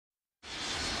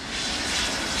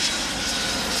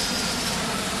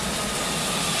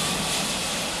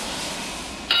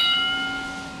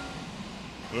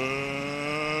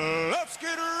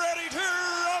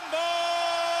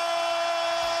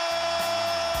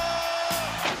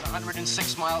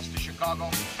106 miles to Chicago.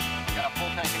 We got a full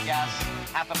tank of gas,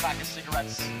 half a pack of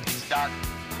cigarettes. It's dark,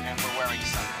 and we're wearing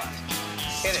sunglasses.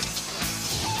 Hit it.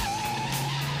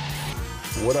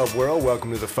 What up, world?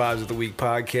 Welcome to the Fives of the Week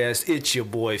podcast. It's your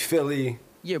boy, Philly.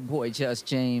 Your boy, Just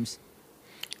James.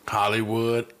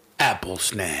 Hollywood Apple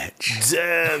Snatch.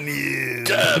 Damn you.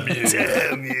 Damn you.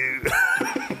 Damn you.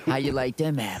 How you like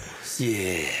them apples?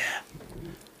 Yeah.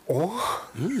 Oh?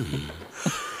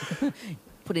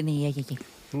 Put it in the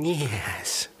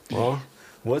Yes. Well,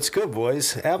 what's good,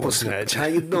 boys? Apple Snatch. How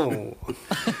you doing?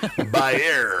 By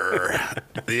air.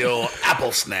 The old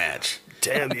Apple Snatch.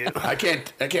 Damn you. I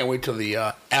can't wait till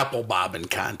the apple bobbing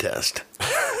contest.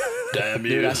 Damn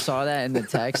you. Dude, I saw that in the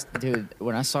text. Dude,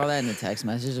 when I saw that in the text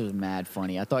message, it was mad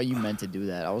funny. I thought you meant to do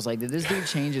that. I was like, did this dude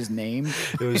change his name?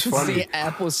 It was funny. The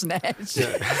Apple Snatch.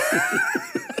 Yeah,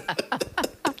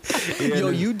 Yo,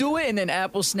 you do it, and then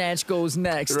Apple Snatch goes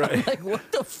next. Right. I'm like,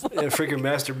 what the fuck? And freaking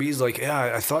Master B's like,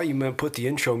 yeah, I thought you meant put the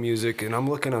intro music, and I'm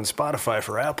looking on Spotify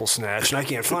for Apple Snatch, and I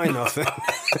can't find nothing.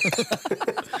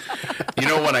 You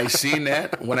know, when I seen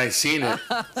it,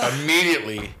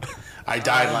 immediately I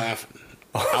died laughing.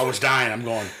 I was dying. I'm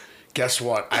going, guess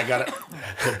what? I got it.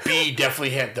 The B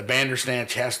definitely had, the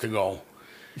Bandersnatch has to go.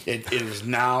 It is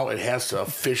now, it has to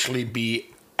officially be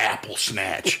Apple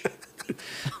Snatch.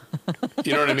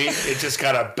 You know what I mean? It just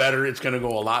got a better, it's going to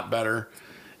go a lot better.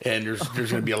 And there's going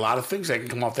to be a lot of things that can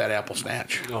come off that Apple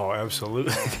Snatch. Oh,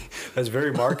 absolutely. That's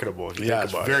very marketable. If you Yeah, think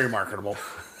it's about very marketable.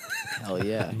 Hell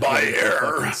yeah. By You can get air.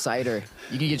 fucking cider.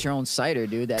 You can get your own cider,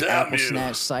 dude. That Damn Apple you.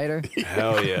 Snatch cider. it.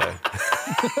 Hell yeah.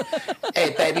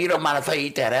 Hey, baby, you don't mind if I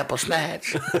eat that Apple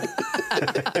Snatch?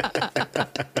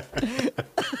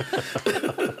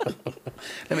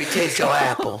 Let me taste your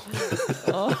apple.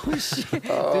 Oh, shit.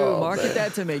 Dude, market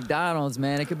that to McDonald's,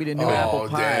 man. It could be the new apple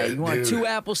pie. dude, You want dude. 2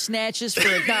 apple snatches for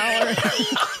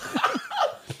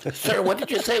 $1? Sir, what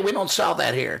did you say? We don't sell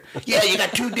that here. Yeah, you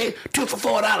got two for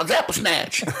 $4 Apple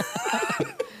Snatch.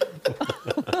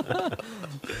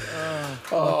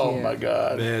 Oh, yeah. my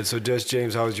God. Man, so Just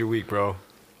James, how was your week, bro?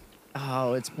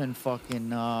 Oh, it's been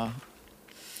fucking,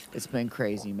 it's been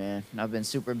crazy, man. I've been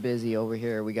super busy over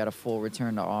here. We got a full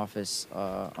return to office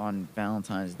on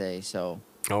Valentine's Day, so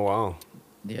Oh, wow.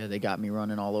 yeah, they got me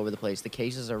running all over the place. The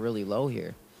cases are really low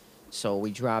here. So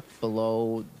we dropped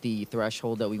below the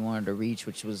threshold that we wanted to reach,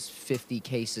 which was 50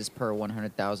 cases per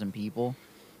 100,000 people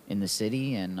in the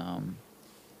city. And,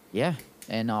 yeah.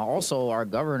 And also our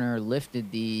governor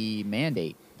lifted the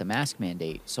mandate, the mask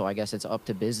mandate. So I guess it's up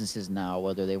to businesses now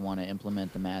whether they want to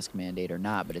implement the mask mandate or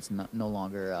not, but it's no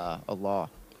longer a law.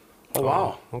 Oh,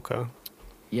 wow. Okay.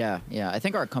 Yeah, yeah. I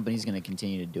think our company's going to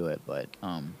continue to do it, but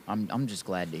I'm just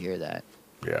glad to hear that.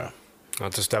 Yeah.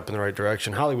 That's a step in the right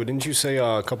direction. Hollywood, didn't you say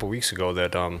a couple weeks ago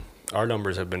that our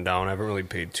numbers have been down? I haven't really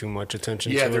paid too much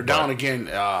attention to it. Yeah, they're but- down again.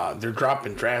 They're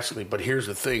dropping drastically, but here's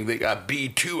the thing. They got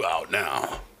B2 out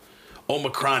now.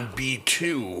 Omicron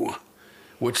B2,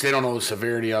 which they don't know the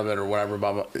severity of it or whatever.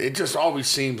 Blah, blah. It just always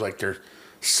seems like there's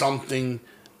something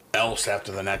else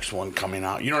after the next one coming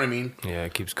out. You know what I mean? Yeah,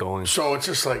 it keeps going. So it's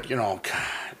just like, God,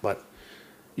 but,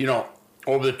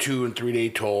 over the 2 and 3 day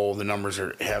toll, the numbers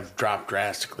have dropped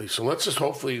drastically. So let's just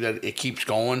hopefully that it keeps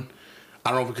going. I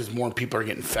don't know, because more people are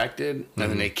getting infected, and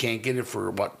then they can't get it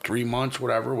for, 3 months,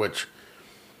 whatever, which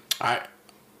I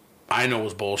know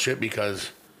is bullshit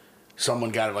because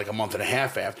someone got it like a month and a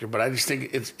half after, but I just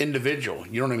think it's individual.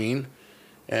 You know what I mean?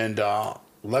 And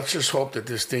let's just hope that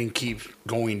this thing keeps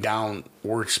going down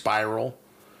where it's spiral,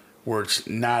 where it's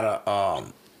not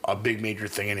a big major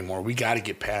thing anymore. We got to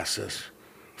get past this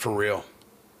for real.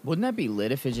 Wouldn't that be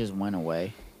lit if it just went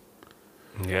away?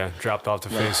 Yeah, dropped off the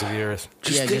face of the earth.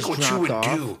 Just Yeah, think just what you dropped would off.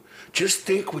 do. Just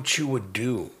think what you would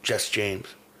do, Just James.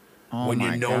 Oh when you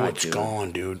my know God, it's dude.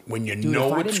 gone, dude. When you Dude, know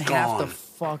if I it's didn't gone. have to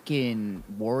fucking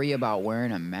worry about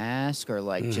wearing a mask or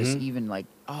like just even like,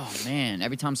 oh man,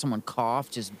 every time someone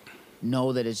coughed, just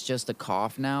know that it's just a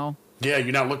cough now. Yeah,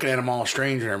 you're not looking at them all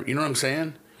strange. You know what I'm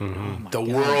saying? Oh my The God,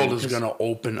 world dude, is going to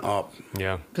open up.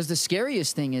 Yeah. Because the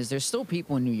scariest thing is there's still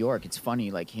people in New York. It's funny,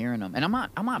 like hearing them, and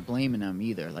I'm not blaming them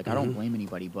either. Like I don't blame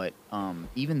anybody, but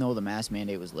even though the mask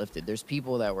mandate was lifted, there's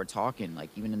people that were talking,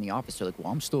 like even in the office, they're like,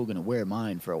 "Well, I'm still gonna wear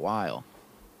mine for a while,"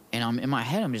 and I'm in my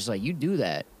head, I'm just like, "You do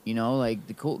that, like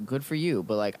good for you,"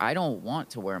 but like I don't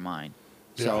want to wear mine.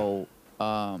 Yeah. So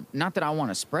not that I want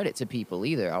to spread it to people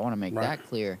either. I want to make Right. that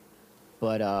clear.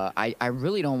 But I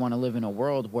really don't want to live in a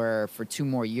world where for 2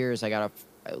 more years I gotta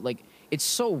it's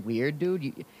so weird,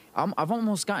 dude. I've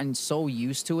almost gotten so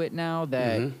used to it now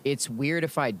that it's weird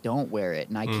if I don't wear it,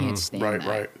 and I can't stand that.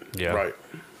 Right. Yeah. Right.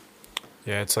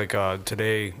 Yeah, it's like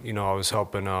today, I was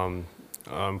helping an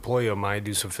employee of mine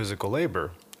do some physical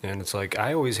labor. And it's like,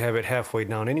 I always have it halfway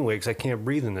down anyway because I can't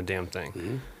breathe in the damn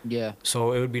thing. Yeah.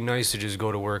 So it would be nice to just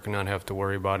go to work and not have to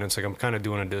worry about it. It's like I'm kind of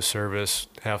doing a disservice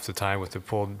half the time with it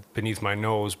pulled beneath my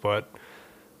nose, but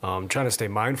I'm trying to stay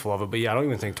mindful of it. But yeah, I don't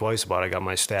even think twice about it. I got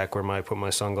my stack where I put my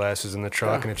sunglasses in the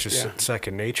truck, Yeah, and it's just yeah.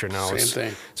 second nature now. Same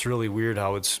thing. It's really weird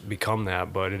how it's become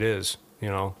that, but it is, you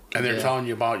know. And they're Yeah. telling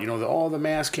you about, the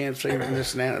mask can't save and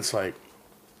this and that. It's like,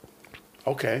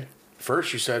 okay.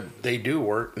 First you said they do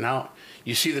work. Now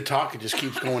you see the talk, it just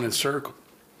keeps going in circle.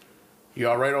 You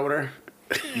all right over there?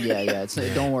 Yeah.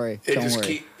 Don't worry. Don't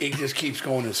worry. It just keeps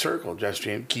going in circle. Just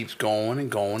James keeps going and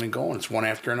going and going. It's one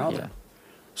after another. Yeah.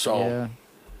 So,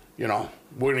 Yeah.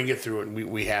 we're going to get through it.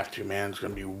 We have to, man. It's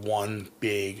going to be one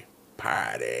big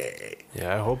party.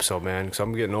 Yeah, I hope so, man, because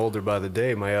I'm getting older by the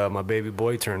day. My baby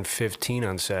boy turned 15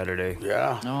 on Saturday.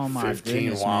 Yeah. Oh my 15,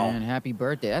 goodness, wow. man! Happy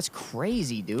birthday! That's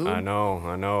crazy, dude. I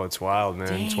know. It's wild,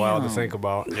 man. It's wild to Damn. think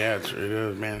about. Yeah, it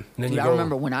is, man. And then Dude, you I go,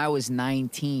 remember when I was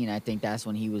 19. I think that's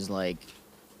when he was like,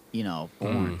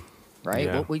 born. Right?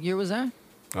 yeah. What year was that?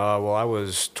 well, I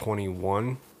was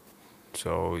 21,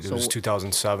 so it was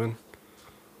 2007.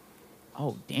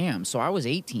 Oh, damn! So I was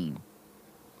 18.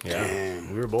 Yeah,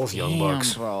 Damn. we were both young Damn,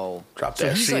 bucks. bro. Drop So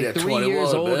that he's seat like at 3 21, years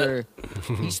I bet. older.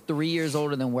 He's 3 years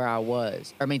older than where I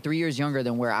was. 3 years younger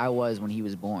than where I was when he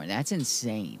was born. That's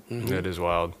insane. That is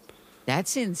wild.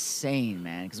 That's insane,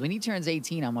 man. Because when he turns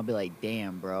 18, I'm gonna be like,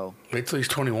 damn, bro. Wait till he's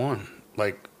 21.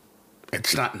 Like,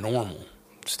 it's not normal.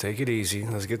 Just take it easy.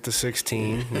 Let's get to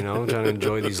 16. Trying to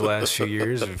enjoy these last few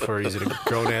years before he's a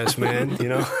grown ass man.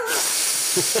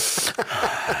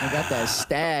 I got that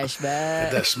stash,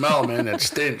 man. That smell, man, that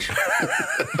stench. And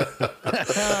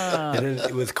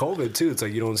then with COVID too, it's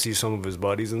like you don't see some of his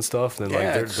buddies and stuff. Then Yeah, like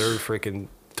it's- they're freaking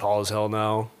tall as hell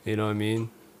now. You know what I mean?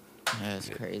 That's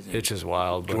crazy. It's just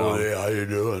wild. But how you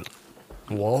doing?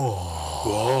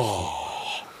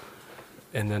 whoa.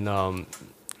 And then I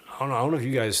don't know if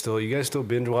you guys still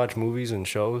binge watch movies and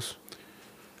shows.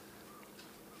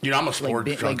 I'm a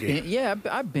sports junkie.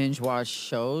 I binge watch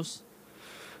shows.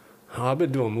 Oh, I've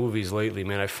been doing movies lately,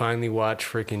 man. I finally watched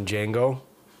freaking Django.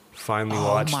 Finally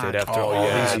watched my it after all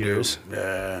these years. Dude.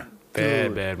 Yeah.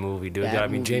 Bad movie, dude. That I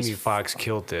mean, movie's Jamie Foxx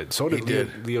killed it. So did He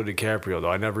did. Leo DiCaprio, though.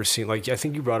 I never seen, I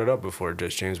think you brought it up before,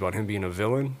 just James, about him being a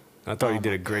villain. I thought he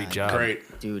did a great job.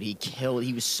 Great. Dude,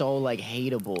 he was so like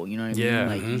hateable, you know what I Yeah.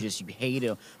 mean? Like you hate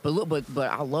him. But look, but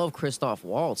I love Christoph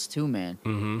Waltz too, man.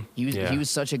 Mm-hmm. He was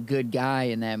such a good guy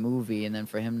in that movie, and then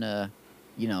for him to,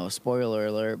 spoiler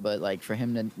alert, but like for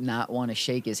him to not want to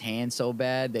shake his hand so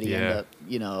bad that he ended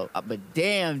up, but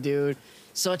damn, dude,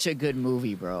 such a good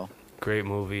movie, bro. Great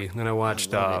movie. Then I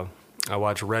watched love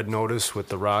Red Notice with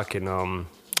The Rock and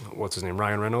what's his name,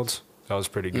 Ryan Reynolds. That was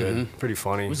pretty good, pretty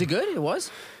funny. Was it good? It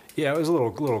was. Yeah, it was a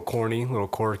little corny, a little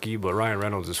quirky, but Ryan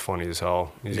Reynolds is funny as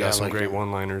hell. He's Yeah, got I some like great him.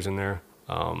 one-liners in there.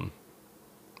 I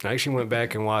actually went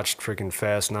back and watched freaking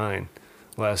Fast 9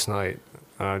 last night,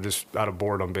 just out of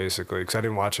boredom, basically, because I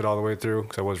didn't watch it all the way through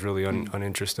because I was really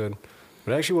uninterested.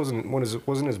 But it actually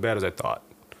wasn't as bad as I thought.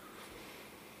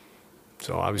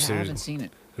 So Yeah, obviously I haven't seen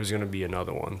it. there's going to be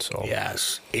another one. So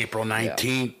Yes. April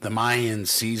 19th, The Mayans,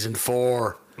 season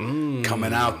 4.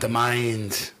 Coming out, The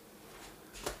Mayans.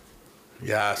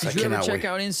 Yes, Did I you ever cannot check wait.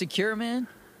 out Insecure, man?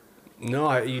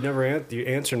 No, you never you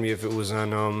answered me if it was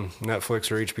on Netflix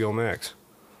or HBO Max.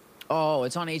 Oh,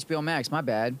 it's on HBO Max. My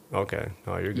bad. Okay,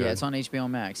 no, you're good. Yeah, it's on HBO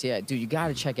Max. Yeah, dude, you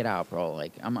gotta check it out, bro.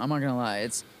 Like, I'm not gonna lie,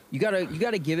 you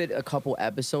gotta give it a couple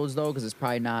episodes though, because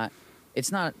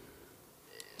it's not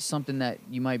something that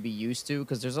you might be used to.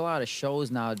 Because there's a lot of shows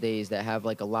nowadays that have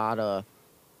like a lot of,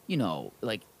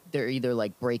 like they're either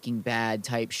like Breaking Bad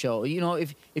type show.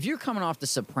 If you're coming off The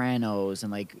Sopranos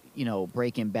and like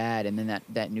Breaking Bad, and then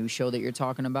that new show that you're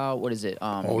talking about, what is it?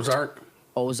 Ozark.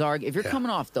 If you're coming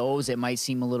off those, it might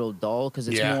seem a little dull because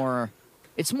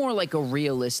it's more like a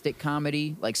realistic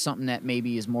comedy, like something that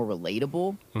maybe is more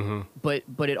relatable. Mm-hmm. But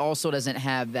it also doesn't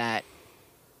have that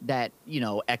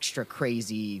extra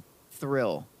crazy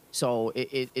thrill. So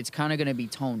it's kind of going to be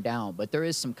toned down, but there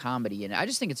is some comedy in it. I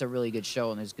just think it's a really good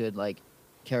show, and there's good like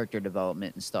character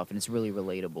development and stuff, and it's really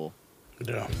relatable.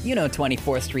 Yeah. You know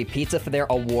 24th Street Pizza for their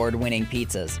award-winning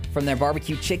pizzas. From their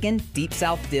barbecue chicken, deep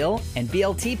south dill, and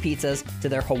BLT pizzas to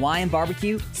their Hawaiian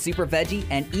barbecue, super veggie,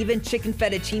 and even chicken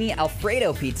fettuccine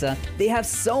Alfredo pizza, they have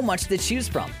so much to choose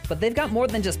from. But they've got more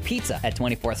than just pizza at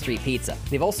 24th Street Pizza.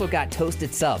 They've also got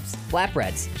toasted subs,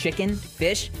 flatbreads, chicken,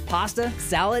 fish, pasta,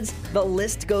 salads, the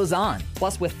list goes on.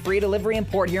 Plus, with free delivery in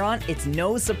Port Huron, it's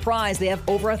no surprise they have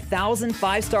over 1,000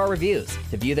 5-star reviews.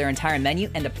 To view their entire menu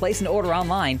and to place an order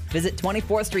online, visit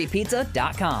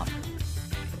 24thstreetpizza.com.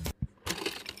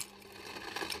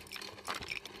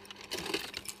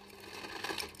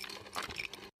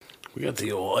 We got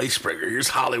the old icebreaker. Here's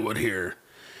Hollywood here.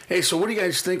 Hey, so what do you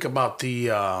guys think about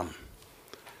the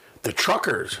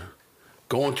truckers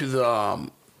going to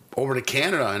the over to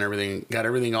Canada and everything? Got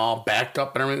everything all backed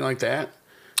up and everything like that.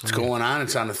 It's going on.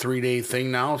 It's on a 3-day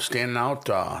thing now, standing out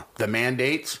the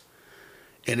mandates,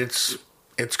 and it's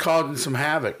causing some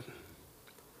havoc.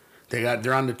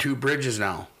 They're on the 2 bridges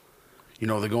now. You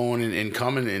know, they're going and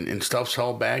coming and stuff's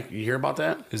held back. You hear about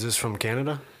that? Is this from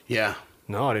Canada? Yeah.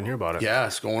 No, I didn't hear about it. Yeah,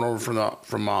 it's going over from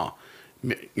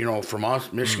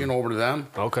us, Michigan, over to them.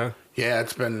 Okay. Yeah,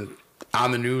 it's been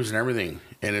on the news and everything,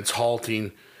 and it's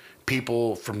halting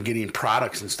people from getting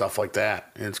products and stuff like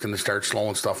that, and it's going to start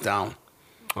slowing stuff down.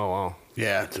 Oh, wow.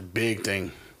 Yeah, it's a big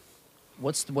thing.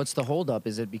 What's the holdup?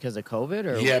 Is it because of COVID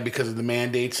or? Yeah, because of the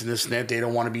mandates and this and that. They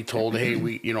don't want to be told, hey,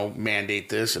 we mandate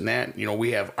this and that.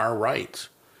 We have our rights.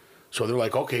 So they're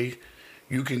like, okay,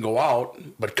 you can go out,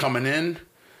 but coming in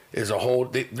is a whole.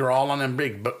 They're all on them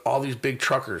but all these big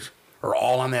truckers are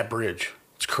all on that bridge.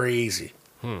 It's crazy.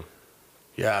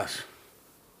 Yes.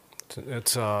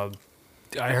 It's I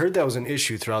heard that was an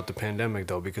issue throughout the pandemic,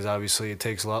 though, because obviously it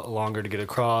takes a lot longer to get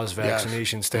across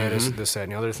vaccination status, this, that,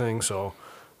 and the other thing. So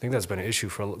I think that's been an issue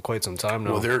for quite some time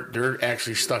now. Well, they're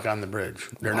actually stuck on the bridge.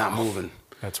 They're not moving.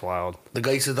 That's wild. The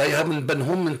guy says, I haven't been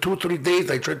home in 2-3 days.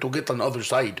 I tried to get on the other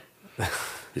side.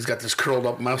 He's got this curled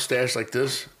up mustache like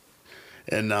this.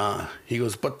 And he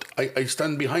goes, but I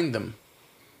stand behind them.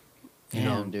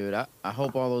 Damn, dude. I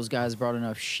hope all those guys brought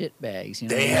enough shit bags.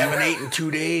 They haven't ate in 2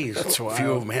 days. That's A wild.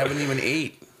 few of them haven't even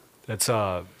ate. It's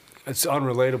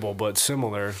unrelatable, but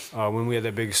similar. When we had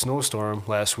that big snowstorm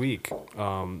last week,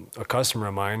 a customer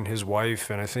of mine, his wife,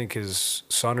 and I think his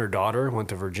son or daughter went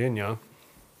to Virginia,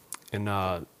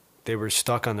 and they were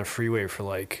stuck on the freeway for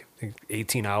like I think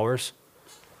 18 hours.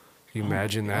 Can you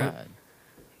imagine that? God.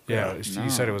 Yeah, No. he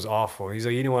said it was awful. He's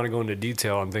like, he didn't want to go into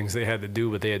detail on things they had to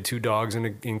do, but they had 2 dogs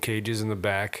in cages in the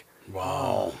back.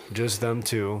 Wow. Just them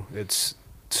 2. It's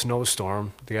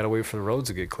snowstorm. They got to wait for the roads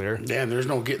to get clear. Yeah, there's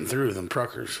no getting through them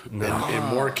truckers. No.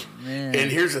 Man. And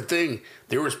here's the thing.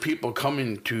 There was people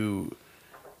coming to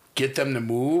get them to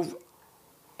move,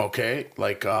 okay?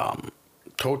 Like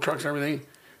tow trucks and everything.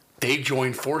 They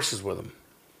joined forces with them.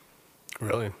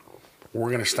 Really? We're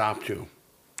going to stop too.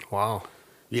 Wow.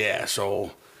 Yeah,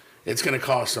 so it's going to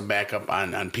cause some backup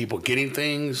on people getting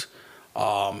things.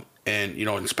 And,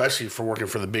 especially for working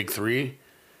for the big 3,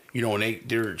 when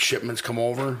their shipments come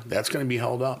over, that's going to be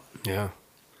held up. Yeah.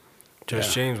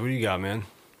 James, what do you got, man?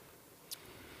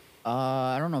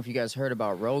 I don't know if you guys heard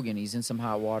about Rogan. He's in some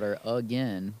hot water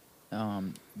again.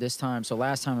 This time, so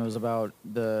last time it was about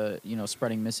the,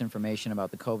 spreading misinformation about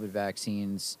the COVID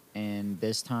vaccines. And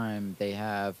this time they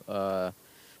have a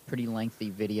pretty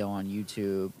lengthy video on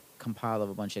YouTube compiled of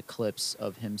a bunch of clips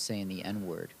of him saying the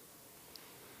N-word.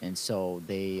 And so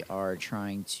they are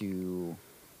trying to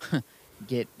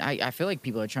I feel like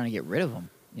people are trying to get rid of him.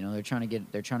 They're trying to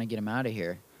get him out of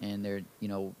here. And they're,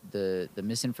 the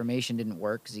misinformation didn't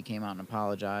work because he came out and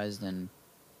apologized. And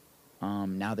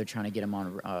now they're trying to get him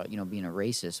on, being a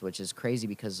racist, which is crazy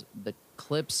because the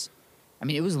clips,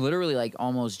 it was literally like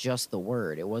almost just the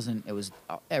word. It was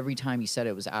every time he said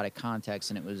it was out of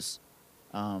context, and it was,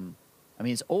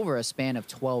 it's over a span of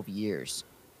 12 years.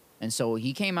 And so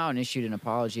he came out and issued an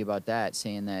apology about that,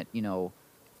 saying that,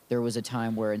 there was a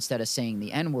time where instead of saying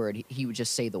the N-word, he would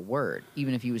just say the word,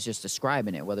 even if he was just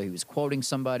describing it, whether he was quoting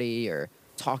somebody or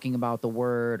talking about the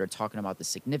word or talking about the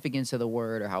significance of the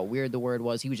word or how weird the word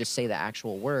was. He would just say the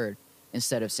actual word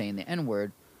instead of saying the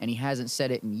N-word, and he hasn't said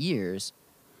it in years.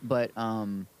 But,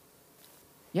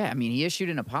 he issued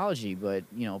an apology, but,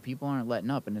 people aren't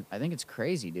letting up, and I think it's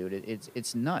crazy, dude.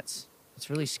 It's nuts. It's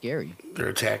really scary. They're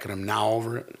attacking him now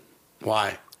over it.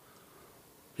 Why?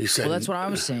 He said. Well, that's what I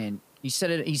was saying. He said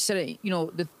it.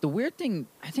 The weird thing,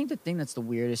 I think the thing that's the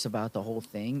weirdest about the whole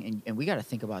thing, and we got to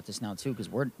think about this now, too, because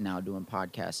we're now doing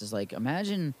podcasts, is like,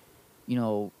 imagine,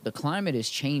 the climate is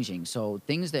changing. So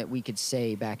things that we could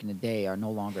say back in the day are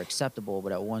no longer acceptable,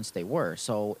 but at once they were.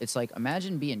 So it's like,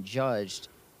 imagine being judged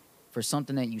for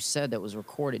something that you said that was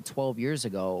recorded 12 years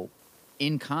ago.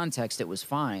 In context, it was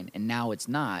fine, and now it's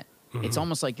not. Mm-hmm. It's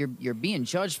almost like you're being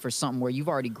judged for something where you've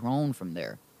already grown from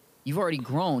there. You've already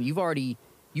grown. You've already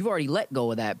let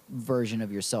go of that version of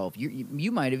yourself.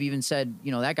 You might have even said,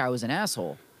 that guy was an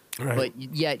asshole. Right.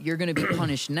 But yet you're going to be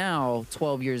punished now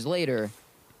 12 years later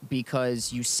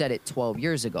because you said it 12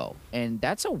 years ago. And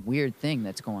that's a weird thing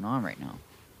that's going on right now.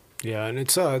 Yeah, and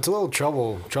it's a little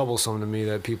troublesome to me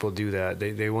that people do that.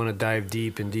 They want to dive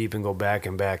deep and go back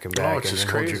and back and back and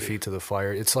hold your feet to the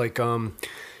fire. It's like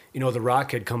The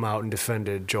Rock had come out and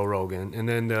defended Joe Rogan, and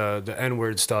then the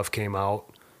N-word stuff came out.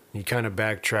 You kind of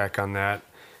backtrack on that.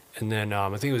 and then I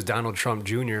think it was Donald Trump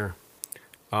Jr.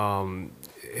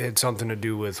 It had something to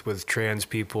do with trans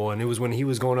people, and it was when he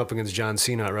was going up against John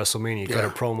Cena at WrestleMania. He cut a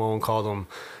promo and called him,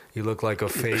 "You look like a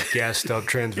fake gassed up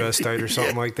transvestite" or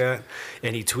something like that,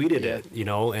 and he tweeted it, you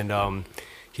know, and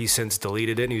he's since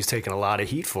deleted it, and he was taking a lot of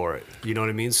heat for it. You know what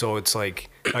I mean? So it's like,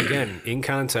 again, in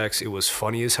context, it was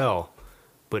funny as hell,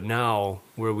 but now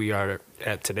where we are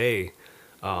at today,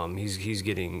 he's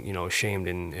getting, you know, shamed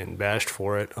and bashed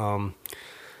for it.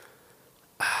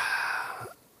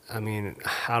 I mean,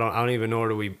 I don't even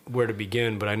know where to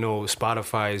begin, but I know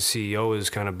Spotify's CEO is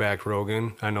kind of backed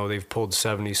Rogan. I know they've pulled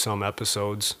 70 some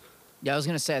episodes. Yeah, I was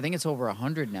gonna say, I think it's over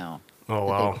 100 now. Oh, that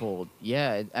wow. They pulled.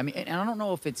 Yeah, I mean, and I don't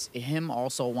know if it's him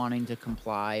also wanting to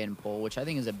comply and pull, which I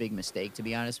think is a big mistake, to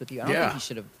be honest with you. I don't think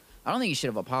he should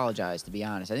have apologized, to be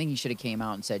honest. I think he should have came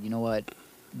out and said, you know what,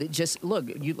 just look,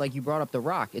 you brought up The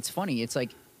Rock. It's funny. It's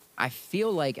like, I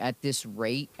feel like at this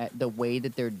rate, at the way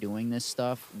that they're doing this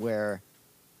stuff, where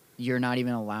you're not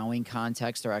even allowing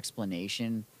context or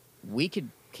explanation, we could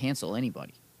cancel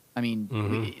anybody. I mean,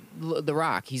 The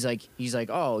Rock, he's like,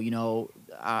 oh, you know,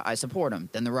 I support him.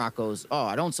 Then The Rock goes, oh,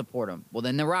 I don't support him. Well,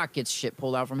 then The Rock gets shit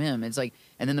pulled out from him. It's like,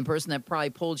 and then the person that probably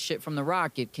pulled shit from The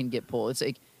Rock can get pulled. It's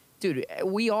like, dude,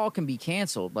 we all can be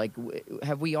canceled. Like,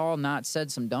 have we all not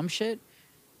said some dumb shit?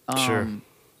 Sure.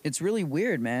 It's really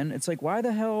weird, man. It's like, why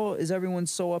the hell is everyone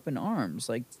so up in arms?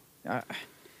 Like,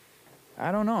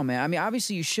 I don't know, man. I mean,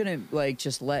 obviously you shouldn't, like,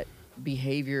 just let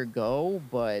behavior go,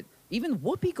 but even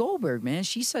Whoopi Goldberg, man,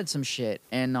 she said some shit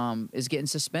and is getting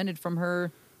suspended from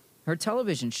her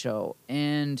television show.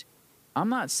 And I'm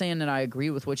not saying that I agree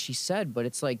with what she said, but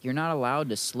it's like, you're not allowed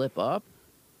to slip up.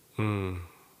 You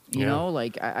know,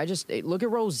 like, I just look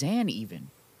at Roseanne even.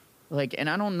 Like, and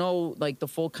I don't know, like, the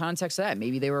full context of that.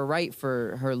 Maybe they were right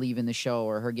for her leaving the show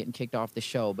or her getting kicked off the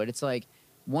show, but it's like,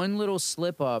 one little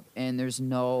slip up and there's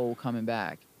no coming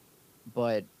back.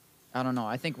 But I don't know.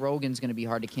 I think Rogan's going to be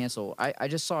hard to cancel. I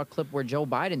just saw a clip where Joe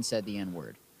Biden said the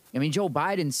N-word. I mean, Joe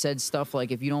Biden said stuff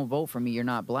like, if you don't vote for me, you're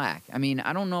not black. I mean,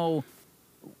 I don't know.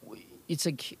 It's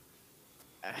like,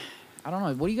 I don't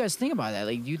know. What do you guys think about that?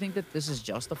 Like, do you think that this is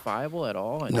justifiable at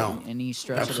all? No, any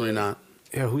stress? absolutely not.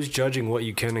 Yeah, who's judging what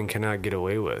you can and cannot get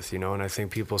away with, you know? And I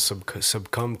think people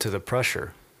succumb to the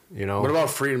pressure, you know? What about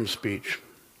freedom of speech?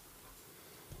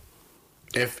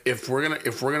 If we're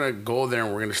gonna go there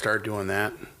and we're gonna start doing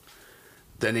that,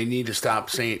 then they need to stop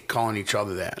calling each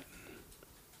other that.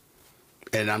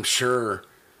 And I'm sure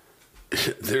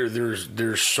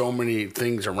there's so many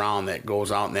things around that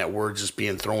goes out and that word's just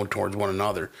being thrown towards one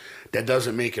another. That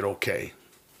doesn't make it okay.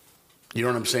 You know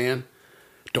what I'm saying?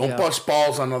 Don't bust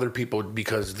balls on other people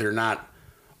because they're not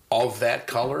of that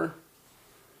color,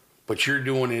 but you're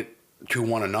doing it to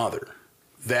one another.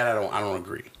 That I don't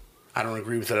agree. I don't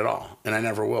agree with it at all, and I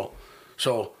never will.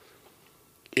 So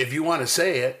if you want to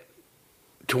say it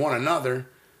to one another,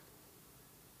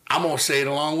 I'm going to say it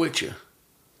along with you.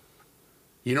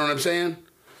 You know what I'm saying?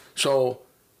 So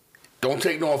don't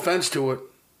take no offense to it.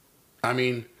 I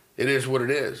mean, it is what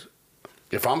it is.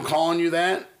 If I'm calling you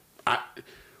that,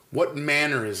 what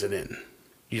manner is it in?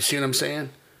 You see what I'm saying?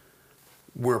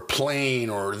 We're playing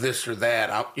or this or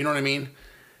that. You know what I mean?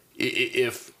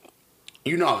 If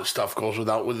you know how this stuff goes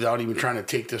without even trying to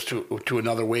take this to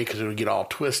another way because it would get all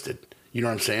twisted. You know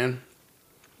what I'm saying?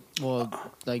 Well,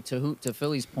 like to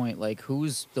Philly's point, like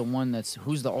who's the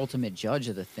ultimate judge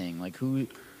of the thing? Like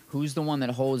who's the one that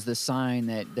holds the sign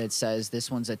that says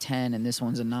this one's a 10 and this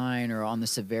one's a 9 or on the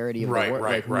severity of the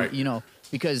word? Right. You know,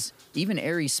 because even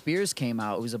Aries Spears came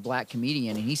out, who's a black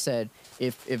comedian, and he said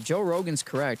if Joe Rogan's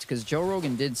correct, because Joe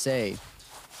Rogan did say,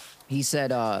 he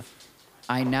said,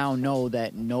 I now know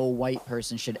that no white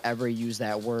person should ever use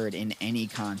that word in any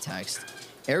context.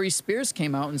 Aries Spears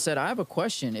came out and said, I have a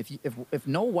question. If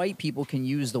no white people can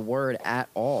use the word at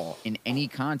all in any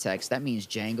context, that means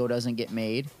Django doesn't get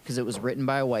made because it was written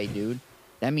by a white dude.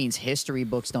 That means history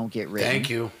books don't get written. Thank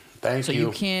you. So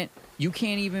you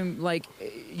can't even, like,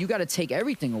 you got to take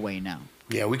everything away now.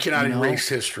 Yeah, we cannot erase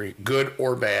history, good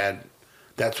or bad.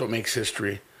 That's what makes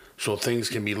history, so things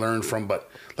can be learned from. But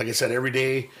like I said, every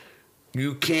day,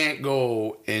 you can't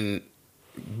go and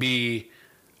be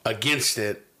against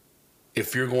it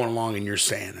if you're going along and you're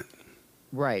saying it.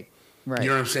 Right. You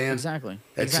know what I'm saying? Exactly.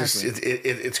 It's just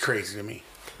it's crazy to me.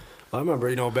 I remember,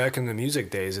 you know, back in the music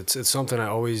days, it's something I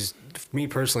always, me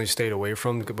personally, stayed away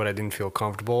from, but I didn't feel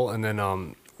comfortable. And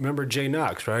then, remember Jay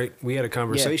Knox, right? We had a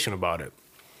conversation about it.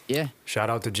 Yeah. Shout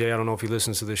out to Jay. I don't know if he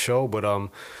listens to the show, but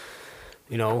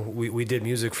you know, we did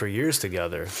music for years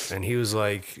together, and he was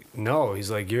like, no, he's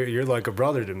like, you're like a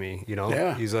brother to me, you know?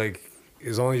 Yeah. He's like,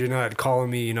 as long as you're not calling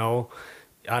me, you know,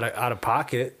 out of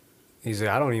pocket, he's like,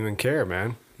 I don't even care,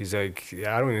 man. He's like,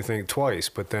 yeah, I don't even think twice.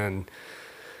 But then,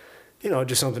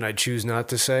 just something I choose not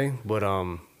to say. But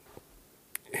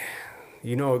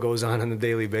it goes on a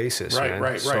daily basis, Right, man.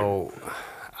 right. So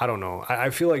I don't know. I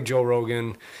feel like Joe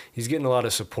Rogan, he's getting a lot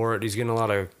of support. He's getting a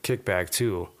lot of kickback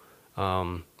too.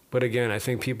 But again, I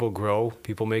think people grow,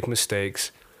 people make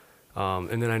mistakes.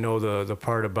 And then I know the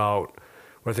part about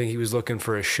where I think he was looking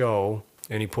for a show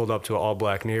and he pulled up to an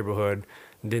all-black neighborhood.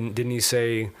 Didn't he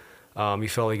say he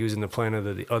felt like he was in the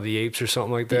Planet of the Apes or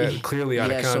something like that? Clearly out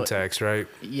of context, right?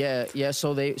 Yeah.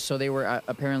 So they were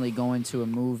apparently going to a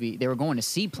movie. They were going to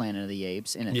see Planet of the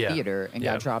Apes in a theater and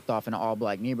got dropped off in an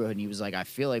all-black neighborhood. And he was like, I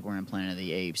feel like we're in Planet of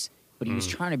the Apes. But he was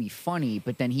trying to be funny,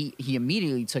 but then he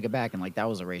immediately took it back and like that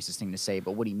was a racist thing to say.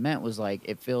 But what he meant was like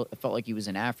it felt like he was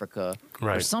in Africa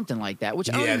or something like that. Which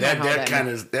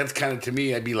that's kind of to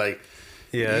me. I'd be like,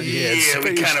 we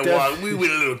kind of we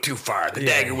went a little too far. The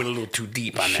dagger went a little too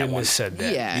deep on that one. Have said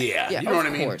that. Yeah. You know what I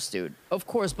mean? Of course, dude. Of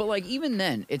course, but like even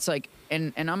then, it's like,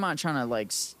 and I'm not trying to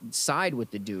like side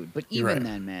with the dude, but even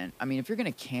then, man. I mean, if you're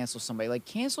gonna cancel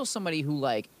somebody who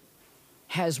like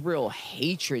has real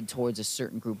hatred towards a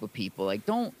certain group of people. Like,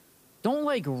 don't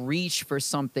like reach for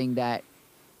something that,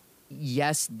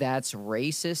 yes, that's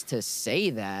racist to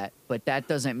say that, but that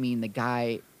doesn't mean the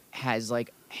guy has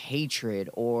like hatred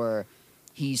or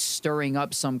he's stirring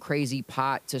up some crazy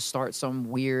pot to start some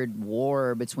weird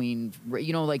war between,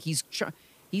 like he's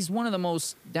one of the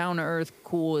most down-to-earth,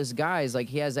 coolest guys. Like,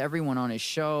 he has everyone on his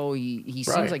show. He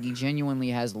seems like he genuinely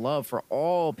has love for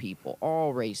all people,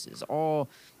 all races, all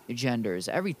genders,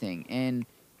 everything. And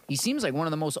he seems like one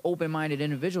of the most open-minded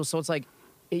individuals. So it's like,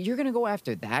 you're going to go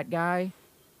after that guy?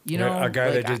 A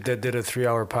guy like, that did a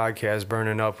 3-hour podcast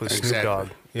burning up with Snoop Dogg.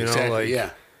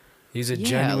 He's a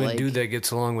genuine dude that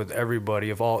gets along with everybody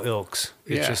of all ilks.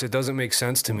 It doesn't make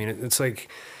sense to me. It's like,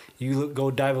 go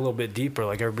dive a little bit deeper.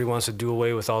 Like, everybody wants to do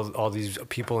away with all these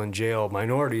people in jail,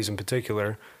 minorities in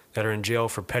particular, that are in jail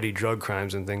for petty drug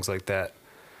crimes and things like that.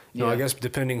 I guess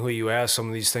depending who you ask, some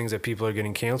of these things that people are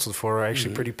getting canceled for are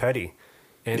actually pretty petty.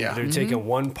 And they're taking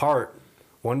one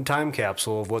time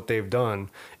capsule of what they've done,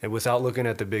 and without looking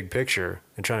at the big picture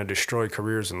and trying to destroy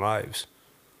careers and lives.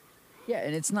 Yeah,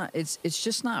 and it's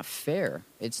just not fair.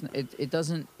 It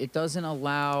doesn't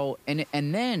allow, and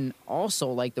then also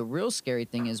like the real scary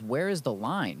thing is, where is the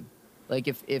line? Like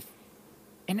if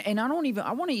and I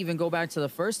want to even go back to the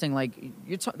first thing. Like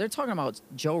they're talking about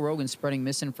Joe Rogan spreading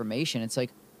misinformation. It's like,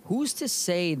 who's to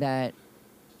say that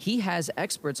he has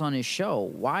experts on his show?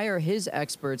 Why are his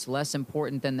experts less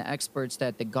important than the experts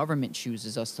that the government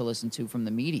chooses us to listen to from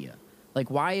the media? Like,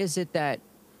 why is it that,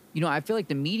 I feel like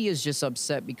the media is just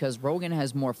upset because Rogan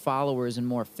has more followers and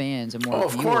more fans and more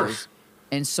viewers. Of course.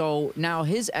 And so now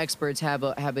his experts have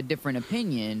a different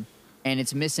opinion, and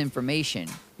it's misinformation.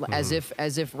 As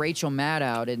if Rachel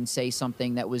Maddow didn't say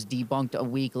something that was debunked a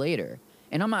week later.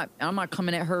 And I'm not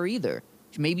coming at her either.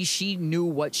 Maybe she knew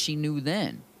what she knew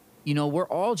then. We're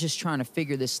all just trying to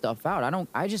figure this stuff out.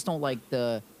 I just don't like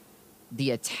the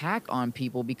attack on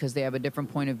people because they have a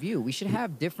different point of view. We should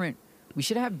have different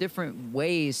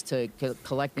ways to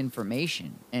collect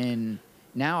information. And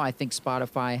now I think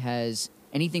Spotify has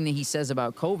anything that he says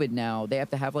about COVID now, they have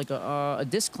to have like a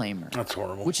disclaimer. That's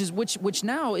horrible. Which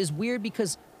now is weird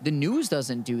because the news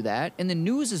doesn't do that, and the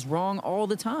news is wrong all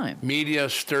the time. Media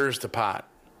stirs the pot.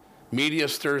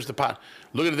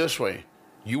 Look at it this way.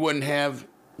 You wouldn't have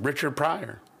Richard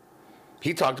Pryor.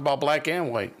 He talked about black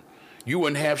and white. You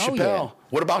wouldn't have Chappelle. Yeah.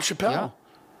 What about Chappelle?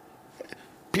 Yeah.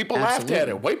 People laughed at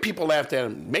it. White people laughed at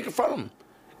him, making fun of him.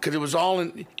 Because it was all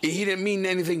in, he didn't mean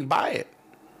anything by it.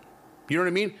 You know what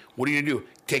I mean? What are you going to do?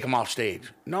 Take him off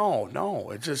stage?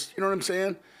 No. It's just, you know what I'm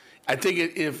saying? I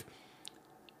think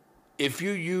if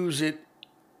you use it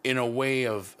in a way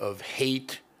of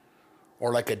hate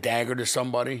or like a dagger to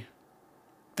somebody,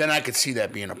 then I could see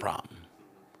that being a problem.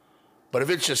 But if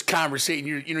it's just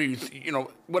conversation, you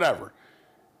know, whatever,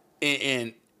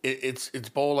 and it's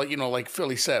bold, like, like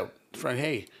Philly said, friend,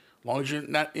 hey, as long as you're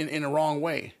not in the wrong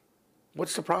way,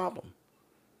 what's the problem?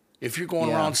 If you're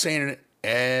going around saying it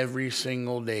every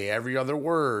single day, every other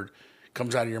word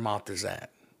comes out of your mouth is that,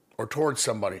 or towards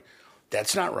somebody,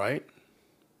 that's not right.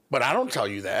 But I don't tell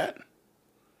you that.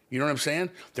 You know what I'm saying?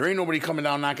 There ain't nobody coming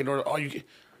down knocking doors.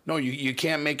 You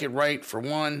can't make it right for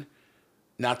one,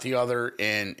 not the other,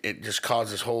 and it just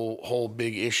causes whole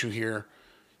big issue here.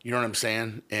 You know what I'm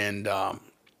saying? And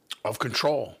of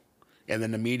control, and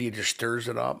then the media just stirs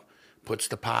it up, puts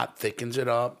the pot, thickens it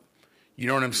up. You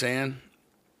know what I'm saying?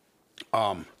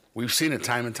 We've seen it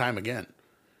time and time again.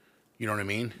 You know what I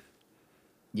mean?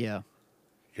 Yeah.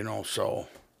 So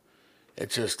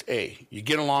It's just, hey, you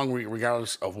get along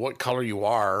regardless of what color you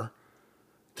are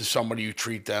to somebody, you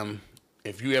treat them.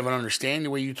 If you have an understanding the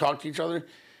way you talk to each other,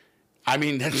 I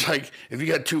mean, that's like if you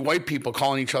got two white people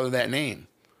calling each other that name,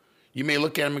 you may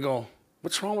look at them and go,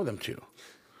 what's wrong with them two?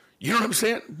 You know what I'm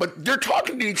saying? But they're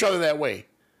talking to each other that way.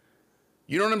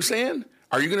 You know what I'm saying?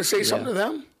 Are you going to say something to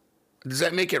them? Does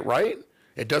that make it right?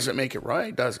 It doesn't make it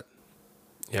right, does it?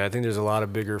 Yeah, I think there's a lot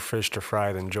of bigger fish to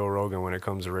fry than Joe Rogan when it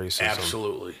comes to racism.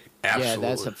 Absolutely. Yeah,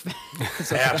 that's a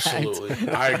Absolutely.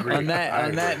 fact. I agree. On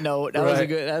that note,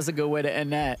 that's a good way to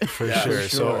end that. For sure.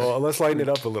 So let's lighten it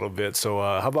up a little bit. So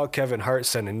how about Kevin Hart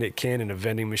sending Nick Cannon a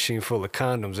vending machine full of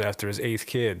condoms after his 8th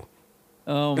kid?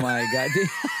 Oh my God,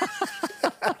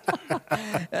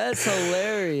 that's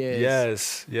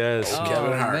hilarious. Yes. Oh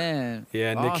Kevin Hart. man.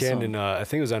 Yeah, Nick Awesome. Cannon, I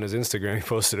think it was on his Instagram, he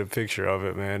posted a picture of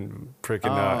it, man.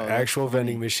 Freaking Oh, that's actual funny.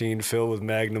 vending machine filled with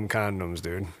Magnum condoms,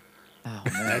 dude. Oh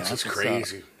man, That's just what's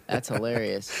crazy. up. That's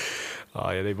hilarious.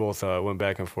 Yeah, they both went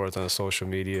back and forth on social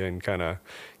media and kind of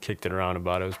kicked it around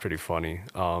about it. It was pretty funny.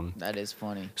 That is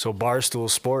funny. So Barstool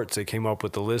Sports, they came up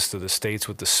with the list of the states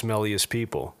with the smelliest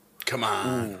people. Come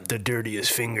on. The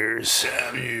dirtiest fingers.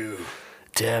 Damn you.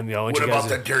 Damn, y'all. What about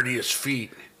the dirtiest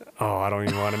feet? Oh, I don't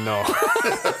even want to know.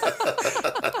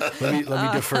 let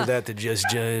me defer that to Jesse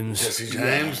James. Jesse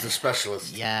James, the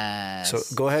specialist. Yes.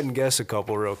 So go ahead and guess a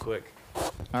couple real quick.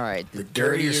 All right, the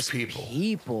dirtiest dirtiest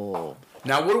people.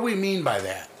 Now, what do we mean by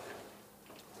that?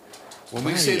 When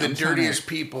we Right, say the I'm trying dirtiest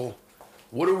people,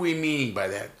 what do we mean by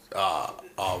that?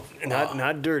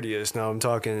 Not dirtiest. Now I'm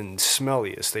talking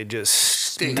smelliest. They just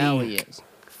Stink. Smelliest.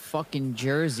 Fucking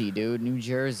Jersey, dude. New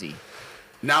Jersey.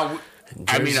 Now,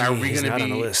 I mean, are we Jersey is going not to on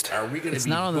the be? list. Are we going to It's be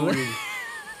not on the booted?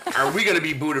 Are we going to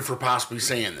be booted for possibly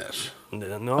saying this?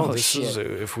 no. Oh, this is shit.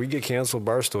 if we get canceled,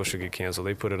 Barstool should get canceled.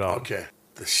 They put it out. Okay,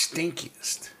 the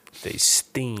stinkiest. They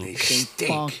stink. They They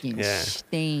stink. fucking Yeah.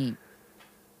 stink.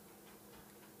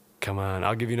 Come on,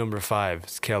 I'll give you number 5.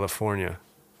 It's California.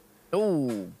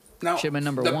 Oh, Now, shipment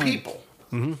number the 1. people.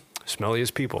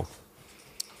 Smelliest people.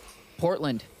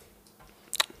 Portland.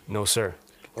 No, sir.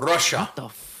 Russia. The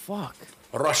fuck?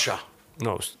 Russia.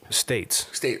 No, states.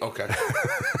 State. Okay.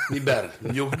 Me better.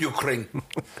 Ukraine.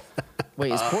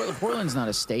 Wait, is Portland's not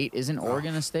a state? Isn't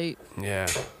Oregon a state? Yeah.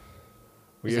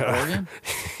 Is it Oregon?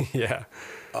 Yeah.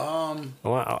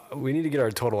 We need to get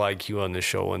our total IQ on this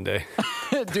show one day.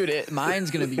 Dude, mine's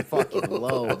gonna be fucking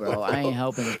low, bro. I ain't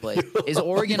helping this place. Is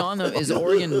Oregon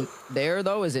there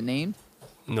though? Is it named?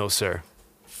 No, sir.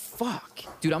 Fuck.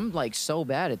 Dude, I'm like so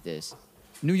bad at this.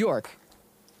 New York.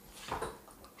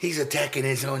 He's attacking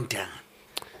his own town.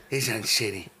 His own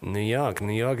city. New York.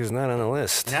 New York is not on the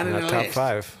list. Not on the top list.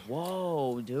 5.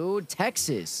 Whoa, dude.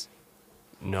 Texas.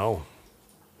 No.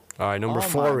 All right, number Oh my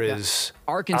 4 God. is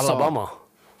Arkansas. Alabama.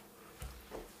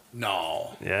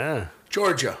 No. Yeah.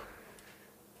 Georgia.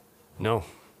 No.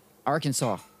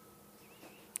 Arkansas.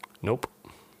 Nope.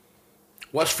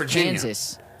 West Virginia.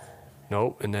 Kansas.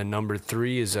 Nope. And then number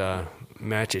 3 is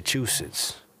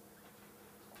Massachusetts.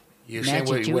 You saying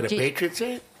where the Massachusetts? Patriots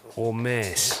at? Oh,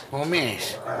 mess. Oh, man.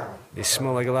 They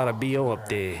smell like a lot of BO up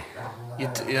there.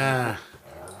 Yeah.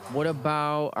 What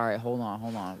about? All right, hold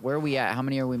on. Where are we at? How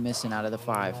many are we missing out of the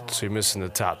 5? So you're missing the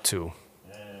top 2.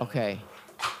 Okay.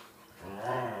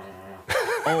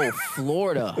 Oh,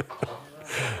 Florida.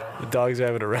 The dog's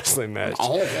having a wrestling match.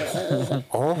 Oh.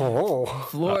 Oh.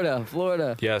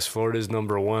 Florida. Yes, Florida's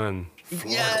number 1.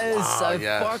 Yes, Wow, I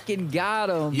yes. fucking got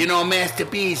him. You know Master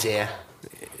B's here.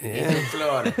 He's in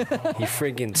Florida. He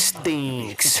freaking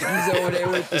stinks. He's over there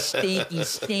with the stinky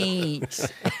stinks.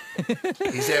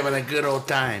 He's having a good old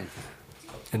time.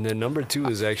 And then number 2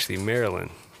 is actually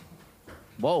Maryland.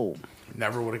 Whoa.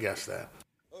 Never would have guessed that.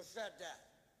 Who said that?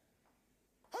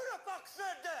 Who the fuck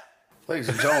said that? Ladies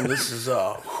and gentlemen, this is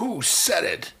Who Said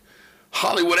It?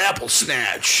 Hollywood Apple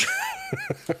Snatch.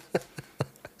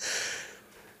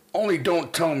 Only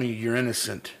don't tell me you're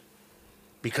innocent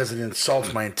because it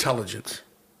insults my intelligence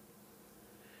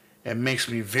and makes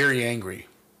me very angry.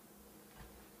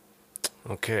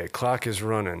 Okay, clock is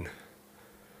running.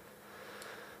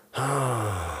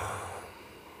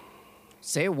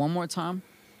 Say it one more time.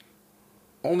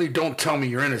 Only don't tell me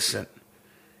you're innocent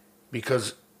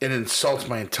because it insults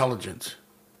my intelligence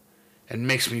and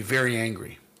makes me very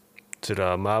angry. Is it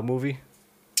a mob movie?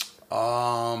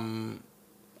 A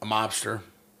mobster.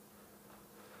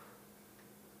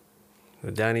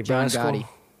 The Donnie John Brasco? Gotti.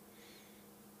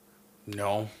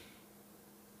 No.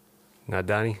 Not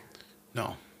Donnie?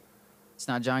 No. It's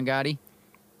not John Gotti.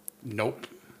 Nope.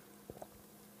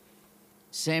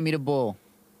 Sammy the Bull.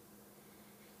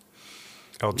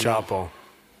 El Chapo.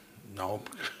 Nope.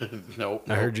 Nope.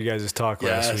 I heard you guys' talk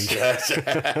last week. Yes.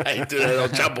 I did El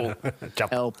Chapo.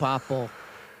 El Papo.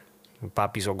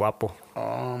 Papi so guapo.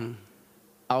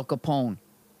 Al Capone.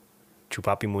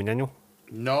 Chupapi muñeño.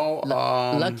 No.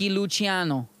 Lucky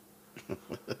Luciano.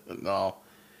 No.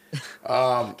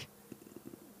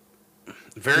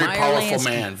 Very Meyer powerful Lansky.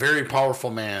 man. Very powerful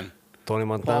man. Tony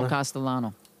Paul Montana.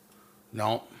 Castellano.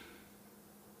 No.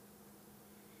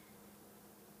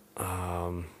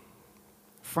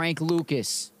 Frank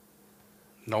Lucas.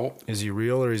 No. Is he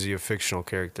real or is he a fictional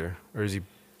character? Or is he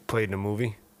played in a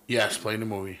movie? Yes, played the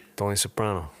movie. Tony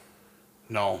Soprano.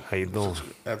 No. How you doing?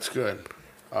 That's good.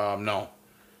 No.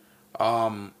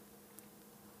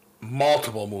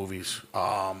 Multiple movies.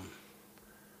 Al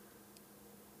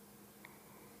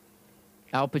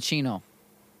Pacino.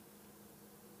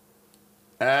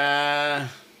 You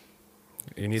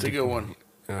need It's a good one.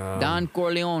 Don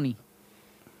Corleone.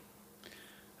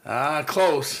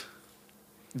 Close.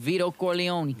 Vito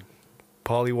Corleone.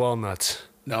 Paulie Walnuts.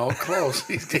 No, close.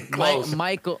 He's getting close.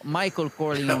 Michael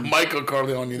Corleone. Michael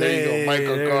Corleone. There you go.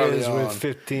 Michael there it is Corleone. with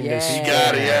 15 Yeah. He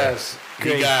got it, yes.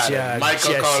 Great he got job, it.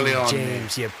 Michael Jesse Corleone.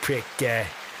 James, you prick guy.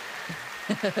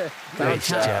 About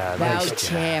job, About nice job.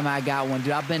 time I got one,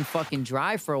 dude. I've been fucking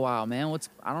dry for a while, man.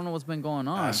 I don't know what's been going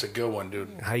on. That's a good one, dude.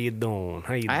 How you doing?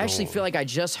 How you doing? I actually feel like I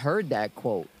just heard that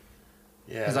quote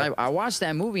Yeah. because I watched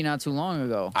that movie not too long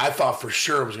ago. I thought for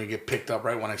sure it was going to get picked up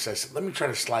right when I said, let me try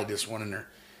to slide this one in there.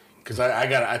 Because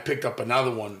I picked up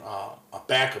another one, a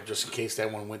backup, just in case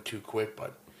that one went too quick,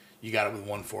 but you got it with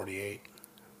 148.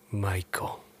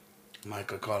 Michael.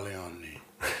 Michael Corleone.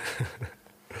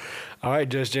 All right,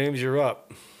 Just James, you're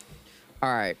up.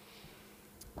 All right,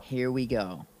 here we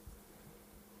go.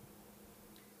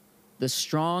 The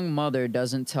strong mother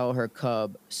doesn't tell her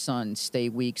cub, son, stay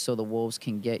weak so the wolves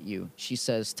can get you. She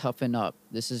says, toughen up.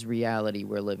 This is reality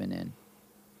we're living in.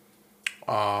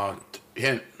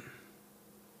 Hint.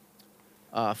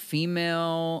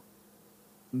 Female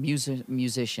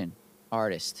musician,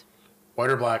 artist, White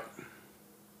or black?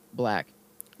 black.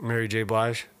 Mary J.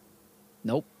 Blige.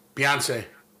 Nope, Beyonce.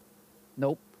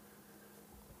 nope,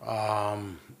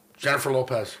 Jennifer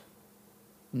Lopez.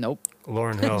 nope.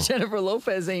 Lauren Hill. Jennifer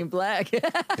Lopez ain't black. Yeah,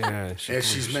 Yeah,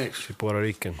 she's mixed. She's Puerto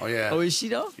Rican. Oh, yeah. Oh, is she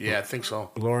though? Yeah, I think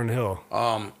so. Lauren Hill.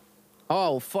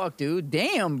 Oh, fuck, dude.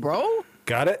 Damn, bro.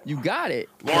 Got it? You got it.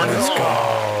 Lauren Hill.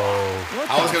 Oh, What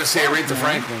I was the going to say fuck, Aretha man?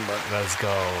 Franklin, but let's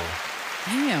go.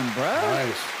 Damn, bro.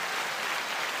 nice.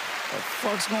 What the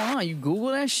fuck's going on? You Google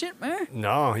that shit, man?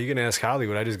 No, you can ask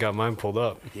Hollywood. I just got mine pulled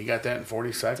up. You got that in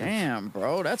 40 seconds. Damn,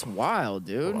 bro. That's wild,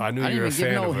 dude. Well, I knew didn't you were a even give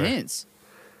fan no of her. hints.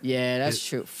 Yeah, that's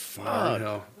true. Lauren Fuck.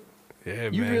 Hill. Yeah,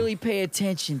 You man. really pay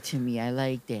attention to me. I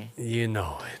like that. You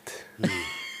know it.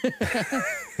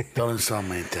 Don't insult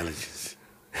my intelligence.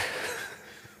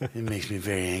 It makes me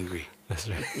very angry. That's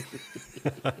right.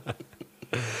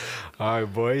 All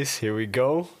right, boys, here we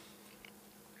go.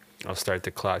 I'll start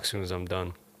the clock as soon as I'm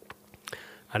done.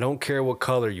 I don't care what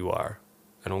color you are.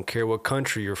 I don't care what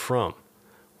country you're from.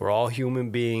 We're all human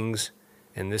beings,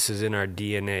 and this is in our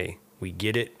DNA. We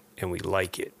get it, and we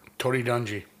like it. Tony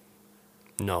Dungy.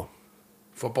 No,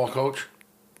 Football coach.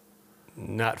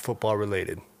 not football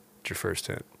related. It's your first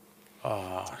hint.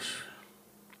 Oh,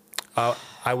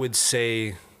 I would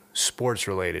say sports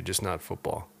related, just not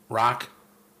football. Rock.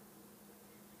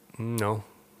 No,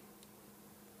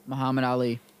 Muhammad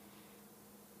Ali.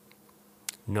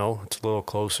 no, it's a little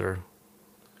closer.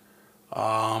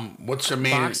 What's the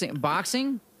main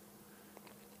Boxing?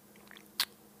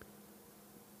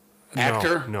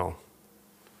 actor? No.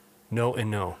 No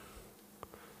and no.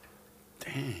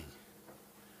 Dang.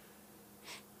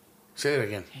 Say it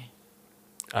again.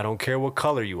 I don't care what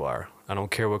color you are. I don't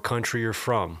care what country you're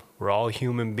from. We're all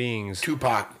human beings,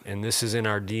 Tupac. and this is in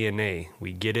our DNA.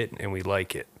 We get it and we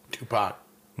like it. Tupac.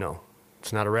 No,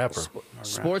 it's not a rapper.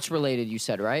 Sports related, you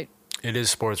said, right? It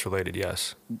is sports related,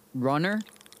 yes. Runner?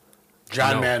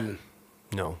 John No. Madden.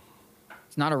 No,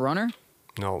 It's not a runner?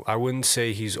 no, I wouldn't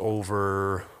say he's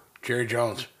over. Jerry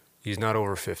Jones. He's not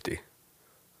over 50.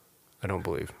 I don't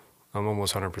believe. I'm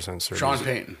almost 100% certain. Sean He's-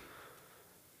 Payton.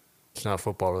 It's not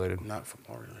football related. Not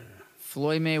football related.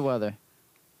 Floyd Mayweather.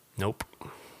 Nope.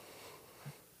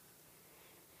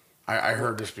 I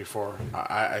heard this before.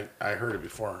 I heard it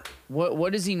before.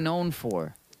 What is he known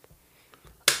for?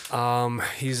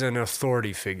 He's an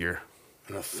authority figure.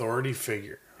 An authority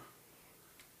figure.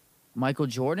 Michael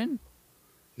Jordan?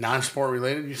 Non-sport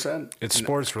related, you said? It's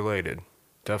sports related.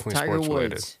 Definitely Tiger sports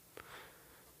related. Woods.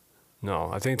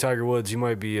 No, I think Tiger Woods, he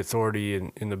might be authority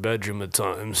in the bedroom at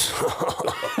times.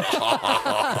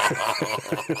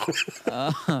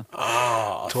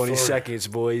 20 seconds,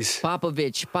 boys.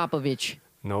 Popovich.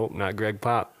 Nope, not Greg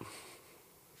Pop.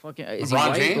 Fucking is he LeBron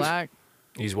white, James? black?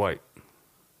 He's white.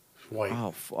 White.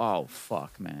 Oh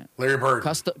fuck, man. Larry Bird.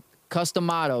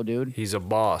 Customato, dude. He's a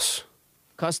boss.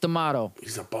 Customato.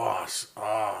 He's a boss.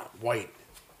 White.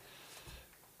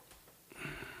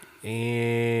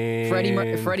 And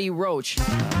Freddie Roach.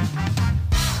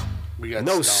 We got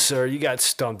No, stumped. sir, you got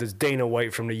stumped. It's Dana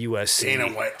White from the USC. Dana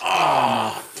White.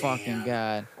 Fucking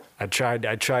God. I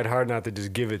tried hard not to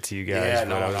just give it to you guys. Yeah, but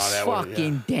no, I no, was, that was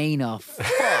Fucking Dana.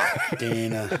 Fuck.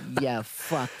 Dana. Yeah,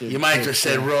 fucking. You might have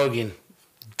said Rogan.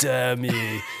 damn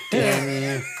me.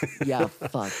 Yeah,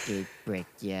 fucking brick.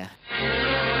 Yeah.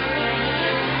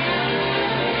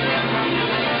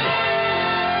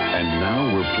 And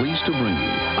now we're pleased to bring you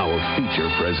our feature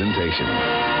presentation.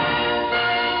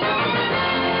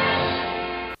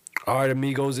 All right,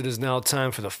 amigos, it is now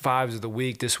time for the fives of the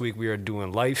week. This week we are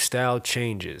doing lifestyle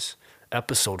changes.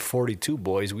 Episode 42,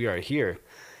 boys. We are here.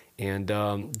 And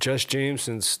Just James,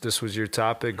 since this was your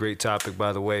topic, great topic,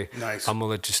 by the way. Nice. I'm going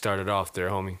to let you start it off there,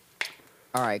 homie.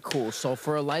 All right, cool. So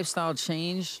for a lifestyle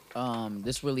change,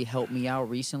 this really helped me out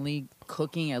recently.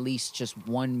 Cooking at least just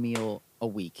one meal a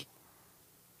week.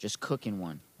 Just cooking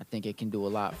one. I think it can do a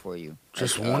lot for you.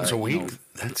 Just Like, once a you week? know,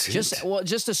 That's it.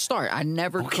 just to start. I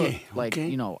never Okay, cooked. Like,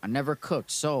 okay. I never cooked.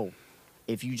 So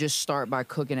if you just start by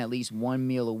cooking at least one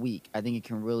meal a week, I think it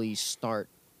can really start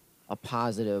a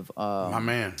positive My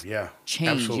man, yeah.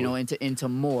 change, Absolutely. into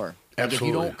more. Like if you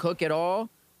Absolutely. don't cook at all,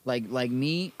 like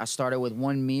me, I started with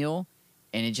one meal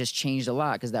and it just changed a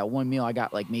lot because that one meal I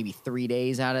got like maybe 3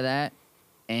 days out of that.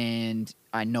 And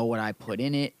I know what I put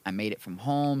in it. I made it from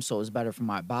home, so it was better for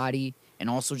my body and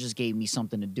also just gave me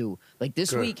something to do. Like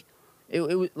this Good. week, it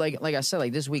was like I said,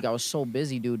 like this week I was so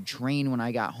busy, dude, drained when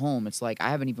I got home. It's like I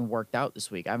haven't even worked out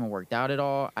this week. I haven't worked out at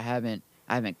all. I haven't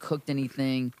cooked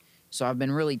anything. So I've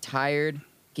been really tired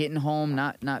getting home,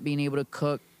 not being able to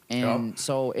cook. And Yep.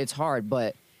 so it's hard,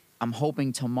 but I'm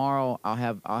hoping tomorrow I'll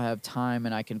have time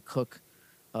and I can cook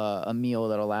a meal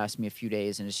that'll last me a few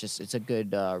days, and it's a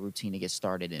good routine to get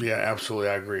started in. Yeah, absolutely.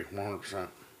 I agree. 100%.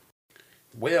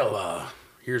 Well,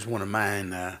 here's one of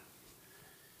mine.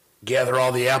 Gather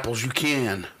all the apples you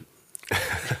can.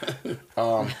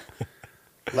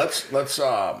 Let's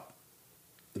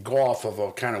go off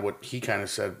of kind of what he kind of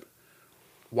said.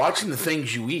 Watching the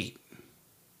things you eat,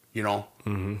 be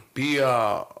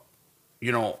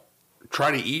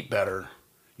try to eat better.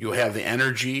 You'll have the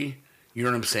energy. You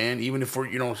know what I'm saying? Even if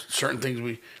we're, certain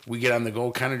things we get on the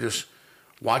go, kind of just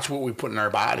watch what we put in our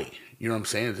body. You know what I'm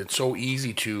saying? It's so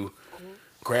easy to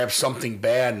grab something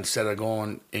bad instead of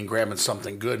going and grabbing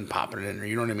something good and popping it in there.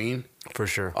 You know what I mean? For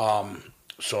sure.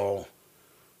 So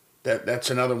that's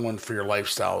another one for your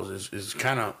lifestyles is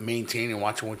kind of maintaining,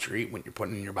 watching what you eat, what you're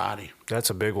putting in your body. That's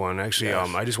a big one. Actually,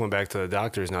 Yes. I just went back to the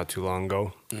doctor's not too long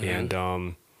ago. Mm-hmm.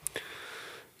 And,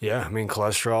 yeah, I mean,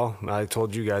 cholesterol. I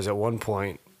told you guys at one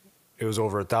point it was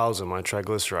over 1,000, my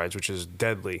triglycerides, which is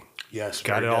deadly. Yes.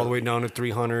 Got it very all the good. way down to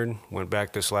 300. Went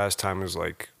back this last time, it was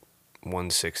like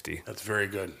 160. That's very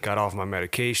good. Got off my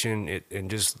medication. And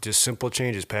just simple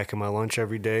changes, packing my lunch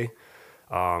every day.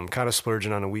 Kind of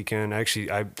splurging on the weekend. Actually,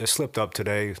 I slipped up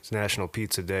today. It's National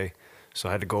Pizza Day. So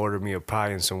I had to go order me a pie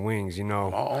and some wings,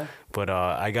 Uh-oh. But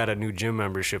I got a new gym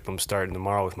membership I'm starting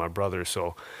tomorrow with my brother.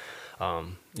 So,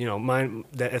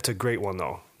 that's a great one,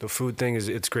 though. The food thing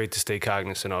it's great to stay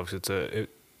cognizant of. It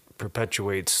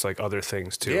perpetuates, like, other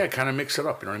things, too. Yeah, kind of mix it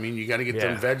up. You know what I mean? You got to get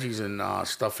them Yeah. veggies and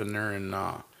stuff in there, and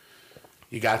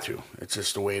you got to. It's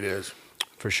just the way it is.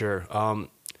 For sure.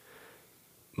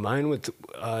 Mine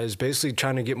is basically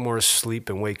trying to get more sleep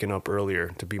and waking up earlier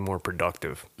to be more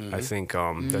productive. Mm-hmm. I think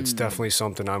that's definitely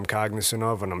something I'm cognizant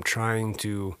of, and I'm trying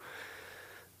to.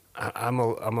 I'm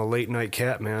a late night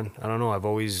cat, man. I don't know. I've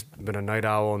always been a night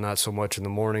owl, not so much in the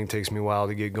morning. Takes me a while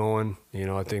to get going.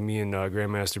 I think me and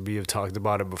Grandmaster B have talked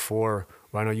about it before.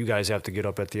 I know you guys have to get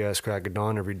up at the ass crack of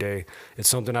dawn every day. It's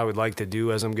something I would like to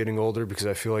do as I'm getting older because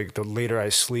I feel like the later I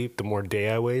sleep, the more day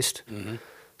I waste. Mm-hmm.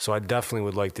 So I definitely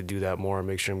would like to do that more and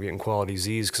make sure I'm getting quality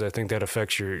Z's because I think that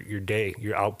affects your day,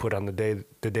 your output on the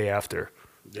day after.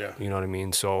 Yeah. You know what I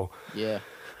mean? So Yeah.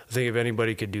 I think if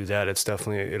anybody could do that,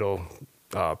 it'll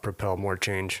propel more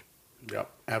change. Yep.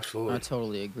 Absolutely. I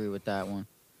totally agree with that one,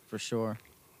 for sure.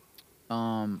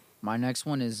 My next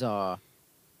one is trying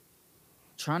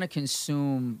to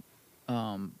consume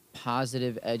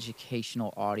positive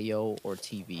educational audio or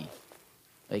TV,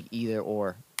 like either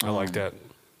or. I like that.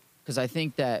 Because I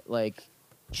think that, like,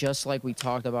 just like we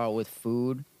talked about with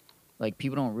food, like,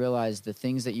 people don't realize the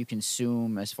things that you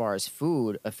consume as far as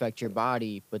food affect your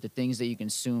body, but the things that you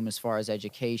consume as far as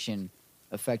education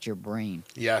affect your brain.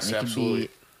 Yes, And it absolutely.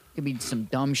 It could be some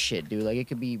dumb shit, dude. Like, it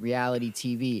could be reality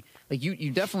TV. Like,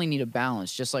 you definitely need a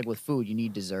balance. Just like with food, you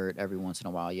need dessert every once in a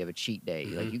while. You have a cheat day.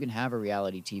 Like, you can have a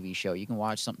reality TV show. You can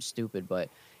watch something stupid, but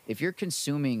if you're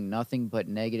consuming nothing but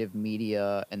negative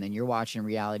media and then you're watching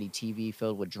reality TV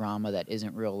filled with drama that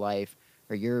isn't real life,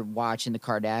 or you're watching the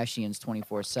Kardashians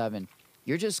 24/7,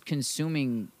 you're just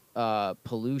consuming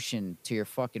pollution to your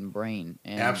fucking brain,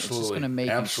 and it's just going to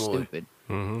make you stupid.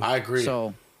 I agree.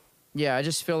 So, yeah, I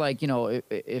just feel like, you know,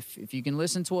 if you can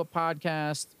listen to a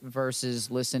podcast versus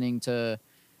listening to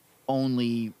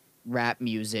only rap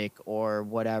music or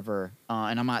whatever,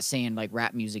 and I'm not saying like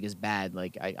rap music is bad,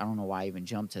 like I don't know why I even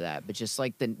jumped to that, but just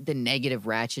like the negative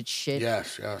ratchet shit.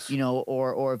 Yes. You know,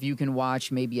 or if you can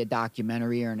watch maybe a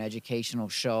documentary or an educational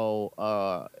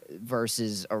show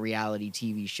versus a reality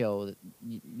TV show, that,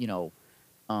 you know,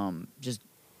 just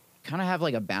kind of have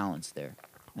like a balance there.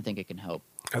 I think it can help.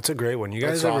 That's a great one. You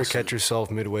guys That's ever awesome. catch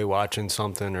yourself midway watching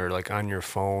something or like on your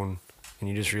phone and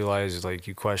you just realize like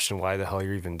you question why the hell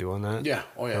you're even doing that? Yeah.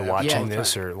 Oh, yeah. Or Yeah. watching All the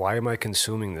this time. or why am I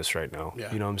consuming this right now?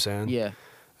 Yeah. You know what I'm saying? Yeah.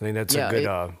 I think that's Yeah, a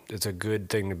good it's a good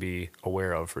thing to be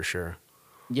aware of for sure.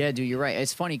 Yeah, dude, you're right.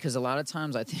 It's funny because a lot of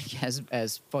times I think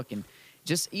as fucking,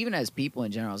 just even as people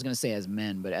in general, I was going to say as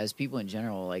men, but as people in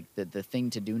general, like the thing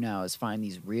to do now is find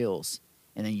these reels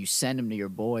and then you send them to your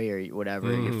boy or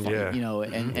whatever, yeah. you know,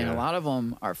 and a lot of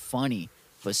them are funny,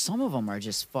 but some of them are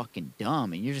just fucking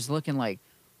dumb. And you're just looking like,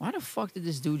 why the fuck did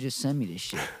this dude just send me this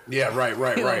shit? Yeah, right.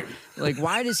 Like,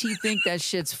 why does he think that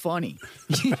shit's funny?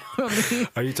 You know what I mean?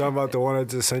 Are you talking about the one I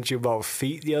just sent you about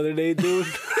feet the other day, dude?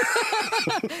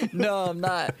 No, I'm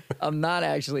not. I'm not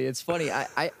actually. It's funny.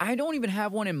 I don't even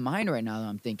have one in mind right now that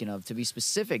I'm thinking of, to be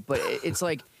specific. But it's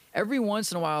like every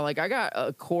once in a while, like I got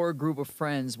a core group of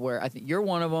friends where I think you're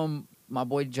one of them, my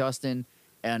boy Justin,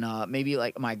 and maybe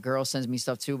like my girl sends me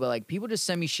stuff too. But like people just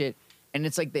send me shit, and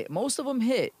it's like most of them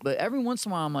hit. But every once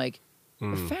in a while, I'm like,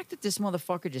 the fact that this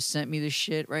motherfucker just sent me this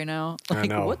shit right now, I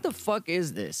like know. what the fuck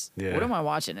is this? Yeah. What am I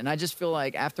watching? And I just feel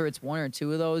like after it's one or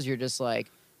two of those, you're just like,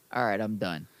 all right, I'm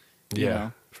done. You Yeah,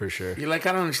 know? for sure. You're like,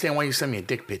 I don't understand why you send me a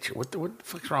dick picture. What the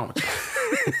fuck's wrong with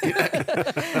you?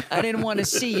 I didn't want to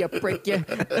see you, prick you.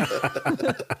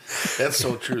 That's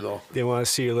so true, though. They want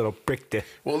to see your little prick there.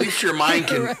 Well, at least your mind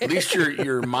can. At least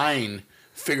your mind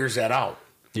figures that out.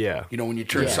 Yeah. You know, when you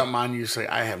turn Yeah. something on, you say,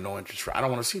 I have no interest for. I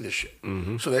don't want to see this shit.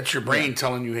 So that's your brain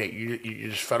telling you, hey,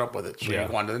 you're just fed up with it. So Yeah. you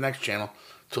go on to the next channel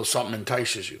till something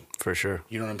entices you. For sure.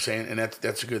 You know what I'm saying? And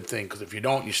that's a good thing, because if you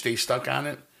don't, you stay stuck on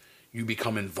it. You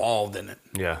become involved in it.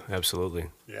 Yeah, absolutely.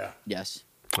 Yeah. Yes.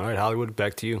 All right, Hollywood,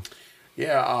 back to you.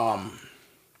 Yeah.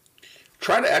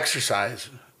 Try to exercise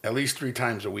at least 3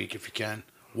 times a week if you can.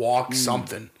 Walk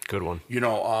something. Good one. You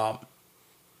know,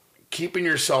 keeping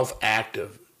yourself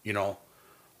active. You know,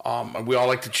 we all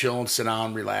like to chill and sit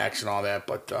down, relax, and all that.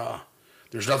 But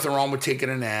there's nothing wrong with taking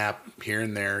a nap here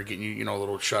and there, getting you know, a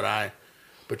little shut eye.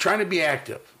 But trying to be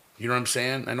active. You know what I'm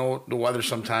saying? I know the weather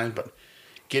sometimes, but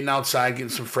getting outside, getting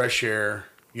some fresh air,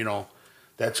 you know,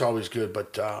 that's always good.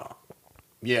 But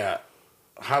yeah,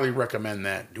 highly recommend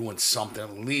that. Doing something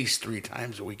at least 3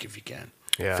 times a week if you can.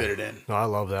 Yeah. Fit it in. No, I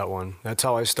love that one. That's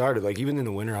how I started. Like, even in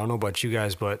the winter, I don't know about you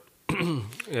guys, but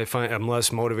I'm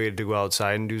less motivated to go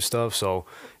outside and do stuff. So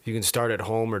if you can start at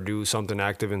home or do something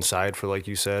active inside for, like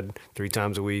you said, 3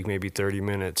 times a week, maybe 30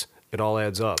 minutes, it all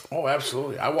adds up. Oh,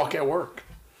 absolutely. I walk at work.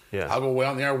 Yeah. I'll go way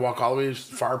out there, walk all the way to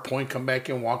Far Point, come back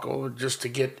in, walk over just to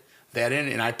get that in.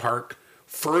 And I park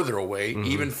further away,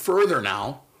 even further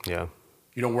now, Yeah.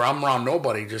 you know, where I'm around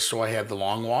nobody, just so I have the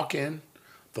long walk in,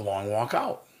 the long walk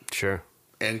out, Sure.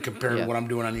 and compared Yeah. to what I'm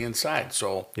doing on the inside.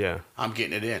 So Yeah. I'm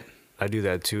getting it in. I do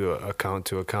that too, account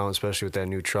to account, especially with that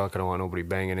new truck. I don't want nobody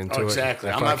banging into Oh, it. exactly.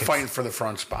 If I'm I not can- fighting for the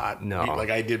front spot. No. Like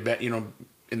I did, you know,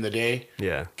 in the day.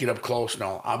 Yeah, Get up close.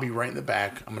 No, I'll be right in the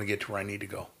back. I'm going to get to where I need to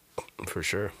go. for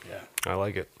sure. Yeah. I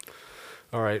like it.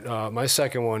 All right. My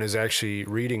second one is actually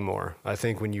reading more. I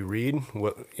think when you read,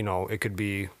 you know, it could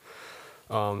be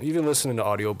even listening to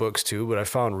audiobooks too, but I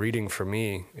found reading for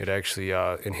me, it actually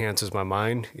enhances my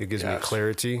mind. It gives me Yes.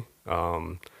 clarity.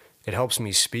 It helps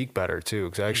me speak better too,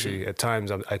 because actually at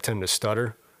times I tend to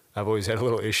stutter. I've always had a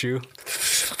little issue.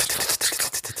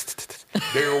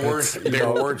 Bigger words,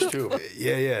 bigger words too.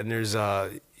 Yeah. And there's,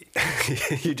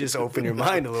 you just open your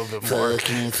mind a little bit more.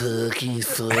 Fucking.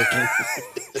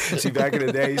 See, back in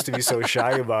the day, I used to be so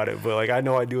shy about it, but like I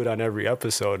know I do it on every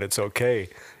episode, and it's okay.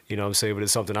 You know what I'm saying? But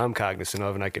it's something I'm cognizant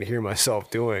of, and I can hear myself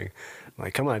doing. I'm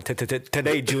like, come on,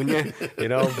 today, Junior. You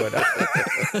know, but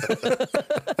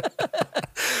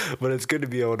but it's good to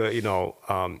be able to, you know,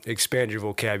 expand your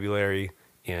vocabulary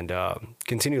and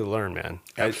continue to learn, man.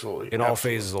 Absolutely. In all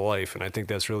Absolutely. phases of life, and I think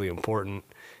that's really important.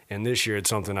 And this year, it's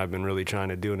something I've been really trying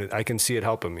to do, and I can see it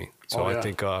helping me. So Oh, yeah. I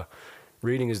think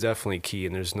reading is definitely key,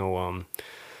 and there's no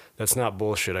that's not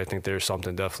bullshit. I think there's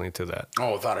something definitely to that.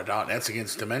 Oh, without a doubt. That's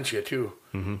against dementia too.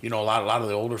 Mm-hmm. You know, a lot of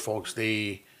the older folks,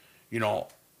 they, you know,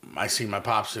 I seen my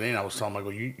pops today, and I was telling him, I go,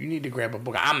 you need to grab a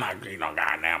book. I'm not, you know,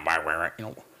 goddamn, you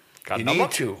know, you no need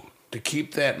book? to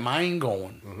keep that mind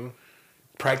going. Mm-hmm.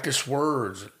 Practice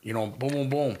words, you know, boom, boom,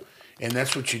 boom, and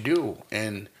that's what you do,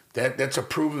 and that's a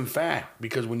proven fact,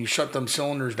 because when you shut them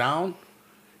cylinders down,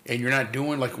 and you're not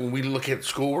doing, like when we look at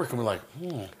schoolwork and we're like,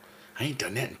 I ain't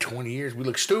done that in 20 years. We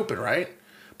look stupid, right?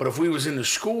 But if we was in the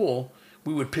school,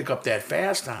 we would pick up that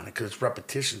fast on it, because it's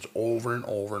repetitions over and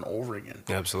over and over again.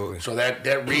 Absolutely. So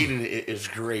that reading is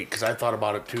great, because I thought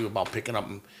about it too, about picking up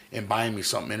and buying me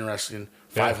something interesting,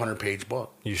 500-page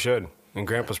book. You should. And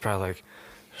Grandpa's probably like,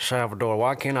 Salvador,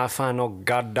 why can't I find no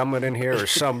goddammit in here or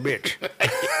some bitch?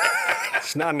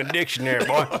 It's not in the dictionary,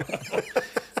 boy.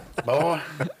 Boy.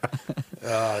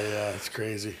 Oh, yeah, it's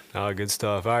crazy. Oh, good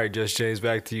stuff. All right, Just James,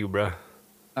 back to you, bro.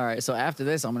 All right, so after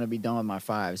this, I'm going to be done with my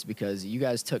 5s because you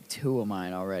guys took 2 of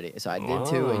mine already. So I did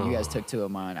 2, and you guys took 2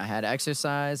 of mine. I had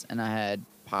exercise, and I had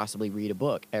possibly read a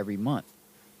book every month.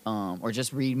 Or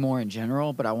just read more in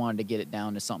general, but I wanted to get it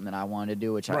down to something that I wanted to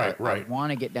do, which I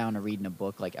want to get down to reading a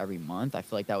book like every month. I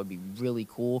feel like that would be really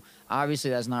cool.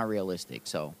 Obviously, that's not realistic,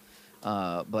 so,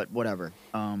 but whatever.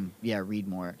 Yeah, read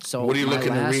more. So What are you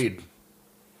looking to read?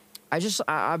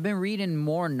 I've been reading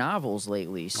more novels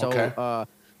lately. So, Okay.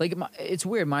 like, it's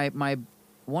weird.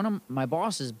 One of my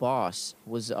boss's boss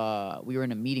was we were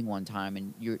in a meeting one time,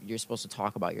 and you're supposed to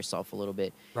talk about yourself a little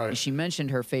bit. Right. And she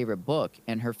mentioned her favorite book,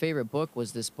 and her favorite book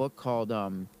was this book called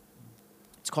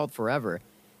it's called Forever,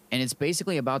 and it's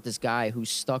basically about this guy who's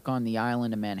stuck on the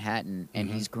island of Manhattan, and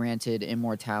he's granted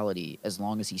immortality as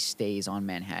long as he stays on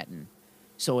Manhattan.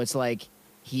 So it's like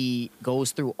he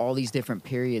goes through all these different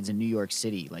periods in New York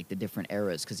City, like the different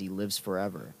eras, because he lives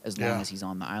forever as long as he's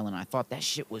on the island. I thought that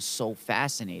shit was so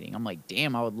fascinating. I'm like,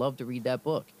 damn, I would love to read that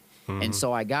book. And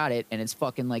so I got it, and it's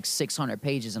fucking like 600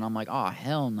 pages, and I'm like, oh,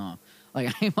 hell no. Like,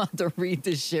 I ain't about to read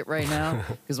this shit right now,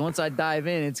 because once I dive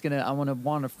in, I'm going to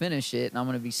want to finish it, and I'm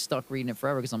going to be stuck reading it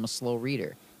forever because I'm a slow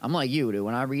reader. I'm like you, dude.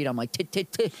 When I read, I'm like, fucking,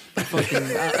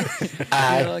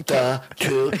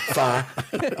 too far.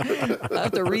 I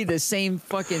have to read the same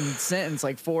fucking sentence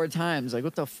like 4 times. Like,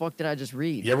 what the fuck did I just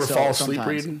read? You ever So fall asleep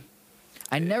sometimes- reading?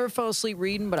 I never fell asleep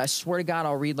reading, but I swear to God,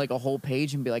 I'll read like a whole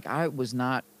page and be like, I was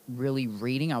not really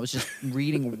reading. I was just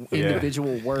reading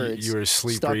individual words. You were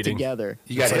sleep stuck reading. together.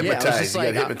 You got I was hypnotized. just You got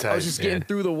like, I was hypnotized. just getting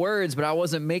through the words, but I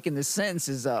wasn't making the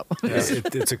sentences up.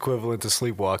 It's equivalent to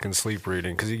sleepwalking, sleep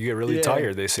reading, because you get really Yeah.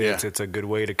 tired. They say Yeah. it's a good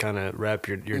way to kind of wrap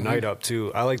your night up,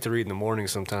 too. I like to read in the morning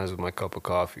sometimes with my cup of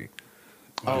coffee.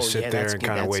 Oh, Just sit yeah, there that's and good.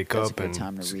 kind of That's- wake that's a up, good and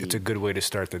time to it's read. a good way to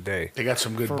start the day. They got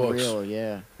some good For books. real,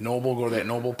 yeah. Noble, go to that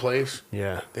Noble place.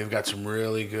 Yeah. They've got some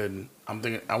really good. I'm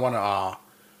thinking. I want to.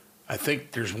 I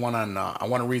think there's one on. I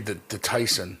want to read the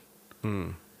Tyson.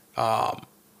 And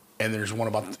there's one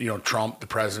about Trump, the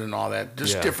president, all that.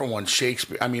 Just Yeah. different ones.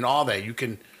 Shakespeare. I mean, all that. You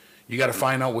got to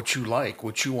find out what you like,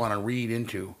 what you want to read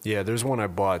into. Yeah, there's one I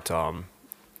bought. I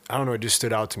don't know, it just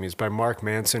stood out to me. It's by Mark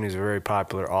Manson. He's a very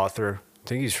popular author. I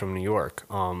think he's from New York.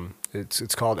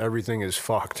 It's called Everything is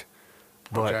Fucked.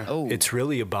 But Okay. Oh. it's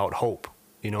really about hope.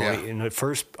 Yeah. In the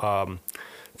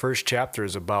first chapter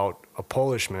is about a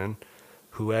Polishman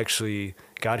who actually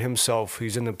got himself,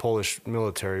 he's in the Polish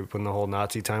military when the whole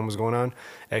Nazi time was going on,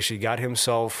 actually got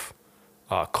himself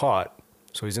caught.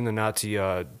 So he's in the Nazi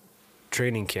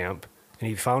training camp, and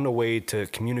he found a way to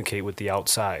communicate with the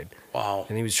outside. Wow.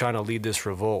 And he was trying to lead this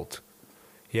revolt.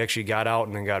 He actually got out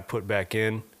and then got put back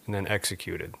in and then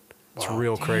executed. It's Wow.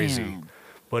 real crazy. Damn.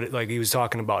 But he was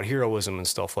talking about heroism and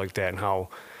stuff like that, and how,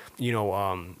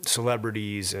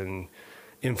 celebrities and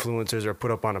influencers are put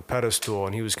up on a pedestal,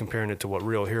 and he was comparing it to what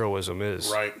real heroism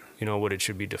is. Right. What it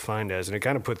should be defined as. And it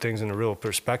kind of put things in a real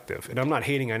perspective. And I'm not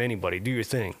hating on anybody. Do your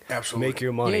thing. Absolutely. Make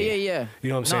your money. Yeah. You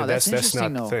know what I'm No, saying? that's That's not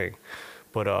interesting, the though. thing.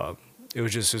 But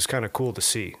it's kind of cool to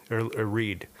see or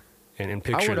read and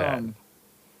picture that.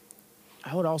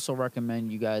 I would also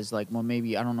recommend you guys,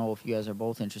 maybe, I don't know if you guys are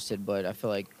both interested, but I feel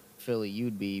like, Philly,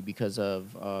 you'd be because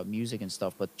of music and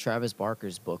stuff, but Travis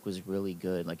Barker's book was really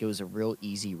good. Like, it was a real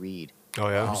easy read. Oh,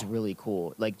 It yeah? was really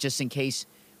cool. Like, just in case,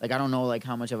 I don't know,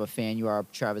 how much of a fan you are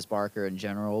of Travis Barker in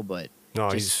general, but No,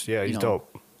 just, he's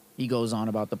dope. he goes on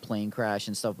about the plane crash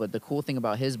and stuff. But the cool thing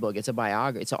about his book, it's a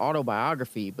biography, it's an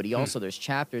autobiography, but he also, there's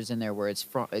chapters in there where it's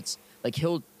like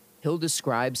he'll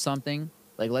describe something.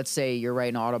 Like, let's say you're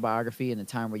writing an autobiography in the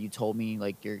time where you told me,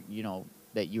 like, you're,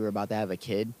 that you were about to have a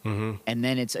kid, and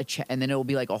then it's and then it will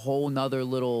be like a whole nother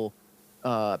little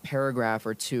paragraph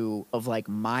or two of like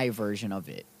my version of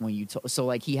it when you so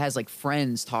like he has like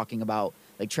friends talking about,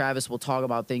 like Travis will talk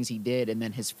about things he did, and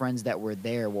then his friends that were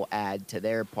there will add to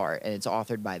their part, and it's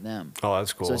authored by them. Oh,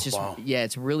 that's cool. So it's just yeah,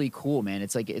 it's really cool, man.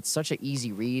 It's like it's such an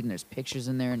easy read, and there's pictures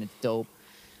in there, and it's dope.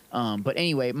 But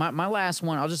anyway, my last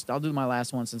one, I'll do my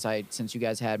last one since you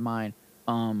guys had mine.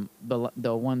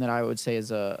 The one that I would say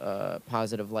is a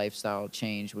positive lifestyle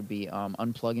change would be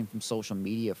unplugging from social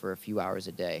media for a few hours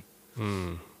a day.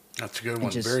 That's a good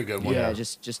one. Very good one. Yeah,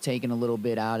 just taking a little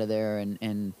bit out of there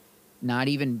and not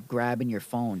even grabbing your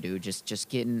phone, dude. Just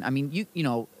getting. I mean, you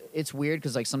know, it's weird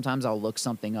because like sometimes I'll look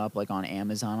something up like on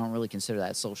Amazon. I don't really consider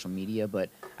that social media, but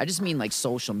I just mean like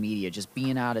social media, just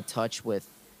being out of touch with,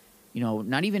 you know,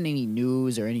 not even any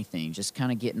news or anything. Just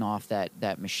kind of getting off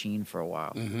that machine for a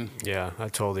while. Yeah, I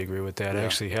totally agree with that. I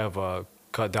actually have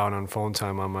cut down on phone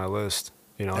time on my list.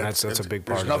 You know, that's a big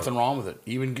part of it. There's nothing wrong with it.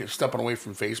 Even stepping away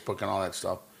from Facebook and all that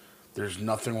stuff, there's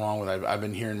nothing wrong with it. I've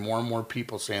been hearing more and more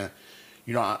people saying,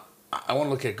 you know, I want to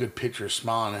look at good pictures,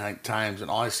 smiling at times, and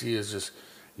all I see is just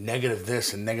negative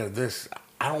this and negative this.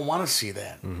 I don't want to see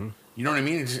that. You know what I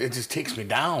mean? It just takes me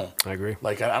down. I agree.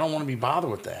 Like, I don't want to be bothered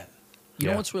with that. You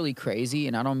know what's really crazy,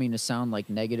 and I don't mean to sound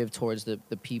like negative towards the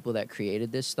people that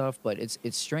created this stuff, but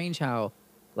it's strange how,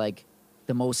 like,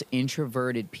 the most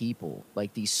introverted people,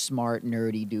 like these smart,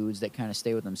 nerdy dudes that kind of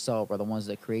stay with themselves, are the ones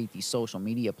that create these social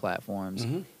media platforms.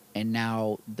 And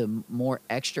now the more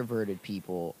extroverted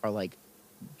people are like,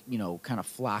 you know, kind of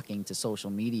flocking to social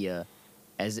media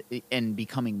and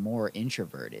becoming more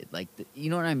introverted. Like, you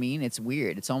know what I mean? It's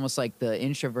weird. It's almost like the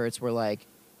introverts were like,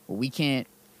 well, we can't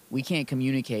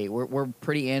communicate. We're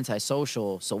pretty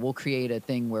antisocial, so we'll create a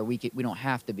thing where we don't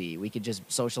have to be. We could just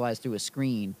socialize through a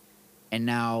screen. And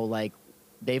now, like,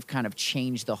 they've kind of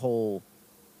changed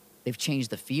they've changed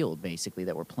the field basically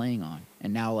that we're playing on.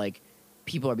 And now, like,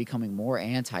 people are becoming more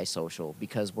antisocial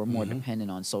because we're more dependent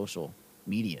on social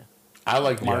media. I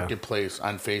like Marketplace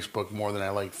on Facebook more than I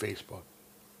like Facebook.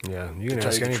 Yeah, you can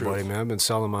ask anybody, man. I've been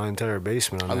selling my entire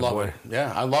basement on that love boy. it.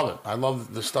 Yeah, I love it. I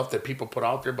love the stuff that people put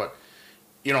out there, but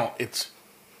you know, if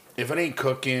it ain't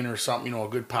cooking or something, you know, a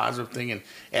good positive thing. And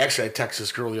actually, I texted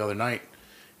this girl the other night,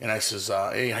 and I says,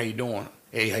 "Hey, how you doing?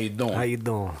 Hey, how you doing? How you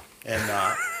doing?" And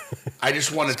I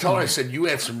just want to tell her, I said, "You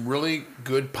had some really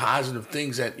good positive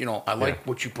things that, you know, I like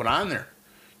what you put on there.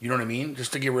 You know what I mean?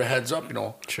 Just to give her a heads up, you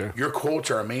know, your quotes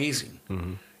are amazing.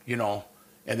 You know."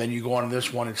 And then you go on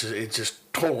this one, it's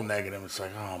just total negative. It's like,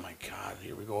 oh my God,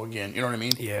 here we go again. You know what I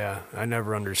mean? Yeah, I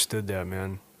never understood that,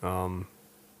 man.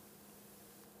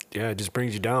 Yeah, it just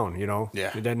brings you down, you know? Yeah.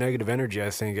 That negative energy,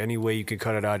 I think, any way you can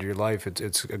cut it out of your life,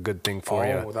 it's a good thing for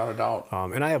you. Oh, without a doubt.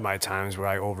 And I have my times where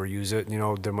I overuse it. You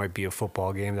know, there might be a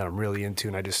football game that I'm really into,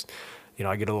 and I just, you know,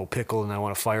 I get a little pickle and I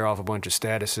want to fire off a bunch of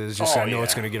statuses just so I know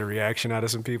it's going to get a reaction out of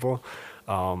some people.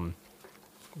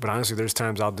 But honestly, there's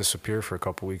times I'll disappear for a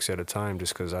couple weeks at a time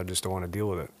just because I just don't want to deal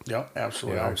with it. Yeah,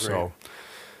 absolutely. You know, I agree. so,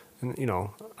 and, you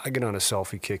know, I get on a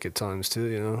selfie kick at times too,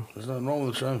 you know. There's nothing wrong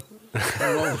with the time.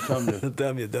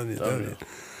 Damn you.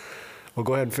 Well,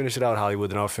 go ahead and finish it out,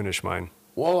 Hollywood, and I'll finish mine.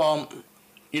 Well,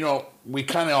 you know, we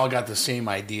kind of all got the same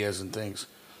ideas and things.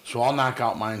 So I'll knock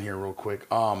out mine here real quick.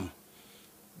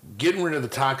 Getting rid of the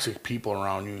toxic people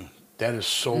around you, that is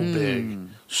so big.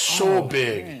 So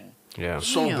big. Man. Yeah.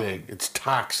 So big. It's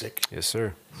toxic. Yes,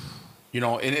 sir. You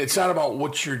know, and it's not about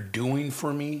what you're doing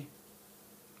for me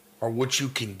or what you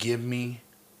can give me.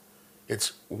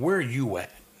 It's where are you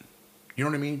at? You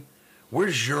know what I mean?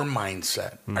 Where's your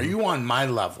mindset? Are you on my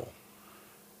level?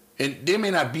 And they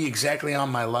may not be exactly on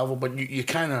my level, but you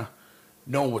kind of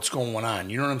know what's going on.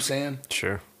 You know what I'm saying?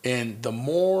 Sure. And the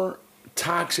more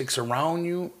toxics around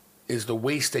you is the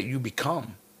waste that you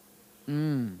become.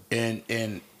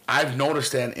 And I've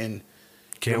noticed that in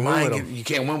your mind, you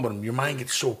can't win with them. Your mind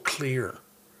gets so clear.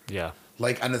 Yeah.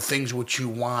 Like on the things what you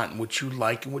want, what you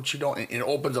like, and what you don't. And it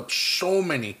opens up so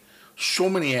many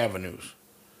avenues.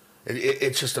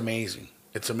 It's just amazing.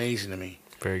 It's amazing to me.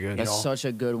 Very good. That's such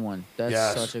a good one.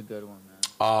 That's such a good one,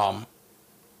 man.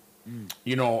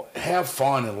 You know, have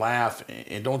fun and laugh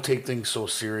and don't take things so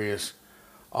serious.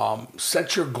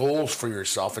 Set your goals for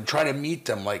yourself and try to meet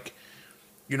them. Like,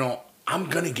 you know, I'm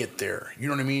going to get there. You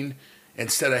know what I mean?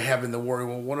 Instead of having to worry,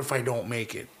 well, what if I don't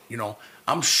make it? You know,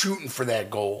 I'm shooting for that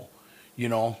goal. You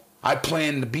know, I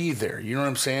plan to be there. You know what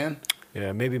I'm saying?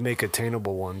 Yeah, maybe make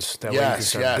attainable ones. That way you can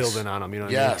start building on them. You know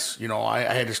what I mean? Yes. You know, I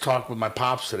had this talk with my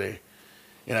pops today.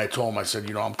 And I told him, I said,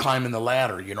 you know, I'm climbing the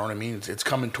ladder. You know what I mean? It's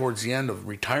coming towards the end of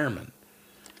retirement.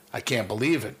 I can't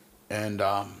believe it. And,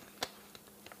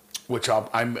 which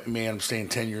I'm staying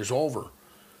 10 years over.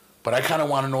 But I kind of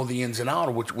want to know the ins and outs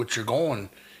of which you're going,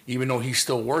 even though he's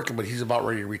still working, but he's about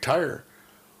ready to retire.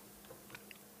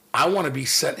 I want to be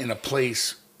set in a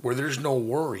place where there's no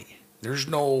worry.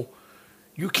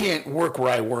 You can't work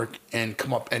where I work and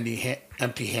come up empty-handed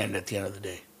at the end of the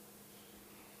day.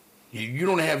 You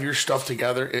don't have your stuff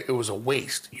together. It was a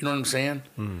waste. You know what I'm saying?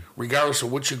 Regardless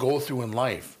of what you go through in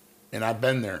life. And I've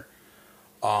been there.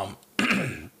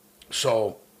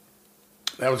 So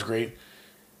that was great.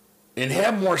 And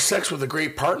have more sex with a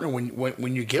great partner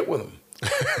when you get with them.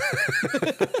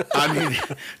 I mean,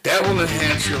 that will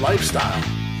enhance your lifestyle.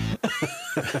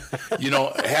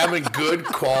 Having good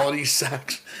quality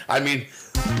sex. I mean,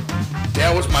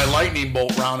 that was my lightning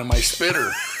bolt round and my spitter.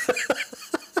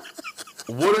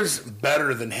 What is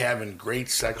better than having great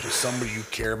sex with somebody you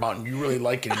care about and you really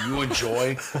like and you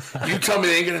enjoy? You tell me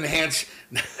they ain't going to enhance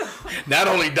not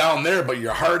only down there, but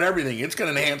your heart, everything. It's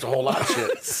going to enhance a whole lot of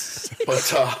shit.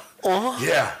 But,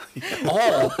 yeah.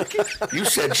 Oh, you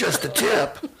said just the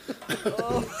tip.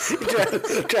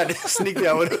 Tried to sneak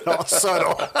that one in all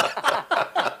subtle.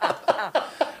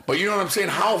 But you know what I'm saying?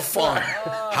 How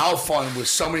fun with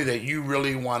somebody that you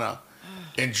really want to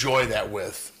enjoy that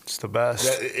with. It's the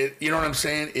best. You know what I'm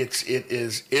saying? It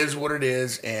is what it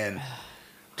is, and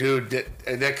dude,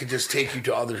 that could just take you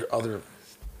to other.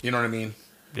 You know what I mean?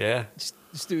 Yeah.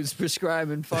 This dude's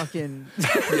prescribing fucking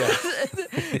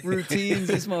routines.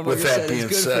 This motherfucker With that said being it's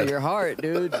good said. for your heart,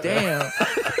 dude. Damn.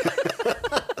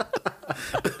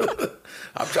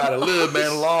 I'm trying to live,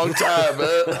 man, a long time,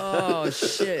 man. Oh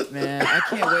shit, man. I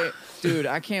can't wait. Dude,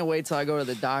 I can't wait till I go to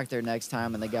the doctor next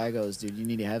time and the guy goes, dude, you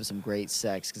need to have some great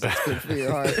sex because it's good for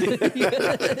your heart.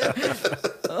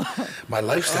 My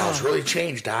lifestyle's really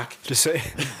changed, Doc. Just say,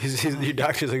 your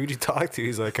doctor's like, who'd you talk to?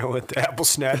 He's like, I went to Apple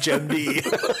Snatch MD.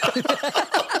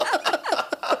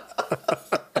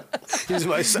 He's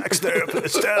my sex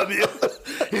therapist, damn you.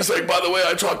 He's like, by the way,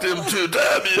 I talked to him too,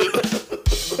 damn you.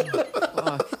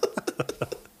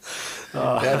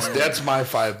 That's my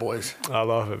 5 boys. I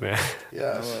love it, man.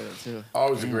 Yes. I love it too.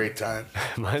 Always a great time.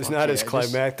 Mine's not as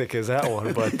climactic as that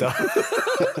one, but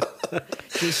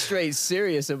He's straight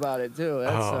serious about it too.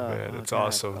 That's, man, it's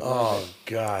awesome. Oh,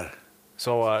 God.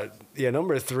 So,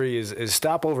 number 3 is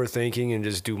stop overthinking and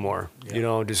just do more.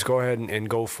 Yeah. Just go ahead and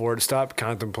go for it. Stop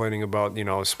contemplating about,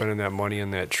 spending that money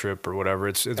on that trip or whatever.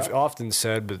 It's often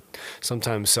said, but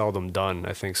sometimes seldom done.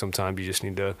 I think sometimes you just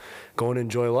need to go and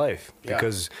enjoy life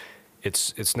because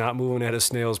it's not moving at a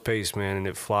snail's pace, man, and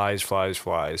it flies.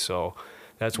 So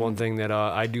that's one thing that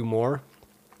I do more,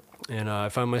 and I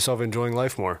find myself enjoying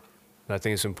life more. And I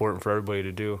think it's important for everybody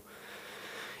to do.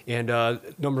 And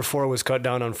number 4 was cut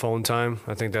down on phone time.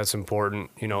 I think that's important.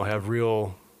 Have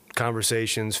real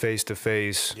conversations face to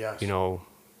face. Yes.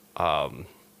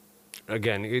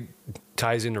 Again, it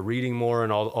ties into reading more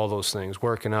and all those things,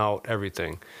 working out,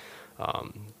 everything.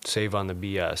 Save on the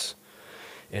BS.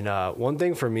 And one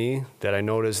thing for me that I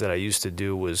noticed that I used to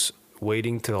do was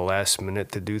waiting to the last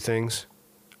minute to do things.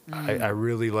 I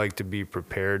really like to be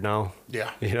prepared now.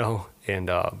 Yeah. And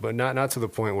but not to the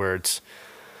point where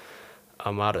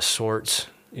I'm out of sorts.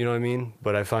 You know what I mean?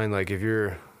 But I find like if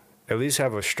you're at least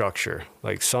have a structure,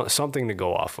 like something to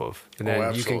go off of, and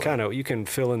then you can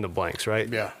fill in the blanks, right?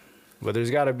 Yeah. But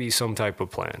there's got to be some type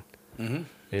of plan.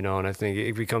 Mm-hmm. And I think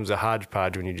it becomes a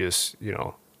hodgepodge when you just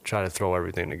try to throw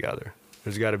everything together.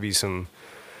 There's got to be something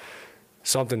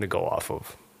to go off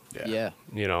of. Yeah.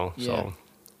 So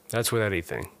that's with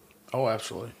anything. Oh,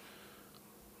 absolutely.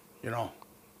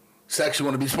 Sex, you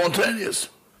want to be spontaneous.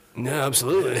 Yeah,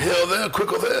 absolutely. Hell there,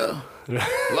 quicker there.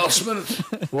 Last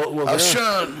minute.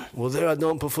 Well, there I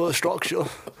don't prefer structure.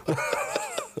 I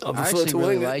prefer actually to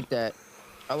really wing it. like that.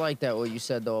 I like that what you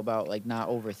said though about like not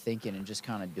overthinking and just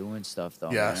kind of doing stuff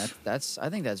though. Yes. Man. I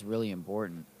think that's really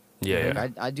important. Yeah.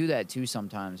 Like, I do that too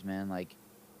sometimes, man. Like,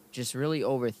 just really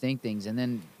overthink things, and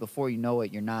then before you know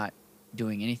it, you're not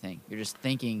doing anything. You're just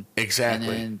thinking. Exactly.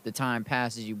 And then the time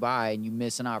passes you by, and you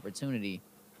miss an opportunity.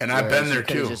 And I've been there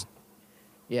too.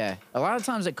 Yeah. A lot of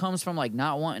times it comes from like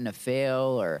not wanting to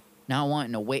fail or not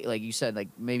wanting to wait. Like you said, like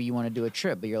maybe you want to do a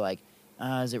trip, but you're like,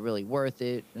 is it really worth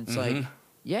it? And it's like,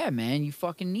 yeah, man, you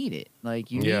fucking need it.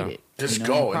 Like you need it. Just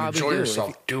go and enjoy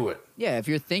yourself. Do it. Yeah, if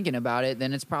you're thinking about it,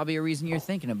 then it's probably a reason you're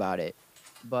thinking about it.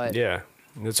 But yeah,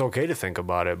 it's okay to think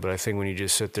about it, but I think when you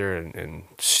just sit there and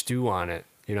stew on it,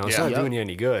 it's not doing you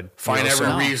any good. Find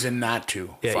every reason not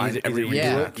to. Yeah, Find either every you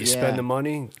reason do not it, to. you spend the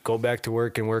money, go back to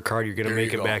work and work hard. You're gonna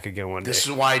make it back again one day. This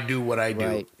is why I do what I do.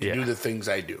 Right. To do the things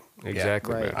I do.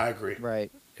 Exactly. Right. Man. I agree.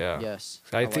 Right. Yeah. Yes.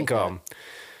 I think like that.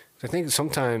 I think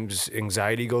sometimes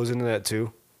anxiety goes into that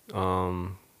too.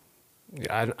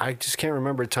 I just can't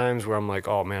remember times where I'm like,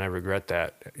 oh man, I regret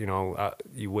that. You know,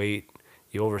 you wait,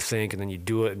 you overthink, and then you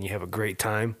do it, and you have a great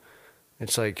time.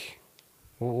 It's like,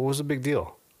 what was the big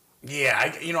deal?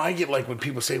 Yeah, I get like when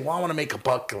people say, well, I want to make a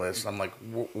bucket list. I'm like,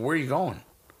 where are you going?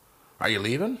 Are you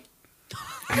leaving?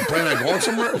 Are you planning on going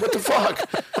somewhere? What the fuck?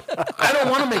 I don't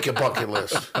want to make a bucket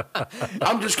list.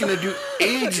 I'm just going to do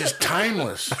age is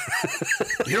timeless.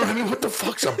 You know what I mean? What the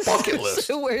fuck's a bucket list?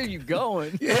 So where are you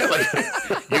going? Yeah, like,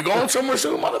 you going somewhere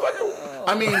soon, motherfucker?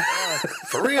 I mean,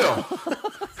 for real.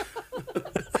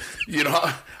 You know,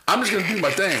 I'm just going to do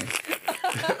my thing.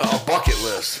 A bucket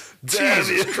list.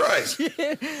 Jesus Christ.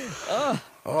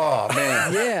 Oh,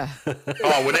 man. Yeah.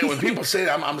 Oh, when people say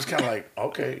that, I'm just kind of like,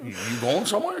 okay, you going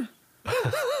somewhere?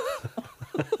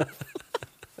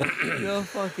 You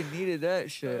fucking needed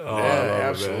that shit. Oh, Yeah,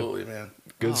 absolutely, man.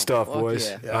 Good stuff, fuck boys.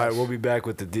 yeah. All right, we'll be back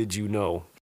with the Did You Know?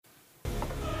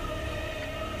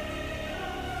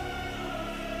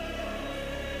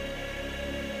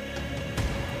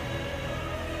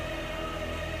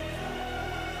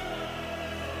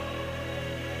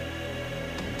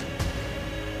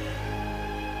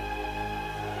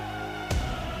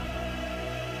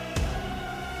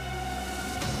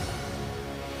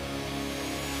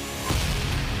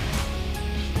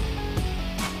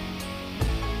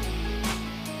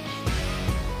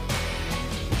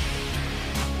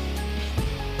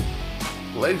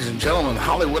 Ladies and gentlemen,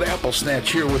 Hollywood Apple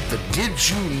Snatch here with the Did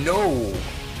You Know?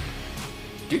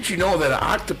 Did you know that an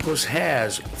octopus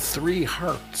has 3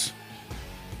 hearts?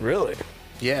 Really?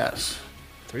 Yes.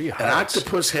 3 An hearts.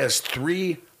 octopus has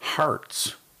 3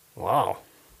 hearts. Wow.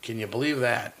 Can you believe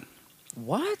that?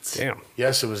 What? Damn.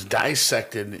 Yes, it was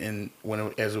dissected, and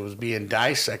as it was being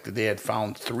dissected, they had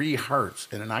found 3 hearts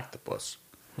in an octopus.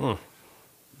 Amazing.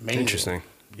 Interesting.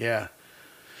 Yeah.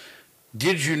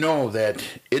 Did you know that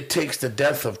it takes the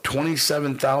death of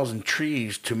 27,000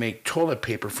 trees to make toilet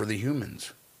paper for the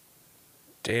humans?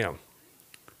 Damn.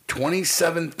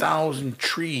 27,000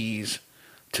 trees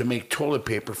to make toilet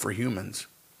paper for humans.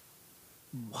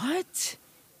 What?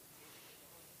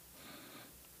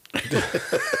 Damn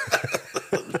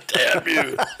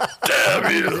you. Damn How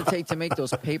long you. does it take to make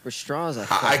those paper straws?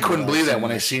 I couldn't believe that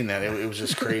when I seen that. It was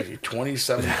just crazy.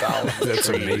 27,000 That's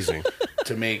trees amazing.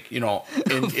 to make, and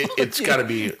it's got to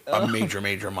be a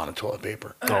major amount of toilet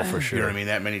paper. Oh, for sure. You know what I mean?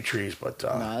 That many trees, but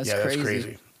that's yeah, that's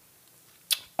crazy.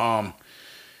 crazy.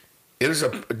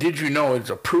 Did you know it's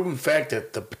a proven fact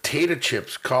that the potato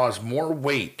chips cause more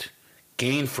weight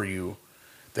gain for you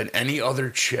than any other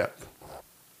chip?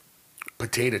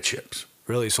 Potato chips.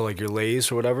 Really? So like your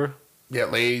Lay's or whatever? Yeah,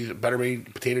 Lay's Better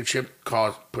Made potato chip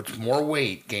puts more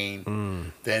weight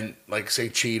gain than like say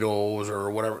Cheetos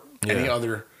or whatever any Yeah.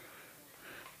 other.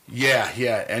 Yeah,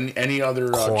 any other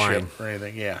Corn. chip or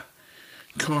anything. Yeah,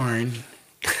 corn.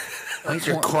 These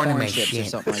are corn in my chips or shit.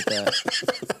 something like that.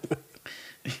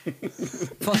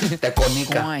 That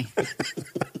cornica. Why?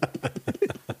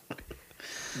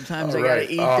 Sometimes All I gotta right,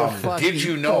 eat the fucking did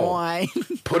you know wine.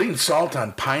 putting salt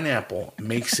on pineapple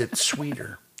makes it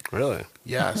sweeter? Really?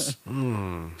 Yes.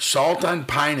 Salt on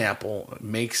pineapple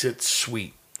makes it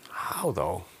sweet. How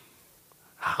though?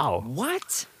 How?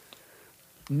 What?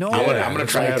 No I'm way. gonna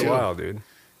That's try it mad too. wild, dude.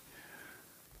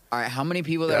 All right, how many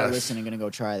people that are Yes. listening are gonna go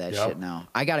try that Yep. shit now?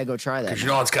 I gotta go try that. Because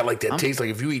now. it's got like that taste. Like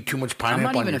if you eat too much I'm pineapple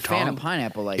not on even your a fan tongue, of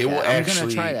pineapple like it that. will I'm gonna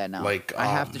actually, try that now. like, I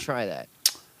have to try that.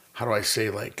 how do I say,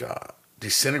 like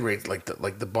disintegrate, like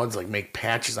the buds like make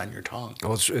patches on your tongue.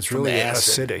 Well, it's From really the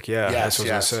acid. acidic. Yeah, Yes, that's what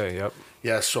I was gonna say. Yep.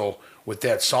 Yeah, so with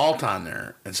that salt on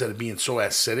there, instead of being so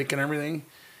acidic and everything,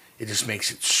 it just makes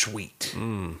it sweet.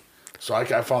 So I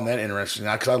found that interesting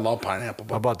now because I love pineapple. How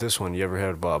But about this one? You ever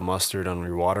had mustard on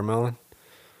your watermelon?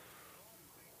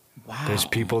 Wow. There's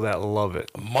people that love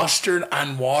it. mustard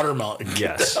on watermelon. Get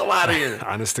Yes. the hell out of here.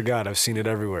 Honest to God, I've seen it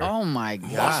everywhere. Oh my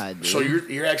god. So dude.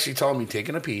 you're actually telling me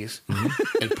taking a piece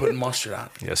and putting mustard on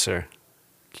it. Yes, sir.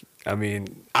 I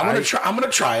mean, I'm gonna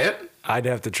try it. I'd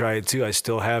have to try it too. I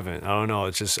still haven't. I don't know.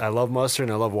 It's just I love mustard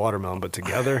and I love watermelon, but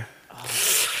together,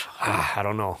 I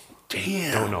don't know.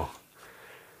 Damn. Don't know.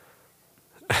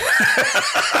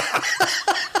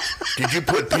 Did you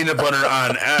put peanut butter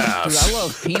on Dude, ass? I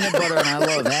love peanut butter and I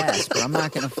love ass, but I'm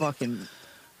not gonna fucking.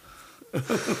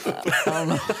 I don't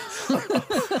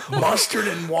know. Mustard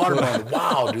and watermelon.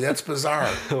 Wow, dude, that's bizarre.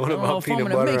 What I don't know about if I'm peanut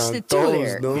gonna butter mix on the two toast?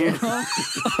 there. No? You know?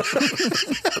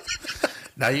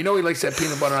 Now you know he likes that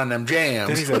peanut butter on them Then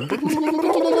jams. he said,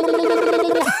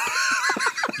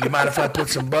 You mind if I put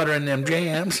some butter in them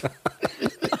jams?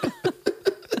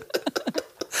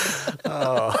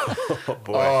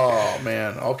 boy. Oh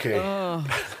man. Okay.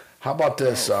 How about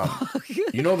this?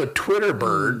 You know the Twitter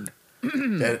bird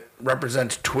that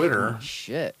represents Twitter.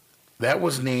 Shit. That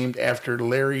was named after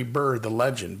Larry Bird, the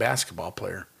legend basketball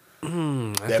player.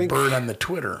 That bird on the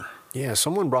Twitter. Yeah,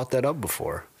 someone brought that up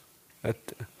before.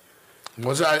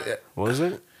 Was I? Was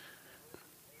it?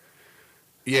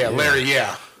 Yeah, Larry.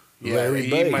 Yeah, Larry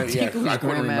he Bird. might- I think it was I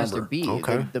couldn't Grandmaster remember. B.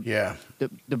 Okay.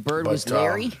 The bird But, was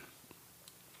Larry?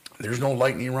 There's no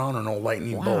lightning round or no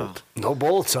lightning Wow. bolt. No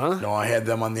bolts, huh? No, I had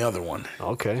them on the other one.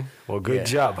 Okay. Well, good Yeah.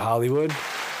 job, Hollywood.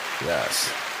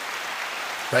 Yes.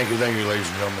 Thank you, ladies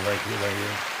and gentlemen. Thank you.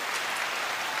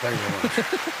 Thank you very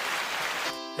much.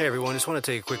 Hey everyone, just want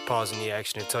to take a quick pause in the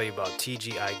action to tell you about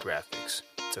TGI Graphics.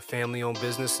 It's a family-owned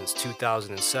business since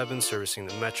 2007 servicing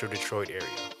the Metro Detroit area.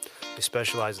 They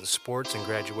specialize in sports and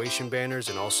graduation banners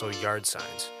and also yard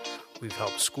signs. We've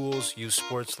helped schools, youth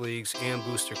sports leagues, and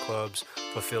booster clubs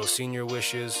fulfill senior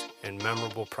wishes and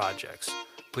memorable projects.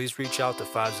 Please reach out to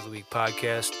Fives of the Week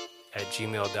Podcast at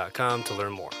gmail.com to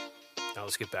learn more. Now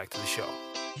let's get back to the show.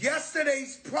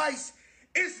 Yesterday's price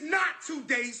is not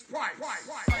today's price.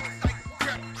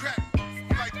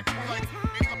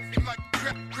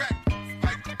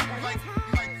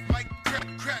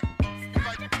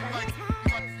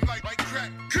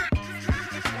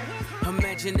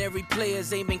 Imaginary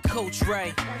players aiming coach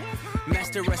right.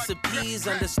 Master recipes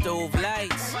under stove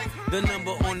lights. The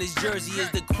number on his jersey is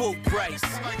the quote price.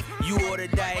 You order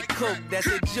Diet Coke, that's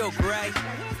a joke, right?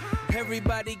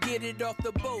 Everybody get it off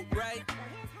the boat, right?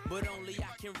 But only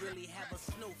I can really have a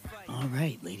snow fight. All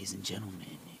right, ladies and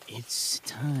gentlemen, it's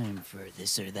time for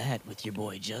This or That with your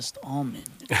boy Just Almond.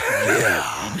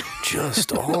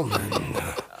 Just almond.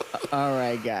 All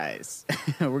right, guys.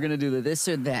 We're going to do the this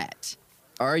or that.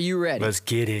 Are you ready? Let's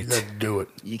get it. Let's do it.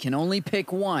 You can only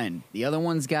pick one. The other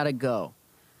one's got to go.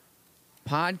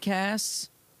 Podcasts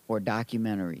or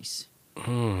documentaries?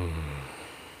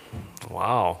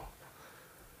 Wow.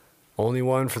 Only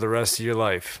one for the rest of your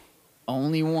life.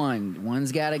 Only one.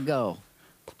 One's got to go.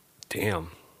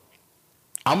 Damn.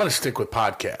 I'm gonna stick with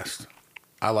podcast.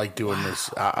 I like doing this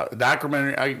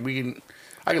documentary. I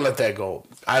can let that go.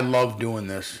 I love doing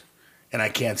this, and I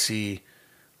can't see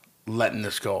letting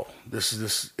this go.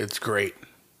 It's great.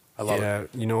 I love it. Yeah,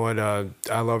 you know what?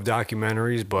 I love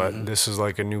documentaries, but this is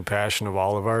like a new passion of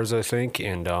all of ours, I think.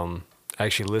 And I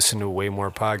actually listen to way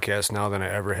more podcasts now than I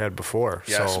ever had before.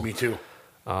 Yes, so, me too.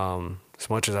 As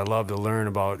much as I love to learn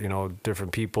about,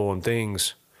 different people and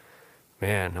things,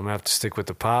 man, I'm going to have to stick with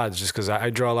the pods just because I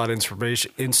draw a lot of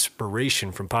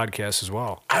inspiration from podcasts as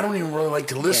well. I don't even really like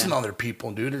to listen to other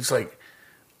people, dude. It's like,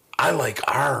 I like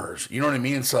ours. You know what I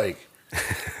mean? It's like,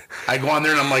 I go on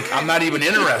there and I'm like, I'm not even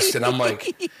interested. I'm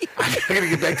like, I gotta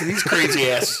get back to these crazy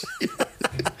ass.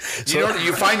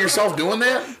 You find yourself doing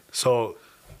that? So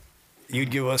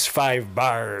you'd give us 5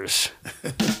 bars.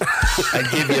 I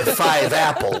give you 5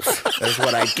 apples. That's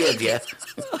what I give you.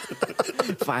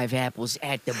 5 apples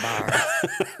at the bar.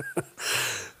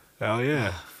 Hell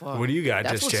yeah. What do you got,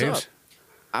 That's Just what's James?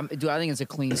 up. Dude, I think it's a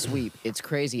clean sweep. It's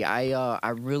crazy. I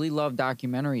really love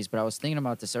documentaries, but I was thinking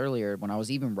about this earlier when I was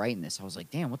even writing this. I was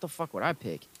like, damn, what the fuck would I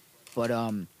pick? But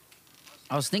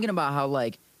I was thinking about how,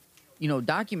 like,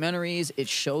 documentaries, it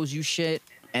shows you shit,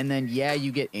 and then, yeah,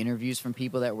 you get interviews from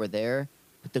people that were there.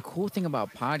 But the cool thing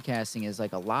about podcasting is,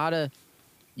 like,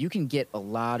 you can get a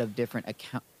lot of different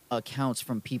accounts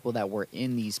from people that were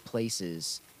in these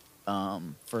places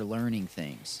for learning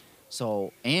things.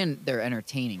 So, and they're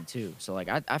entertaining too. So, like,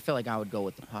 I feel like I would go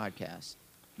with the podcast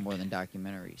more than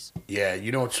documentaries. Yeah,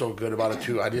 you know what's so good about it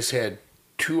too? I just had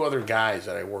 2 other guys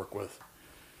that I work with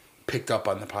picked up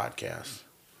on the podcast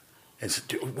and said,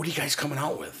 "Dude, what are you guys coming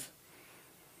out with?"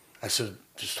 I said,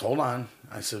 "Just hold on."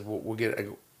 I said, "We'll get it.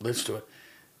 Let's do it."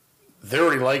 They're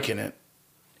already liking it,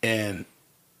 and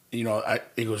he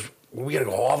goes, "Well, we got to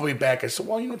go all the way back." I said,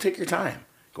 "Well, take your time.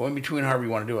 Go in between however you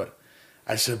want to do it."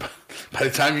 I said, by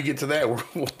the time you get to that,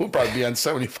 we'll probably be on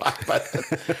 75 by then.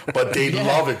 But they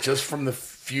love it just from the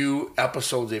few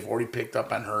episodes they've already picked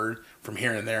up and heard from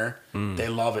here and there. They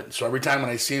love it. So every time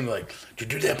when I see them, they're like,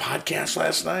 "Did you do that podcast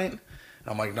last night?"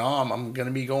 I'm like, "No, I'm going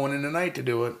to be going in tonight to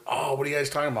do it." "Oh, what are you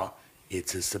guys talking about?"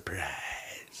 "It's a surprise."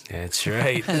 That's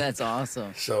right. That's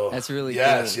awesome. So that's really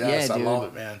yes, cool. Yes, Yeah, I dude. love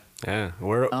it, man. Yeah,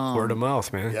 word of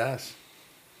mouth, man. Yes.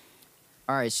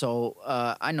 All right, so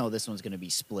I know this one's going to be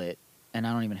split, and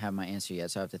I don't even have my answer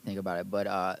yet, so I have to think about it. But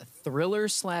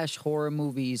thriller/horror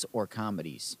movies or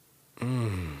comedies?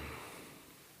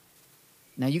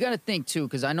 Now, you got to think, too,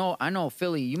 because I know,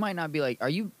 Philly, you might not be like, are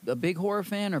you a big horror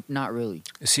fan or not really?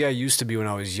 See, I used to be when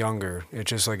I was younger. It's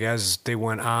just like as they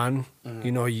went on,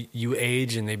 you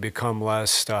age and they become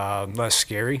less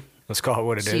scary. Let's call it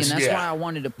what it See, is. and that's Yeah. why I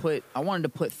wanted to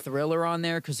put Thriller on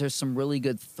there because there's some really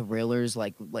good thrillers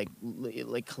like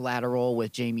Collateral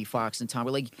with Jamie Foxx and Tom.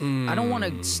 But like, I don't want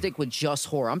to stick with just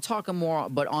horror. I'm talking more,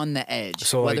 but on the edge.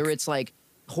 So, whether like- it's like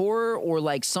horror or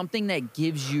like something that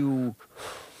gives you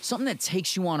something that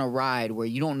takes you on a ride where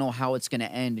you don't know how it's going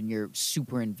to end and you're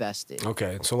super invested.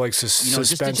 Okay, so like You know, just to-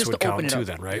 suspense just would to count open it too, up.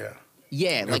 then, right? Yeah.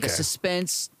 Yeah, like a Okay.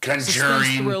 suspense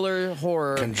Conjuring. thriller,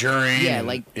 horror. Conjuring. Yeah,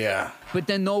 like Yeah. But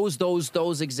then those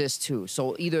exist too.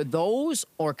 So either those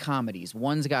or comedies.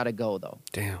 One's got to go though.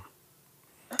 Damn.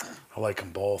 I like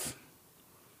them both.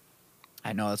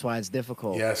 I know that's why it's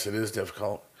difficult. Yes, it is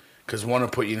difficult because one will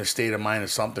put you in a state of mind of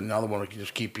something, the other one will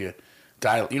just keep you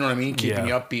dial. You know what I mean? Keeping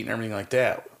Yeah. you upbeat and everything like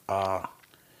that.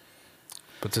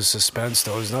 But the suspense,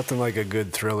 though, is nothing like a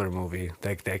good thriller movie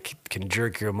that can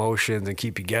jerk your emotions and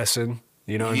keep you guessing.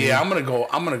 You know what Yeah, I mean?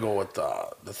 I'm gonna go with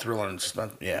the thriller and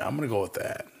suspense. Yeah, I'm gonna go with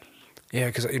that. Yeah,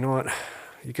 because you know what?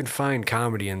 You can find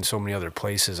comedy in so many other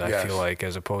places, I Yes. feel like,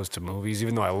 as opposed to movies,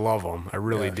 even though I love them. I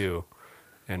really Yes. do.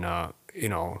 And, you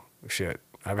know, shit.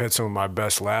 I've had some of my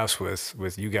best laughs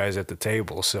with you guys at the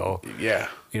table. So, Yeah.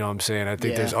 you know what I'm saying? I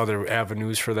think Yeah. there's other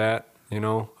avenues for that, you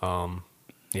know?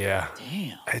 Yeah.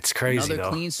 Damn. It's crazy, Another though.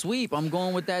 clean sweep. I'm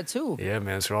going with that too. Yeah,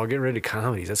 man. So we're all getting ready to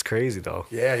comedies. That's crazy, though.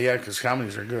 Yeah, because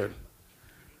comedies are good.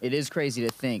 It is crazy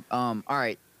to think. All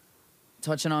right.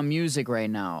 Touching on music right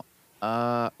now.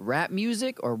 Rap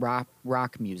music or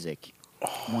rock music?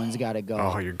 One's got to go.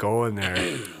 Oh, you're going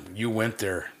there. You went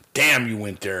there. Damn, you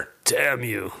went there. Damn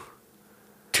you.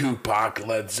 Tupac,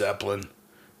 Led Zeppelin,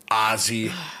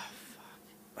 Ozzy,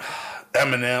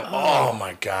 Eminem. Oh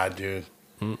my God, dude.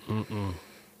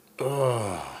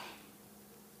 Oh,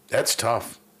 that's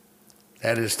tough.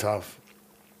 That is tough.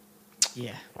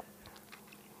 Yeah.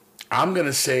 I'm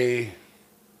gonna say,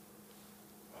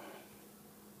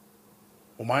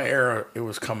 well, my era, it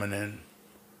was coming in.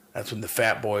 That's when the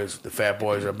Fat Boys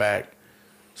are back,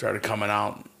 started coming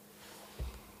out.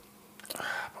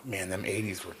 Man, them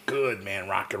 80s were good, man.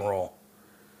 Rock and roll.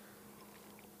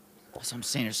 That's what I'm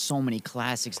saying. There's so many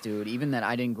classics, dude. Even that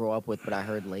I didn't grow up with, but I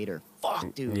heard later.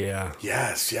 Fuck, dude. Yeah.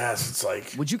 Yes. It's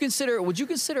like Would you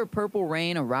consider Purple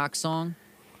Rain a rock song?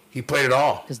 he played it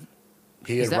all. 'Cause-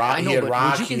 He had Is that- rock. I know, He had but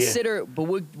rock. would you he had- consider? But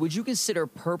would you consider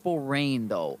Purple Rain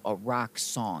though a rock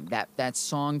song? That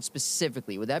song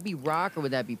specifically, would that be rock or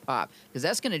would that be pop? Because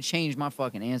that's gonna change my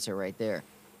fucking answer right there.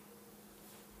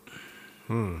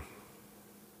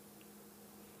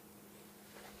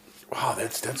 Wow,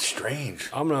 that's strange.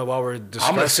 While we're discussing,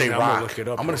 I'm gonna say I'm rock. gonna look it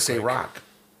up. I'm gonna real say quick. rock.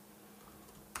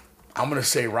 I'm gonna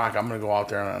say rock. I'm gonna go out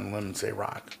there on a limb and say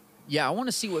rock. Yeah, I want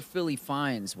to see what Philly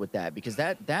finds with that because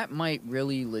that might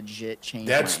really legit change.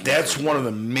 my That's answer. one of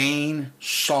the main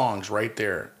songs right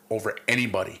there over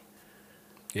anybody.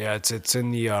 Yeah, it's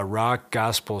in the rock,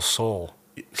 gospel, soul.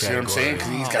 See what I'm saying? 'Cause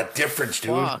he's got difference,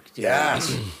 dude. Fuck, dude.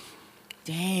 Yes.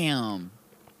 Damn.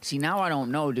 See, now I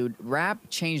don't know, dude. Rap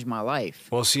changed my life.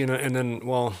 Well, see, and then,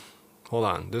 well, hold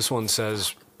on. This one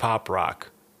says pop rock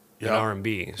and Yeah.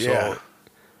 R&B. So Yeah.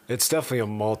 it's definitely a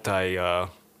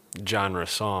multi-genre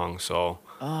song. So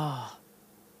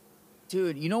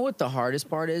Dude, you know what the hardest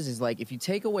part is? Is like if you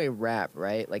take away rap,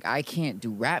 right? Like I can't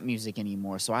do rap music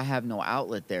anymore, so I have no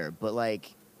outlet there. But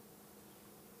like,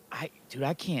 I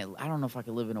don't know if I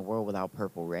could live in a world without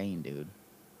Purple Rain, dude.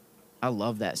 I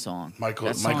love that song. That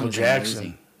song Michael is Jackson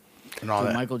amazing. and all Dude,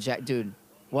 that. Michael Jack, dude.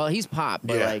 Well, he's pop,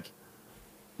 but Yeah.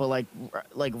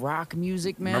 like rock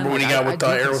music, man. Remember when like, he got I with, do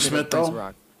consider Aerosmith, Prince though?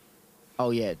 rock.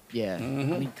 Oh yeah. I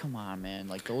Mm-hmm. mean, come on, man.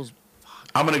 Like those.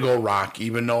 I'm gonna go rock,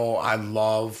 even though I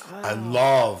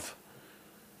love,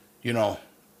 you know,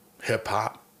 hip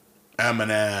hop,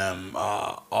 Eminem,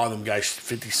 all them guys,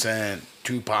 50 Cent,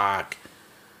 Tupac.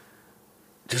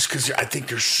 Just because I think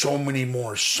there's so many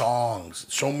more songs,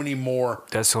 so many more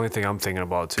that's the only thing I'm thinking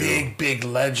about, too. big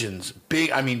legends.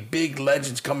 Big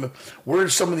legends coming. Where are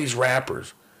some of these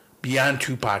rappers beyond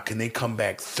Tupac? Can they come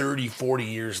back 30, 40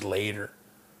 years later?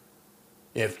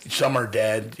 If some are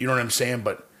dead, you know what I'm saying?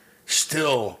 But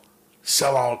still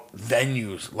sell out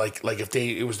venues like if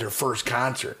it was their first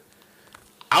concert.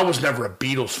 I was never a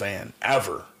Beatles fan,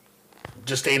 ever.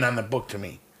 Just ain't on the book to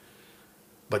me.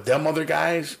 But them other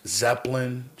guys,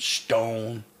 Zeppelin,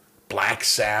 Stone, Black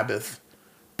Sabbath,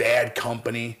 Bad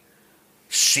Company,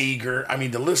 Seeger. I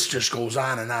mean, the list just goes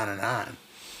on and on and on.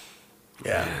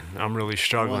 Yeah, Man, I'm really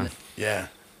struggling. Well, yeah.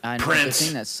 And Prince. the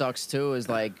thing that sucks too is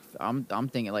like I'm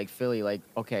thinking like Philly, like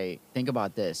okay, think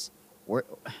about this.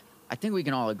 I think we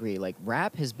can all agree like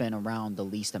rap has been around the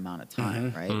least amount of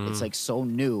time, right? It's like so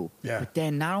new. Yeah. But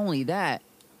then not only that,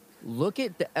 look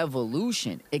at the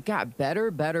evolution. It got better,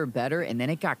 and then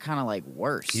it got kind of like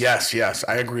worse. Yes,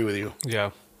 I agree with you.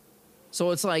 Yeah.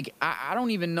 So it's like, I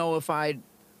don't even know if my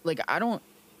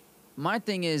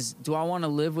thing is, do I want to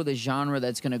live with a genre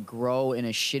that's going to grow in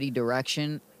a shitty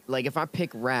direction? Like, if I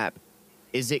pick rap,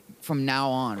 is it from now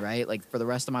on, right? Like, for the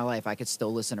rest of my life, I could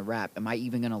still listen to rap. Am I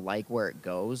even going to like where it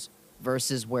goes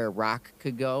versus where rock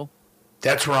could go?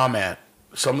 That's where I'm at.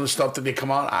 Some of the stuff that they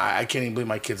come out, I can't even believe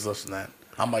my kids listen to that.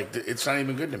 I'm like, it's not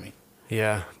even good to me.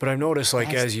 Yeah, but I've noticed,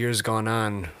 like, as years gone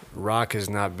on, rock has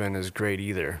not been as great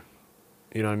either.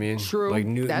 You know what I mean? True. Like,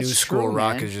 new school true,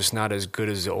 rock man. is just not as good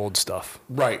as the old stuff.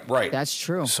 Right. That's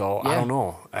true. So, Yeah. I don't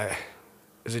know.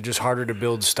 Is it just harder to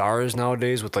build stars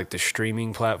nowadays with, like, the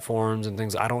streaming platforms and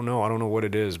things? I don't know. I don't know what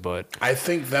it is, but... I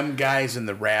think them guys in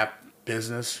the rap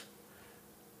business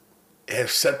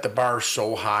have set the bar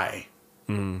so high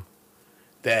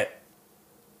that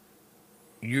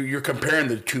you're comparing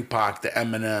the Tupac, the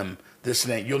Eminem, this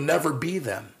and that. You'll never be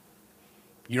them.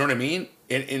 You know what I mean?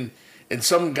 And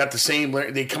some got the same.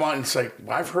 They come out and it's like,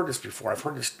 well, I've heard this before. I've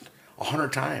heard this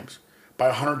 100 times by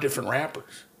 100 different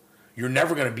rappers. You're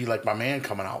never going to be like my man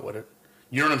coming out with it.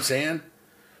 You know what I'm saying?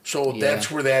 So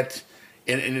that's where that.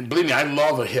 And believe me, I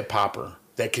love a hip hopper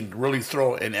that can really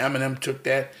throw. And Eminem took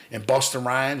that, and Busta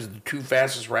Rhymes, the two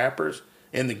fastest rappers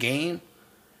in the game.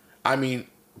 I mean,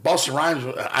 Busta Rhymes,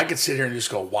 I could sit here and just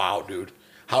go, wow, dude,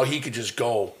 how he could just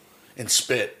go and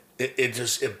spit.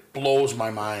 It blows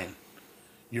my mind.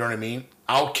 You know what I mean?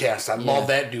 Outkast, I love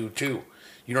that dude too.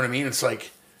 You know what I mean? It's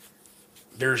like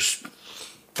there's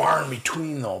far in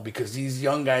between though, because these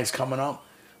young guys coming up,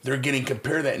 they're getting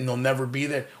compared to that, and they'll never be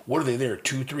there. What are they there?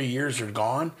 2-3 years, they're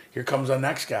gone. Here comes the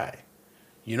next guy.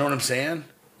 You know what I'm saying?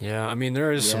 Yeah, I mean,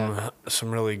 there is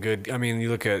some really good... I mean, you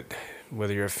look at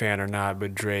whether you're a fan or not,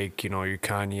 but Drake, you know, your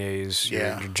Kanye's,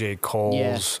 your J.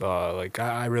 Cole's. Like,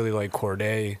 I really like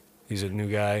Cordae. He's a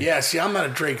new guy. Yeah, see, I'm not a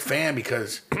Drake fan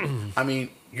because, I mean,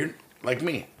 you're like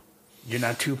me. You're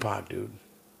not Tupac, dude.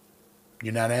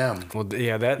 You're not M. Well,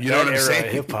 yeah, that, you know that what I'm era saying?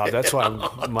 of hip-hop, that's why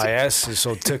my ass is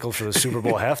so tickled for the Super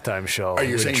Bowl halftime show. Are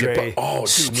you with saying Dre, dude,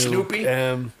 Snoopy?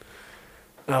 M.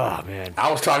 Oh, man. I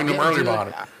was talking to him earlier about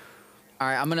it. All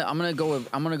right, I'm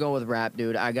gonna go with rap,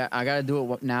 dude. I gotta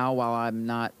do it now while I'm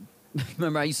not.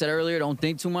 Remember how you said earlier, don't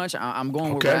think too much. I'm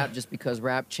going with rap just because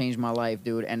rap changed my life,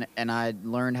 dude. And I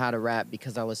learned how to rap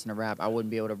because I listened to rap. I wouldn't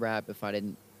be able to rap if I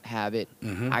didn't have it.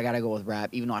 I gotta go with rap,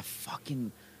 even though I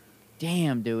fucking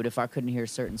damn, dude, if I couldn't hear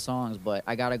certain songs, but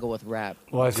I gotta go with rap.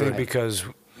 Well, I think because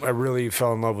I really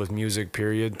fell in love with music,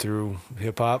 period, through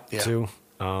hip hop too.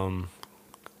 So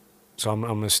I'm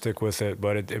gonna stick with it,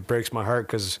 but it breaks my heart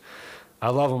because I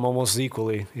love them almost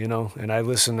equally, you know. And I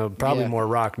listen to probably more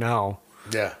rock now.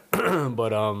 Yeah.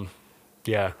 But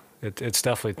yeah, it's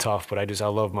definitely tough. But I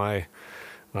love my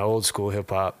old school hip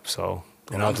hop. So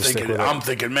and I'm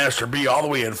thinking Master B all the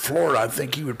way in Florida. I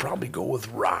think he would probably go with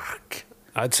rock.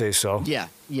 I'd say so. Yeah,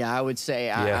 I would say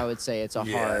I would say it's a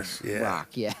hard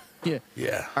rock. Yeah.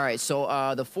 All right,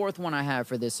 so the fourth one I have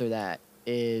for this or that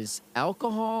is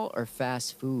alcohol or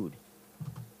fast food.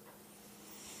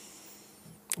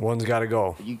 One's got to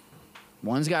go.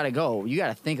 One's got to go. You got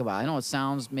to think about it. I know it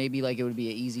sounds maybe like it would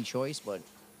be an easy choice, but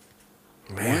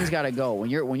one's got to go. When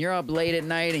you're up late at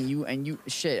night and you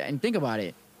shit, and think about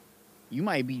it. You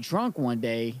might be drunk one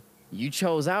day. You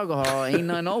chose alcohol. Ain't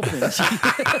nothing open. You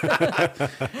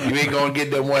ain't gonna get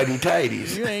them whitey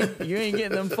tighties. You ain't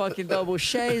getting them fucking double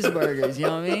Shays burgers. You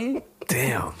know what I mean?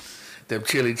 Damn. Them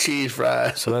chili cheese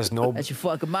fries. So that's no. That's your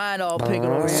fucking mind all pickled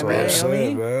over here, So man. that's You know what I it,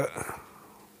 mean? man.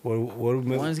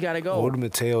 What One's got to go. What would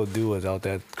Mateo do without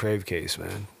that Crave case,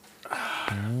 man?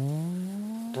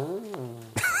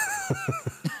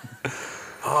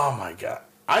 Oh my god!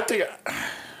 I think.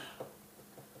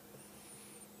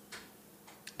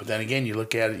 But then again, you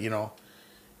look at it, you know,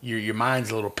 your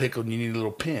mind's a little pickled and you need a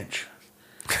little pinch.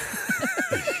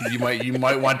 you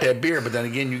might want that beer, but then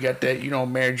again, you got that, you know,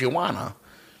 marijuana.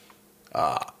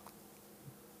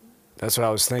 That's what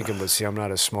I was thinking, but see, I'm not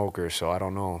a smoker, so I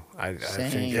don't know. I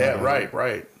think. Yeah,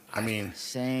 right. I mean,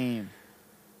 same.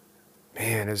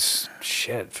 Man, it's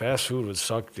shit. Fast food would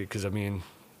suck because I mean,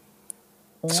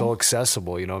 it's so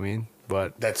accessible. You know what I mean?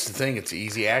 But that's the thing; it's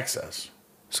easy access.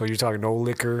 So you're talking no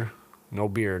liquor, no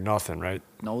beer, nothing, right?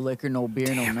 No liquor, no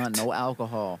beer, no nothing, no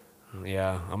alcohol.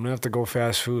 Yeah, I'm gonna have to go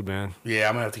fast food, man. Yeah,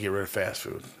 I'm gonna have to get rid of fast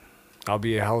food. I'll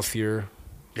be a healthier.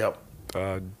 Yep.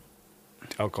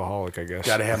 Alcoholic, I guess.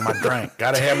 Gotta have my drink.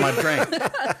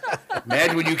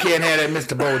 Imagine when you can't have that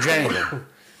Mr. Bojangle.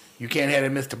 You can't have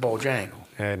that Mr. Bojangle.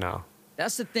 Hey, no.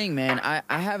 That's the thing, man.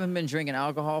 I haven't been drinking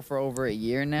alcohol for over a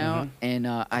year now, and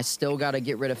I still got to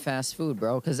get rid of fast food,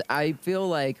 bro. Because I feel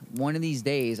like one of these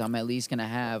days I'm at least gonna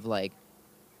have like,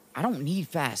 I don't need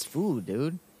fast food,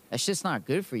 dude. That's just not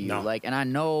good for you. No. Like, and I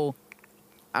know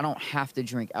I don't have to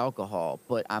drink alcohol,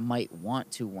 but I might want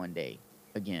to one day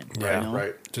again. Yeah, you know?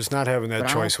 Right. Just not having that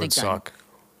But I don't choice would think I- suck.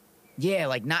 Yeah,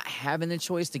 like not having the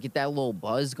choice to get that little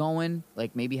buzz going,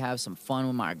 like maybe have some fun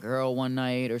with my girl one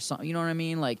night or something. You know what I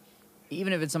mean? Like,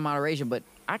 even if it's in moderation, but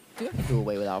I could do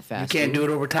away without You fast can't food. do it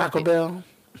over Taco Fuck it. Bell.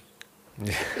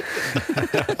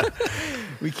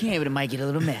 We can't, but it might get a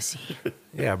little messy.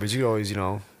 Yeah, but you always,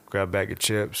 grab a bag of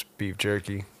chips, beef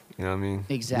jerky. You know what I mean?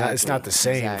 Exactly. It's not the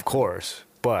same, of Exactly. course,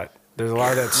 but there's a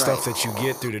lot of that stuff that you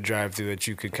get through the drive-through that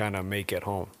you could kind of make at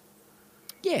home.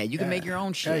 Yeah, you can make your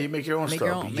own shit. Yeah, you make your own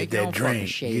stuff. You make get your that own fucking drink. You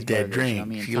Shays get that burgers, drink. you know what I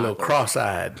mean, You get a little tacos.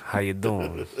 cross-eyed. How you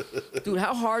doing? Dude,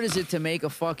 how hard is it to make a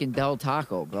fucking Del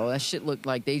Taco, bro? That shit looked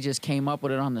like they just came up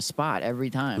with it on the spot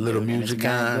every time. Little dude, and it's music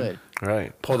mad on. good.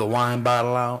 Right. Pour the wine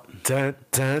bottle out. Dun,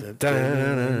 dun,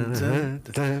 dun, dun,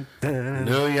 dun, dun.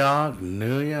 New York,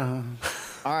 New York.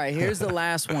 All right, here's the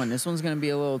last one. This one's gonna be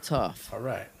a little tough. All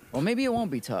right. Well, maybe it won't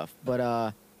be tough,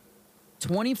 but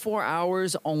 24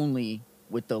 hours only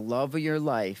with the love of your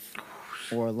life,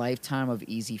 or a lifetime of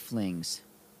easy flings.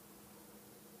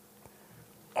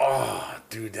 Oh,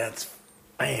 dude, that's,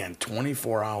 man,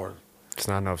 24 hours. It's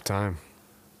not enough time.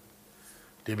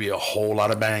 There'd be a whole lot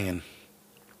of banging.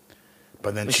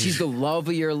 But then But she's the love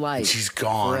of your life. she's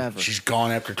gone. forever. She's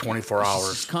gone after 24 She's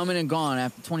hours. coming and gone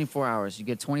after 24 hours. You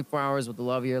get 24 hours with the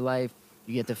love of your life.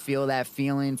 You get to feel that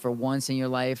feeling for once in your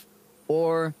life,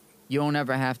 or you don't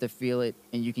ever have to feel it,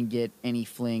 and you can get any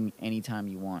fling anytime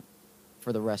you want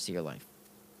for the rest of your life.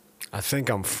 I think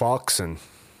I'm foxing.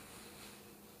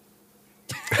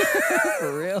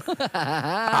 For real?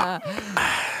 I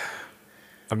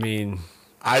mean,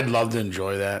 I'd love to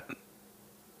enjoy that.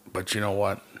 But you know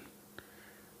what?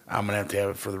 I'm going to have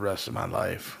it for the rest of my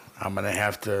life. I'm going to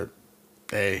have to,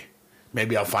 hey,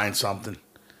 maybe I'll find something.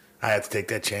 I have to take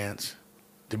that chance.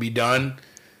 To be done,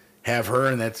 have her,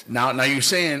 and that's, now you're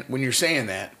saying, when you're saying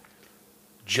that,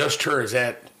 just her, is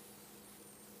that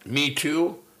me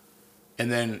too?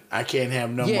 And then I can't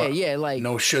have no more, like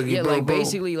no suggy yeah, bro like bro.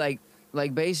 basically,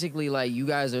 like you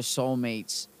guys are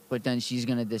soulmates, but then she's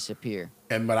gonna disappear.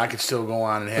 But I could still go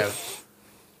on and have,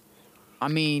 I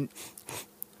mean,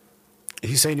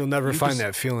 he's saying you'll never You find just-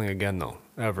 that feeling again, though,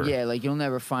 ever. yeah, like you'll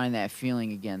never find that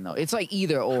feeling again, though. It's like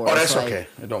either or. oh, It's that's like, okay.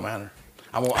 It don't matter.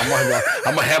 I'm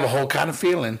gonna have a whole kind of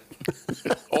feeling.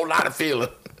 Whole lot of feeling.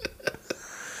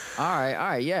 All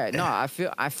right, yeah. No, I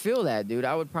feel that, dude.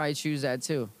 I would probably choose that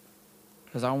too,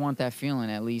 because I want that feeling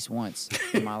at least once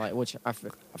in my life, which I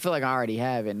feel like I already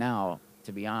have it now.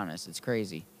 To be honest, it's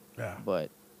crazy, Yeah. but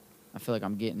I feel like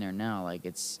I'm getting there now. Like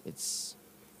it's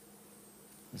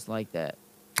like that,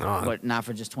 but not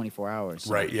for just 24 hours.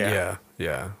 Right, yeah.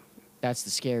 Yeah. That's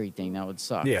the scary thing. That would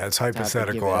suck. Yeah, it's to have to give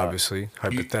hypothetical, it up. obviously.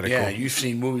 Hypothetical. Yeah, you've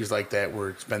seen movies like that where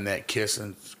it's been that kiss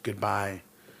and goodbye.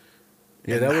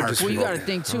 Yeah, And that the would heart's just Well, you be- got to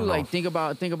think I too. don't Like know.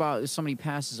 think about if somebody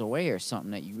passes away or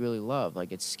something that you really love.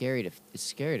 Like it's scary to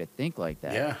think like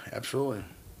that. Yeah, absolutely.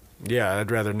 Yeah, I'd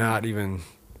rather not even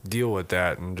deal with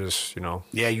that and just,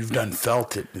 Yeah, you've done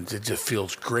felt it. And it just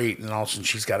feels great, and all of a sudden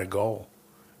she's got to go,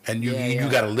 and you Yeah.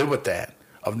 got to live with that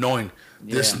of knowing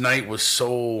this Yeah. night was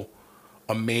so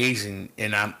amazing,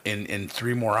 and I'm in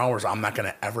 3 more hours I'm not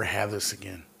gonna ever have this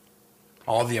again.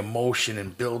 All the emotion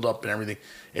and build up and everything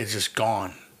is just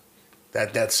gone.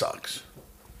 That sucks.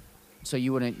 So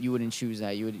you wouldn't choose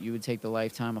that. You would take the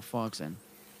lifetime of Foxing.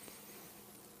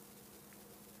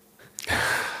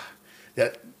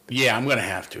 Yeah, I'm gonna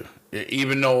have to,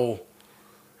 even though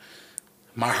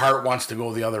my heart wants to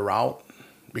go the other route,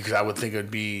 because I would think it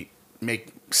would make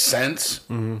sense.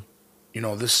 Mm-hmm.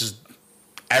 This is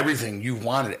everything you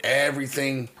wanted,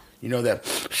 everything that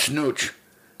snooch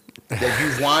that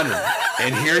you've wanted,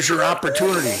 and here's your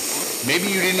opportunity. Maybe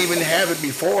you didn't even have it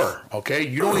before. Okay,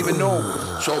 you don't even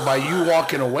know. So by you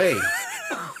walking away,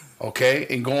 okay,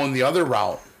 and going the other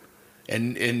route,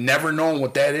 and never knowing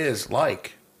what that is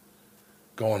like.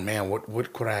 Going, man,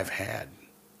 what could I have had?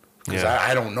 Because Yeah.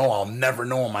 I don't know. I'll never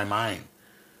know in my mind.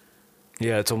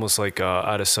 Yeah, it's almost like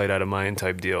out of sight, out of mind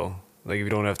type deal. Like if you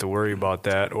don't have to worry about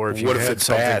that, or if you What if had it's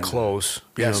something bad? close.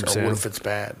 Yes, you know what I'm or saying? what if it's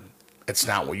bad? It's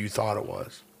not what you thought it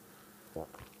was.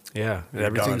 Yeah, You're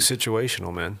everything's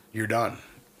situational, man. You're done.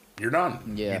 You're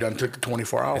done. Yeah. You done took the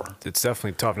 24 hour. It's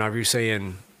definitely tough. Now, if you're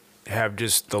saying have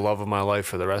just the love of my life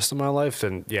for the rest of my life,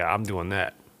 then yeah, I'm doing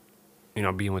that.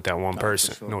 Being with that one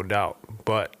person, sure. no doubt.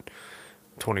 But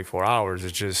 24 hours,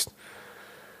 it's just,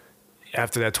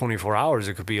 after that 24 hours,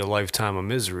 it could be a lifetime of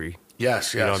misery.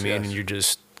 Yes, You know yes, what I mean? yes. And you're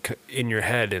just in your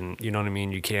head, and you know what I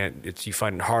mean? You can't, you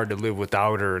find it hard to live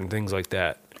without her and things like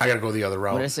that. I got to go the other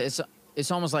route. But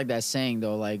it's almost like that saying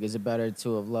though, like, is it better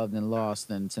to have loved and lost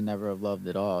than to never have loved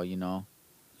at all? You know?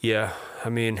 Yeah, I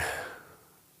mean,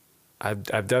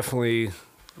 I've definitely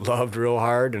loved real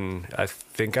hard, and I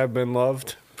think I've been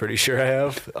loved. Pretty sure I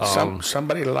have.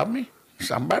 Somebody love me?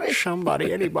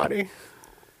 Somebody? Anybody.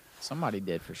 Somebody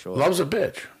did for sure. Love's a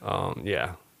bitch.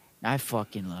 Yeah. I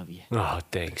fucking love you, Oh,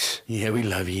 thanks. Yeah, we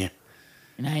love you.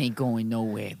 and I ain't going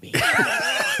nowhere, baby.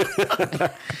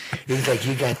 It's like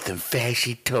you got them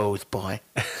fashy toes, boy.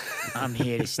 I'm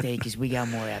here to stay because we got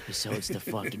more episodes to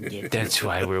fucking get. That's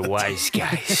why we're wise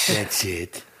guys. That's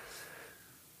it.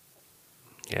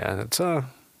 Yeah,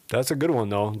 that's a good one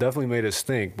though. Definitely made us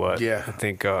think, but Yeah. I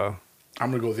think I'm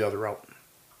going to go the other route.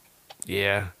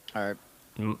 yeah. All right,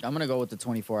 I'm gonna go with the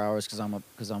 24 hours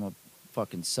because I'm a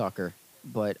fucking sucker.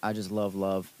 But I just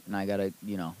love, and I gotta,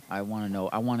 I want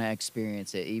to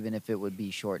experience it, even if it would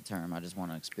be short term. I just want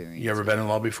to experience. You ever been in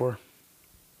love before?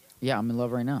 Yeah, I'm in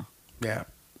love right now. Yeah.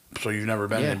 So you've never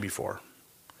been in before?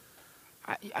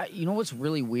 You know what's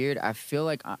really weird? I feel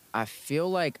like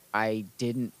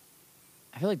the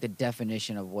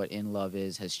definition of what in love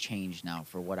is has changed now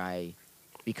for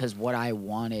because what I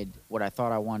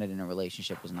thought I wanted in a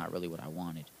relationship was not really what I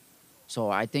wanted.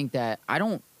 So I think that I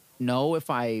don't know if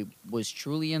I was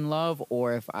truly in love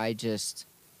or if I just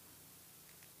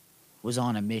was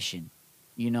on a mission,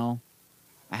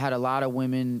 I had a lot of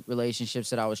women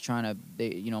relationships that I was trying to,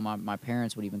 my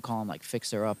parents would even call them like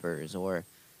fixer-uppers, or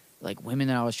like women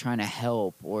that I was trying to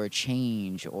help or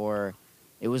change, or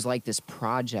it was like this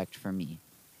project for me.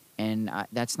 And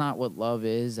that's not what love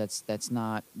is. That's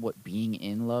not what being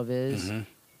in love is. Mm-hmm.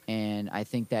 And I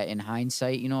think that in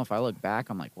hindsight, if I look back,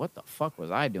 I'm like, what the fuck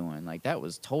was I doing? Like, that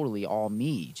was totally all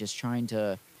me, just trying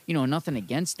to, nothing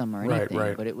against them or anything.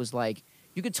 Right. But it was like,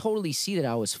 you could totally see that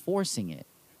I was forcing it.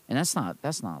 And that's not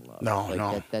love. No, like,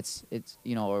 no. It's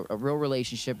a real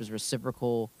relationship is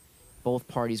reciprocal. Both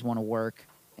parties want to work,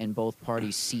 and both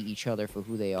parties see each other for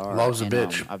who they are. Love's a And,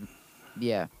 bitch.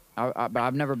 but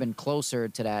I've never been closer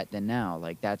to that than now.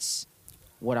 Like, that's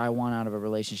what I want out of a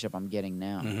relationship I'm getting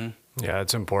now. Mm-hmm. Yeah,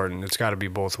 it's important. It's got to be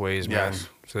both ways, man. Yes.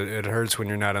 So it hurts when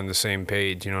you're not on the same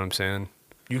page. You know what I'm saying?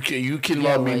 You can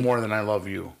love me more than I love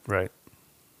you. Right.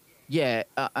 Yeah,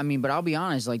 but I'll be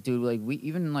honest, like, dude, like, we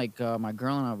even, like, my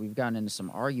girl and I, we've gotten into some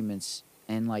arguments,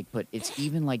 and, like, but it's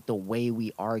even, like, the way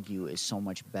we argue is so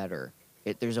much better.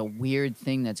 There's a weird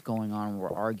thing that's going on when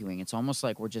we're arguing. It's almost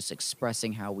like we're just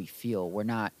expressing how we feel.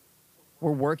 We're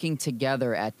working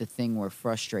together at the thing we're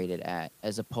frustrated at,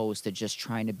 as opposed to just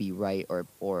trying to be right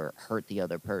or hurt the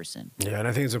other person. Yeah, and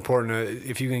I think it's important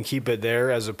if you can keep it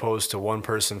there as opposed to one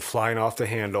person flying off the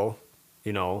handle,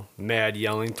 mad,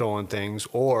 yelling, throwing things,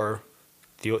 or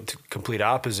the complete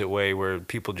opposite way where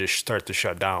people just start to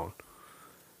shut down.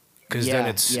 Because then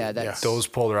it's those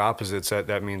polar opposites.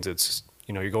 That means it's,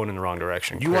 you're going in the wrong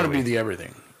direction. You want to be the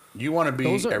everything. You want to be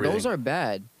everything. Those are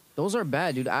bad. Those are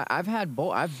bad, dude.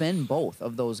 I've been both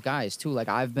of those guys too. Like,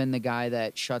 I've been the guy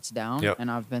that shuts down,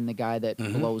 and I've been the guy that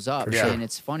blows up. For sure. And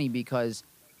it's funny because,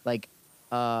 like,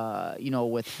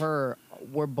 with her,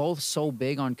 we're both so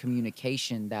big on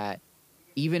communication that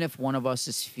even if one of us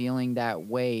is feeling that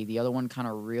way, the other one kind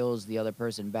of reels the other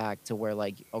person back to where,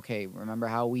 like, okay, remember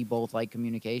how we both like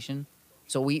communication?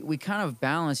 So we kind of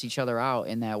balance each other out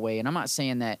in that way. And I'm not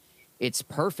saying that it's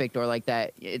perfect or like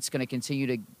that it's going to continue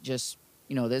to just,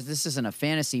 this isn't a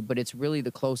fantasy, but it's really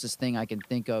the closest thing I can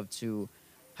think of to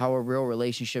how a real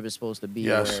relationship is supposed to be,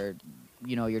 where,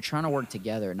 you're trying to work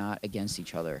together, not against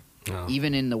each other,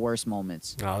 even in the worst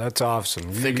moments. Oh, that's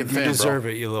awesome. Thick You and thin, deserve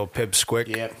bro. it, you little pipsqueak.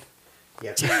 Yep.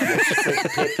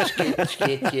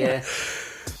 Yeah.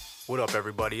 What up,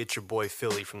 everybody? It's your boy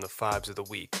Philly from the Fibes of the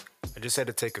Week. I just had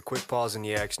to take a quick pause in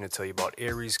the action to tell you about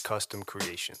Aries Custom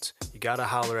Creations. You gotta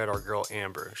holler at our girl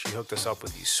Amber. She hooked us up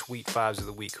with these sweet Fibes of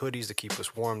the Week hoodies to keep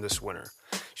us warm this winter.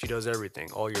 She does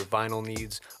everything, all your vinyl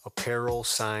needs, apparel,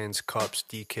 signs, cups,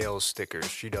 decals, stickers.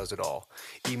 She does it all.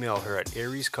 Email her at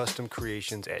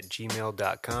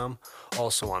ariescustomcreations@gmail.com.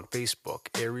 Also on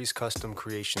Facebook, Aries Custom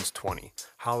Creations 20.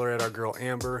 Holler at our girl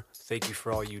Amber. Thank you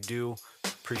for all you do.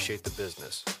 Appreciate the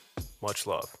business. Much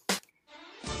love.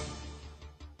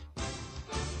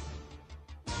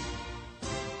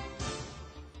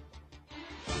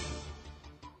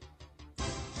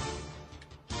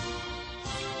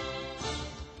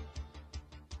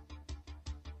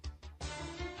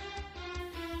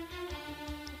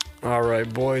 All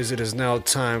right, boys, it is now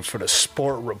time for the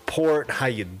Sport Report. How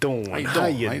you doing? How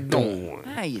you doing?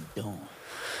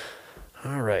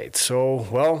 All right. So,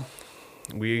 well,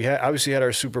 we obviously had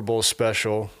our Super Bowl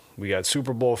special. We got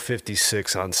Super Bowl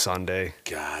 56 on Sunday.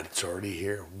 God, it's already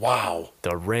here. Wow.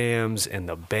 The Rams and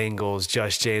the Bengals.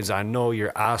 Josh James, I know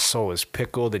your aso is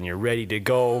pickled and you're ready to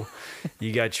go.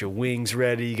 You got your wings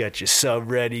ready. You got your sub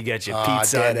ready. You got your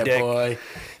pizza on deck. Boy.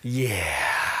 Yeah.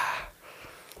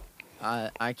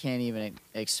 I can't even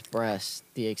express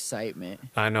the excitement.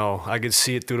 I know. I could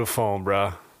see it through the phone,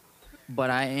 bruh. But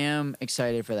I am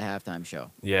excited for the halftime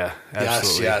show. Yeah,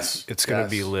 absolutely. Yes. It's going to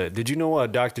be lit. Did you know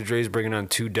Dr. Dre's bringing on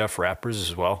 2 deaf rappers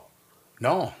as well?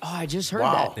 No. Oh, I just heard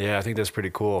Wow. that. Yeah, I think that's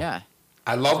pretty cool. Yeah.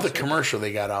 I love the commercial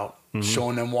they got out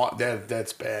showing them what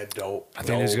that's bad dope. I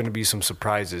think there's going to be some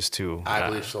surprises too. I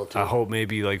believe so too. I hope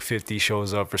maybe like 50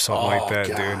 shows up or something like that,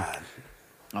 God.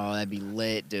 Oh, that'd be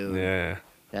lit, dude. dude. Yeah.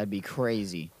 That'd be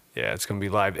crazy. Yeah, it's going to be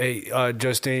live. Hey,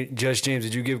 Judge James,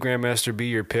 did you give Grandmaster B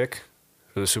your pick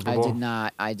for the Super Bowl?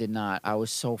 I did not. I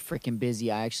was so freaking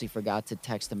busy. I actually forgot to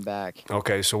text him back.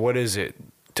 Okay, so what is it?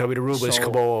 Tell me the rules, So-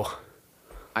 come on.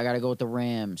 I got to go with the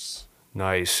Rams.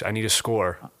 Nice. I need a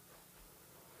score.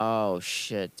 Oh,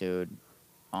 shit, dude.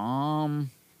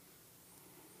 I'm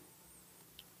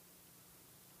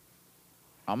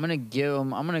going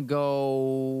to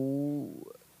go.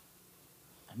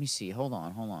 Let me see. Hold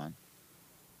on.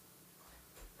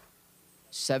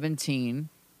 17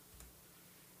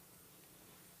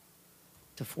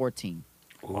 to 14.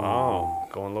 Wow,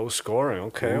 going low scoring.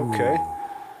 Okay.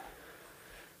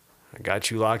 I got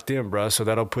you locked in, bro. So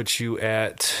that'll put you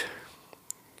at,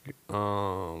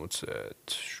 what's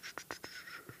that?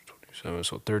 27,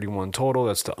 so 31 total.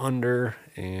 That's the under.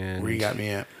 And Where you got me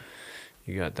at?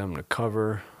 you got them to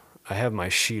cover. I have my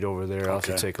sheet over there. I'll have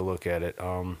to Okay. take a look at it.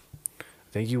 I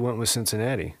think you went with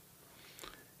Cincinnati.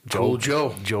 Joe.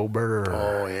 Joe Burrow.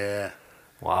 Oh, yeah.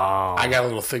 Wow. I got a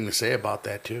little thing to say about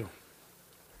that, too.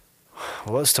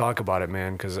 Well, let's talk about it,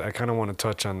 man, because I kind of want to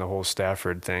touch on the whole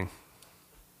Stafford thing.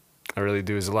 I really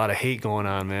do. There's a lot of hate going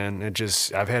on, man.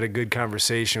 I've had a good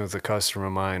conversation with a customer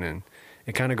of mine, and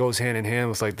it kind of goes hand in hand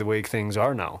with like the way things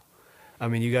are now. I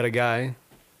mean, you got a guy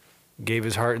gave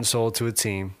his heart and soul to a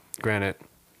team. Granted,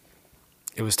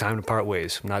 it was time to part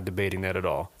ways. I'm not debating that at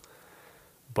all.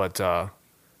 But there's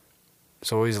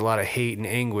always a lot of hate and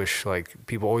anguish. Like,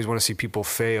 people always want to see people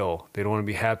fail. They don't want to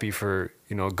be happy for,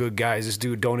 good guys. This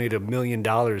dude donated $1 million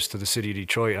to the city of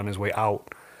Detroit on his way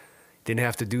out. Didn't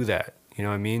have to do that. You know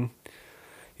what I mean?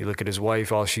 You look at his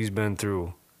wife, all she's been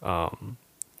through. And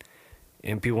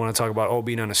people want to talk about,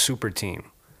 being on a super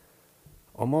team.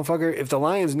 Oh, motherfucker, if the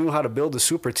Lions knew how to build a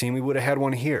super team, we would have had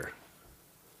one here.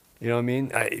 You know what I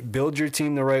mean? Build your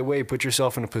team the right way. Put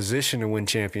yourself in a position to win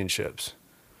championships.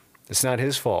 It's not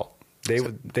his fault.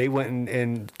 They went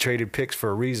and traded picks for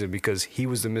a reason, because he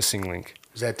was the missing link.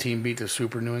 Does that team beat the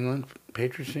Super New England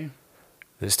Patriots team?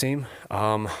 This team?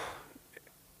 I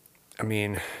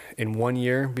mean, in 1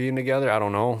 year being together, I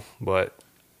don't know, but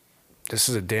this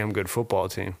is a damn good football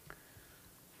team.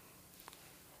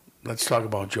 Let's talk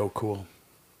about Joe Cool.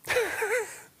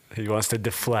 He wants to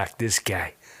deflect this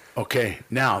guy. Okay,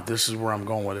 now this is where I'm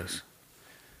going with this.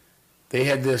 They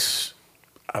had this,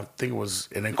 I think it was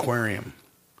an aquarium,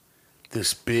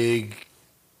 this big,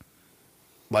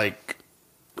 like,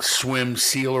 swim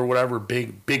seal or whatever,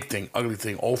 big thing, ugly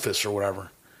thing, Ophis or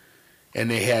whatever.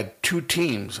 And they had 2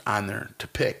 teams on there to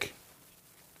pick.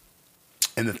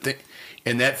 And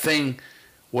that thing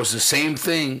was the same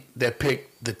thing that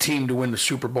picked the team to win the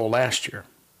Super Bowl last year.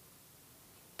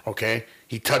 Okay?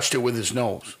 He touched it with his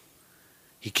nose.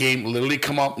 He literally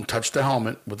come up and touched the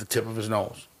helmet with the tip of his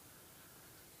nose.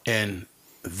 And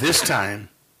this time,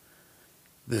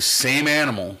 this same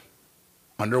animal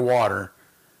underwater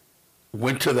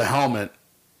went to the helmet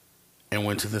and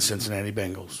went to the Cincinnati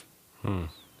Bengals. And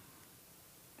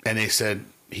they said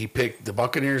he picked the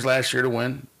Buccaneers last year to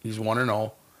win. He's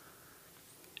 1-0.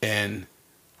 And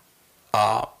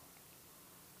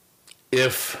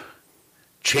if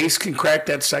Chase can crack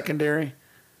that secondary,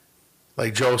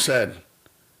 like Joe said,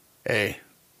 hey,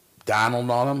 Donald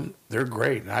and all them, they're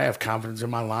great. I have confidence in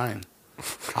my line.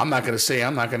 I'm not going to say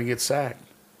I'm not going to get sacked.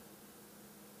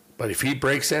 But if he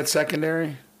breaks that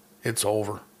secondary, it's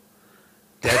over.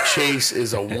 That Chase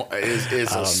is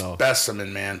a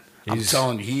specimen, man. I'm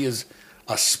telling you, he is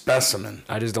a specimen.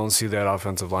 I just don't see that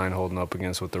offensive line holding up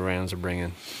against what the Rams are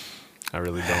bringing. I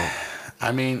really don't.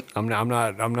 I mean, I'm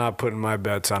not putting my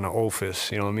bets on an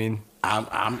Ophis. You know what I mean?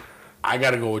 I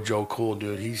got to go with Joe Cool,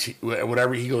 dude.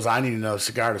 Whatever he goes, I need another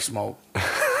cigar to smoke.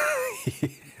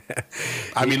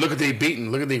 I mean, look at they've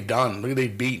beaten. Look at they've done. Look at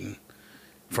they've beaten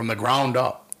from the ground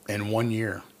up in 1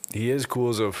 year. He is cool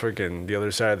as a freaking the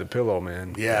other side of the pillow,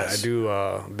 man. Yes. I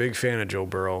do. Big fan of Joe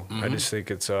Burrow. I just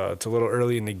think it's a little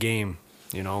early in the game.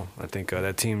 You know, I think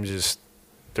that team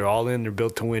they're all in. They're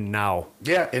built to win now.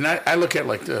 Yeah, and I look at it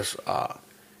like this.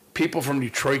 People from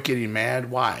Detroit getting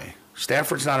mad. Why?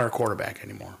 Stafford's not our quarterback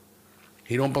anymore.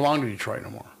 He don't belong to Detroit no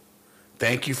more.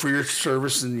 Thank you for your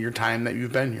service and your time that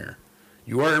you've been here.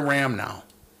 You are a Ram now.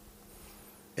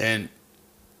 And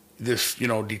this,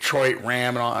 Detroit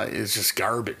Ram and all is just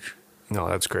garbage. No,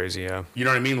 that's crazy, yeah. You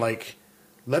know what I mean? Like,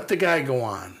 let the guy go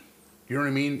on. You know what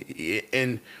I mean?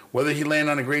 And whether he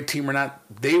landed on a great team or not,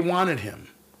 they wanted him.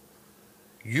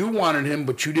 You wanted him,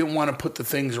 but you didn't want to put the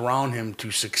things around him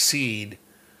to succeed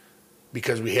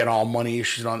because we had all money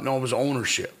issues on. No, it was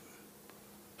ownership.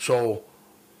 So,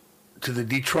 to the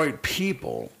Detroit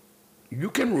people, you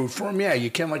can root for him. Yeah, you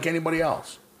can like anybody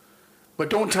else. But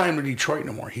don't tie him to Detroit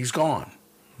no more. He's gone.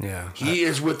 Yeah. He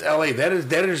is with LA. That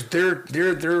is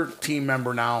their team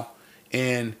member now.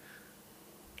 And,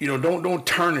 don't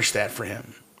tarnish that for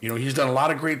him. He's done a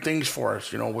lot of great things for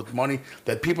us, with money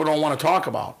that people don't want to talk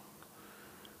about.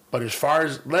 But as far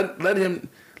as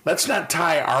let's not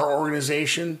tie our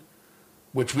organization,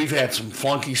 which we've had some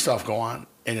funky stuff go on,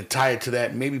 and tie it to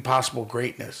that maybe possible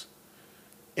greatness.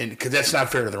 And because that's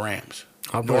not fair to the Rams.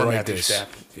 I'll put it like this.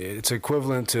 It's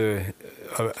equivalent to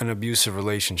an abusive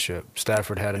relationship.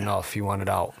 Stafford had enough. He wanted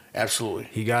out. Absolutely.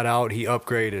 He got out. He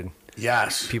upgraded.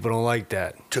 Yes. People don't like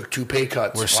that. Took 2 pay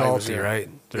cuts. We're salty, right?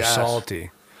 They're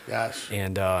salty. Yes.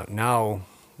 And now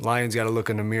Lions got to look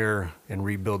in the mirror and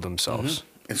rebuild themselves. Mm-hmm.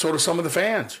 And so do some of the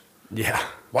fans. Yeah.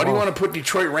 Why do you want to put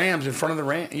Detroit Rams in front of the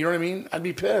Rams? You know what I mean? I'd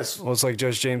be pissed. Well, it's like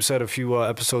Judge James said a few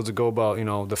episodes ago about,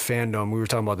 the fandom. We were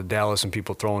talking about the Dallas and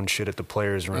people throwing shit at the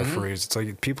players and referees. It's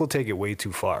like people take it way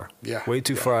too far. Yeah. Way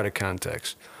too far out of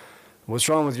context. What's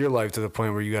wrong with your life to the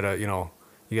point where you got to,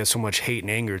 you got so much hate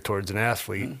and anger towards an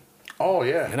athlete? Mm-hmm. Oh,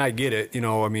 yeah. And I get it. You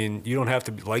don't have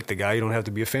to like the guy. You don't have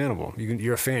to be a fan of him.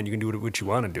 You're a fan. You can do what you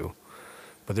want to do.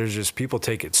 But there's just people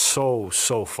take it so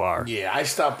far. Yeah, I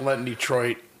stopped letting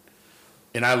Detroit,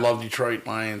 and I love Detroit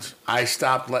Lions. I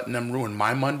stopped letting them ruin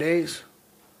my Mondays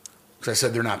because I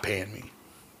said they're not paying me.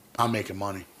 I'm making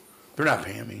money. They're not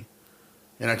paying me.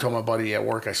 And I told my buddy at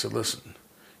work, I said, listen,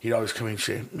 he'd always come in and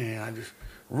say, man, I just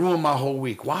ruined my whole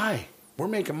week. Why? We're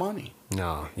making money.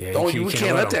 No, yeah, you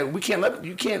can't let that.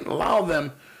 You can't allow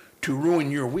them to ruin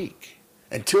your week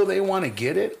until they want to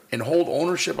get it and hold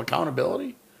ownership,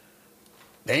 accountability.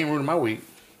 They ain't ruining my week.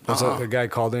 A guy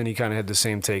called in. He kind of had the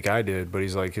same take I did, but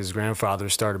he's like his grandfather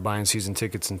started buying season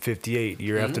tickets in '58,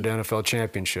 year after the NFL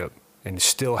championship, and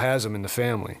still has them in the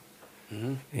family.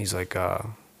 And he's like,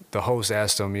 the host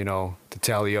asked him, to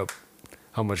tally up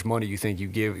how much money you think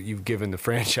you've given the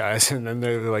franchise, and then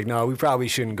they're like, no, we probably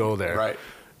shouldn't go there. Right.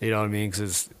 You know what I mean?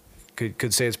 Because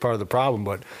could say it's part of the problem,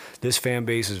 but this fan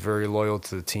base is very loyal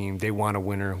to the team. They want a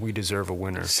winner. We deserve a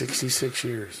winner. 66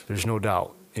 years. There's no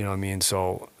doubt. You know what I mean?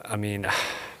 So, I can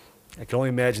only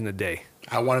imagine the day.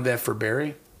 I wanted that for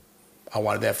Barry. I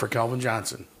wanted that for Calvin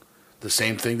Johnson. The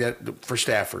same thing that for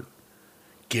Stafford.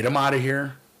 Get him out of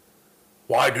here.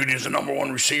 Why, dude? He's the number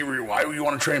 1 receiver. Why do you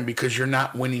want to trade him? Because you're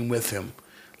not winning with him.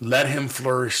 Let him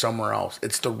flourish somewhere else.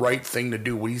 It's the right thing to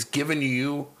do. What he's given to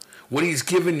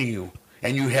you,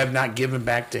 and you have not given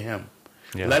back to him.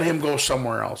 Yeah. Let him go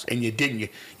somewhere else. And you didn't.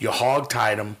 You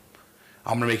hog-tied him.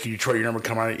 I'm going to make you Detroit. You're never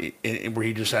come out where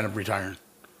he just ended up retiring.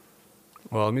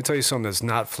 Well, let me tell you something that's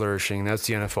not flourishing. That's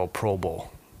the NFL Pro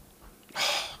Bowl.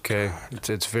 Okay?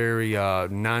 It's very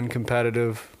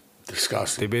non-competitive.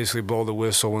 Disgusting. They basically blow the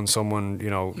whistle when someone,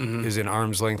 is in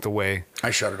arm's length away. I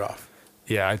shut it off.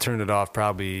 Yeah, I turned it off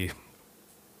probably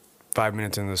 5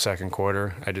 minutes into the second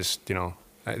quarter. I just,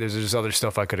 there's just other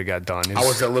stuff I could have got done. I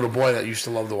was that little boy that used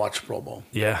to love to watch the Pro Bowl.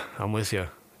 Yeah, I'm with you.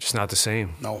 Just not the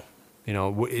same. No.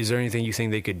 Is there anything you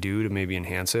think they could do to maybe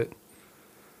enhance it?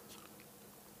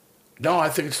 No, I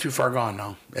think it's too far gone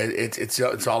now.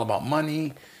 It's all about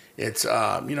money. It's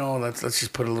let's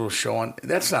just put a little show on.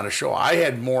 That's not a show. I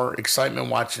had more excitement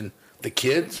watching the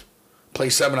kids play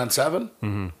 7-on-7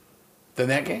 than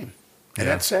that game, and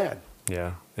that's sad.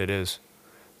 Yeah, it is.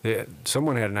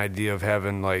 Someone had an idea of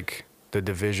having like the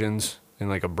divisions in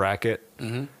like a bracket.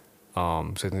 So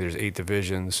I think there's 8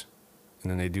 divisions. And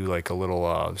then they do like a little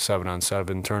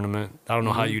 7-on-7 tournament. I don't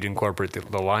know how you'd incorporate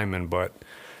the linemen, but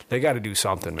they got to do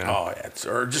something, man. Oh, yeah.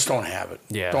 Or just don't have it.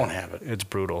 Yeah. Don't have it. It's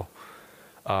brutal.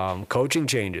 Coaching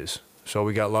changes. So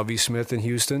we got Lovie Smith in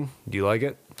Houston. Do you like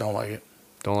it? Don't like it.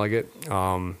 Don't like it.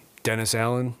 Dennis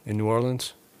Allen in New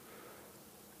Orleans.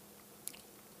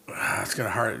 It's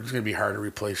gonna be hard to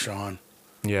replace Sean.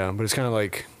 Yeah, but it's kind of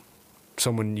like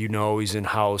someone he's in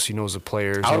house. He knows the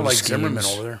players. I would like Zimmerman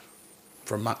over there.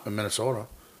 from Minnesota.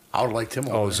 I would like him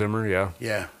over Oh, there. Zimmer, yeah.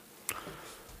 Yeah.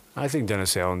 I think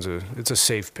Dennis Allen's it's a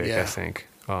safe pick, Yeah. I think.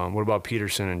 What about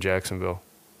Peterson in Jacksonville?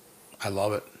 I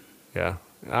love it. Yeah.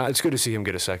 It's good to see him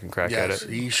get a second crack at Yes, it.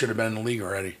 he should have been in the league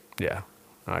already. Yeah,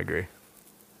 I agree.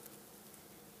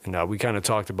 And we kind of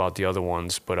talked about the other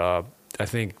ones, but I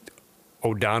think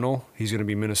O'Donnell, he's going to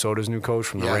be Minnesota's new coach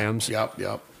from the Yeah, Rams. Yep.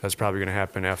 That's probably going to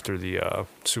happen after the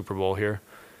Super Bowl here.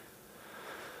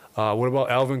 What about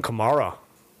Alvin Kamara?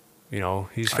 You know,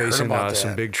 he's I heard facing about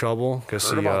some that. big trouble because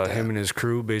Heard about that. him and his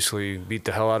crew basically beat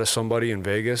the hell out of somebody in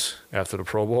Vegas after the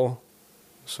Pro Bowl.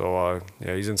 So,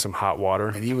 yeah, he's in some hot water.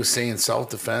 And he was saying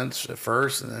self-defense at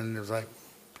first, and then it was like,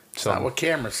 it's not what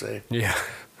cameras say. Yeah.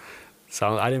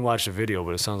 I didn't watch the video,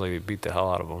 but it sounds like they beat the hell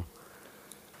out of him.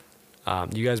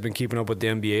 You guys been keeping up with the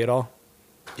NBA at all?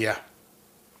 Yeah.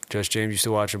 Just James, you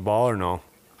still watching ball or no?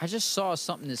 I just saw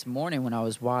something this morning when I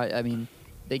was watching. I mean,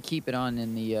 they keep it on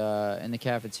in the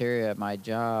cafeteria at my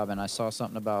job, and I saw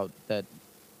something about that.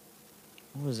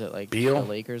 What was it like? Beal? The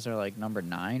Lakers are like number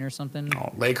 9 or something.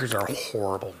 Oh, Lakers are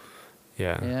horrible.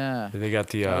 Yeah. Yeah. They got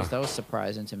the. That was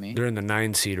surprising to me. They're in the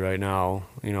 9 seed right now.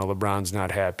 You know, LeBron's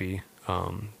not happy.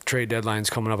 Trade deadline's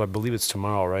coming up. I believe it's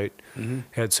tomorrow, right? Mm-hmm.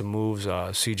 Had some moves.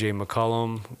 C.J.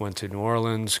 McCollum went to New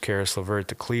Orleans. Karis LeVert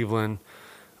to Cleveland.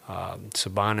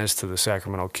 Sabonis to the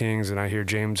Sacramento Kings. And I hear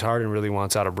James Harden really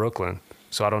wants out of Brooklyn.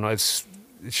 So I don't know.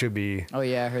 It should be. Oh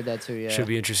yeah, I heard that too. Yeah. Should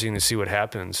be interesting to see what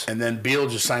happens. And then Beal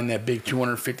just signed that big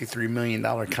 $253 million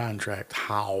contract.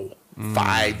 How?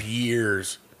 5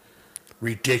 years.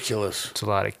 Ridiculous. It's a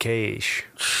lot of cash.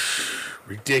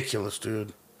 Ridiculous,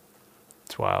 dude.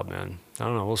 It's wild, man. I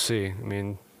don't know. We'll see. I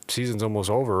mean, season's almost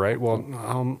over, right?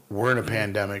 Well, we're in a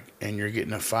pandemic, and you're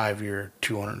getting a 5-year,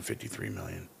 $253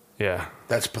 million. Yeah.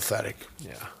 That's pathetic.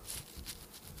 Yeah.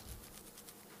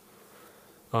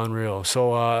 Unreal.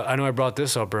 So I know I brought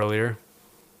this up earlier.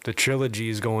 The trilogy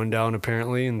is going down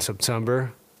apparently in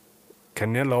September.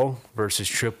 Canelo versus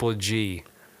Triple G.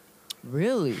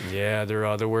 Really? Yeah,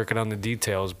 they're working on the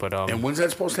details, but And when's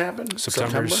that supposed to happen?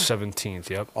 September 17th.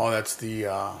 Yep. Oh, that's the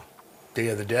Day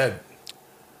of the Dead.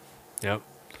 Yep.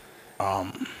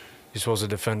 He's supposed to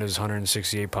defend his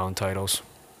 168-pound titles.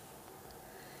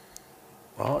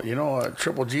 Well, you know,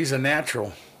 Triple G's a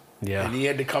natural. Yeah. And he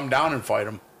had to come down and fight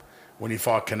him when he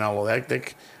fought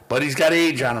Canelo. But he's got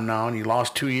age on him now, and he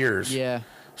lost 2 years. Yeah.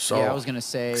 So yeah, I was gonna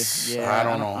say. Yeah. I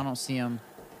don't know. I don't see him.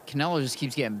 Canelo just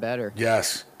keeps getting better.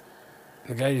 Yes.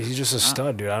 The guy, he's just a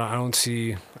stud, dude. I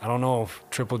don't know if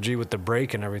Triple G with the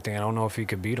break and everything, I don't know if he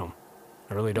could beat him.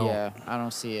 I really don't. Yeah, I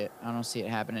don't see it. I don't see it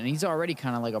happening. He's already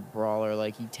kind of like a brawler.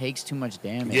 Like, he takes too much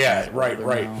damage. Yeah, He's right.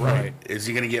 older now. Is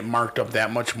he going to get marked up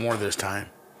that much more this time?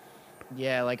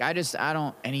 Yeah, like, I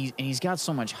don't, and he's got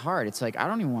so much heart. It's like, I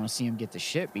don't even want to see him get the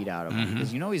shit beat out of him,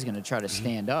 because you know he's going to try to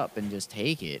stand up and just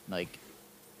take it. Like,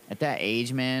 at that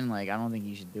age, man, like, I don't think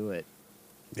you should do it.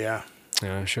 Yeah.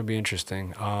 Yeah, it should be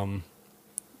interesting.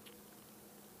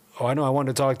 I know I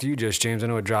wanted to talk to you, James. I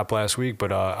know it dropped last week,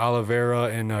 but Oliveira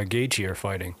and Gaethje are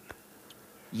fighting.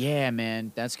 Yeah,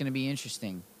 man, that's going to be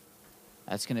interesting.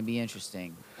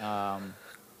 Man,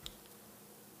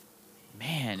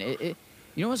 it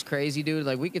you know what's crazy, dude?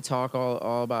 Like, we could talk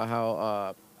all about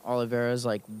how Oliveira's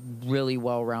like really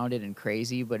well-rounded and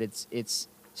crazy, but it's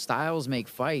styles make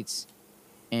fights,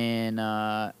 and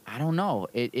I don't know.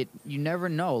 You never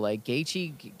know. Like,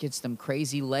 Gaethje gets them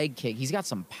crazy leg kick. He's got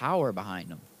some power behind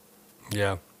him.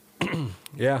 Yeah.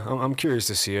 Yeah, I'm curious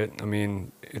to see it. I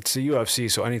mean, it's the UFC,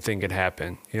 so anything can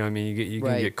happen. You know what I mean? You can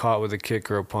Right. get caught with a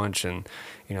kick or a punch, and,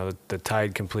 you know, the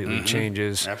tide completely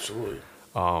changes. Absolutely.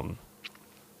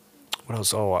 What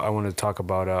else? Oh, I wanted to talk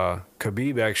about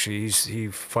Khabib, actually. He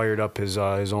fired up his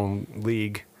own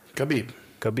league.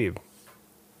 Khabib.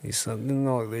 He said,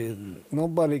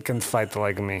 nobody can fight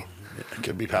like me.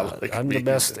 I'm the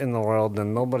best in the world,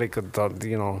 and nobody could,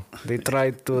 they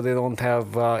try to, they don't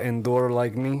have endure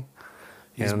like me.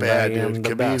 He's and bad, I am dude. the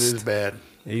Khabib best. is bad.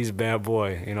 He's a bad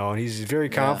boy, you know, and he's very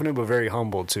confident, but very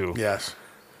humble, too. Yes.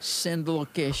 Send the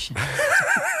location.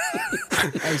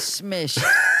 I smash.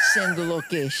 Send the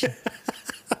location.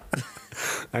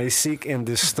 I seek and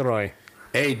destroy.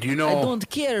 Hey, do you know? I don't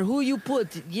care who you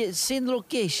put. Send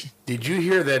location. Did you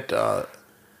hear that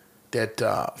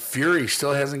Fury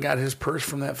still hasn't got his purse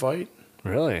from that fight?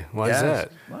 Really? Why is Yes.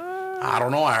 that? I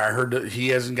don't know. I heard that he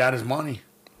hasn't got his money.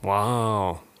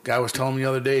 Wow. Guy was telling me the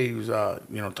other day, he was,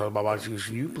 talking about boxing. He goes,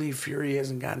 "Can you believe Fury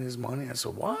hasn't gotten his money?" I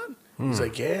said, "What?" He's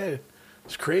like, "Yeah,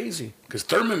 it's crazy." Because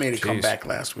Thurman made a comeback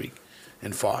last week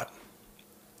and fought.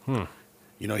 You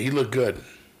know, he looked good.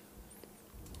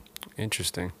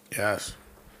 Interesting. Yes.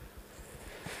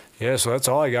 Yeah, so that's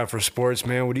all I got for sports,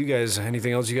 man. What do you guys?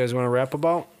 Anything else you guys want to rap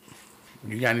about?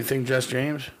 You got anything, Just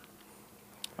James?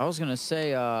 I was gonna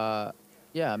say,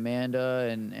 yeah, Amanda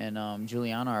and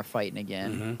Juliana are fighting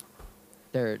again. Mm-hmm.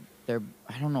 They're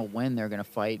I don't know when they're gonna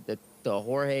fight. The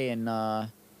Jorge and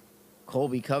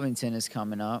Colby Covington is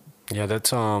coming up. Yeah,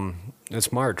 that's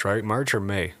March, right? March or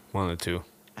May, one of the two.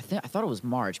 I thought it was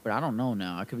March, but I don't know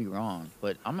now. I could be wrong.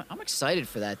 But I'm excited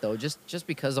for that though, just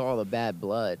because of all the bad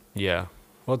blood. Yeah.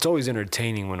 Well, it's always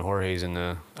entertaining when Jorge's in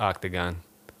the octagon.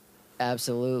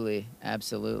 Absolutely. I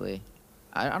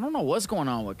don't know what's going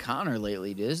on with Connor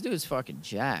lately, dude. This dude's fucking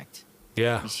jacked.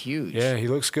 Yeah. He's huge. Yeah, he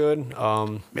looks good.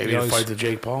 Maybe he'll fight the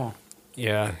Jake Paul.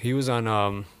 Yeah, he was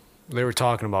on. They were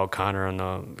talking about Connor on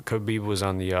Khabib was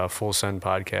on the Full Send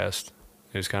podcast.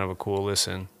 It was kind of a cool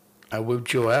listen. I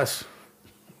whipped your ass.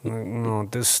 No,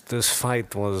 this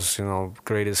fight was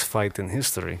greatest fight in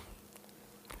history.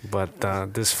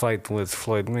 But this fight with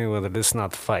Floyd Mayweather, this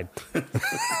not fight.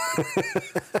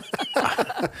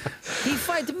 He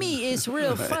fight me. It's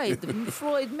real fight.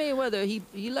 Floyd Mayweather.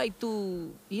 He like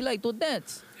to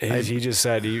dance. He just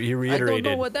said he reiterated. I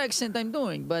don't know what accent I'm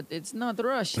doing, but it's not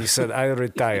Russian. He said, "I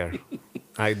retire.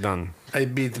 I done. I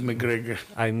beat McGregor.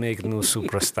 I make new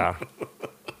superstar."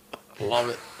 Love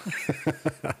it.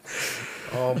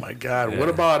 Oh my God! Yeah. What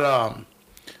about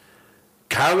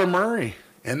Kyler Murray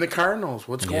and the Cardinals?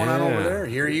 What's going on over there?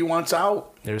 Here he wants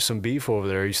out. There's some beef over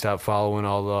there. He stopped following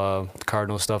all the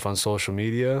Cardinal stuff on social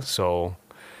media. So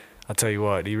I'll tell you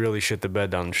what, he really shit the bed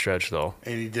down the stretch, though.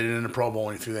 And he did it in the Pro Bowl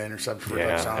when he threw that interception for a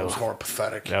touchdown. It was more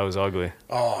pathetic. That was ugly.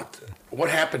 Oh, what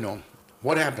happened to him?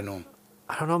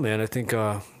 I don't know, man. I think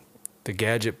the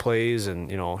gadget plays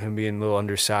and, him being a little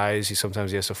undersized, he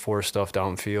has to force stuff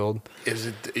downfield. Is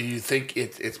it? You think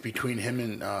it's between him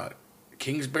and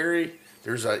Kingsbury?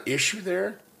 There's an issue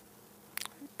there?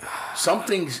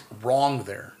 Something's wrong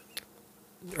there.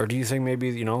 Or do you think maybe,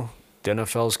 the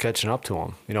NFL's catching up to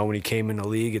him? When he came in the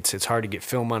league, it's hard to get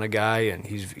film on a guy, and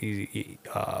he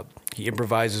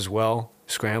improvises well,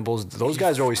 scrambles. Those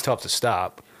guys are always tough to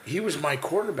stop. He was my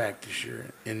quarterback this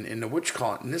year in the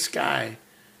witch-call, and this guy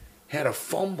had a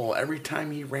fumble every time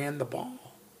he ran the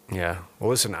ball. Yeah. Well,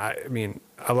 listen, I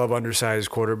love undersized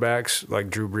quarterbacks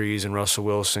like Drew Brees and Russell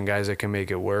Wilson, guys that can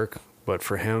make it work. But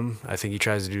for him, I think he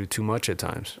tries to do too much at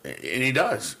times. And he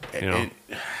does. And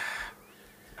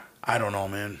I don't know,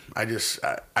 man. I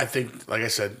think, like I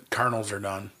said, Cardinals are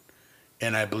done.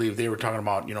 And I believe they were talking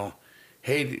about,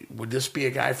 hey, would this be a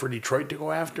guy for Detroit to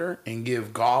go after and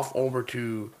give Goff over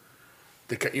to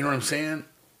you know what I'm saying?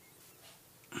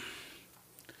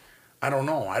 I don't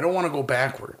know. I don't want to go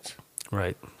backwards.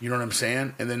 Right. You know what I'm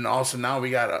saying? And then also now we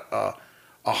got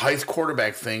a height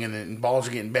quarterback thing, and then balls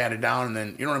are getting batted down, and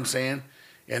then, you know what I'm saying?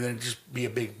 And then just be a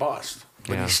big bust.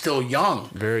 But he's still young.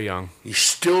 Very young. He's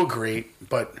still great,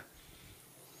 but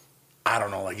I don't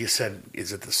know. Like you said,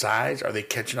 is it the size? Are they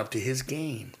catching up to his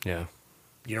game? Yeah.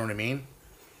 You know what I mean?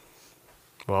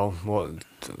 Well, a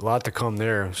lot to come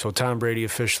there. So Tom Brady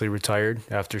officially retired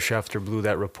after Schefter blew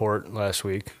that report last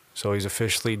week. So he's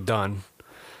officially done.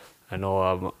 I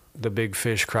know the big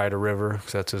fish cried a river,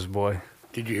 'cause that's his boy.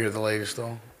 Did you hear the latest,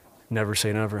 though? Never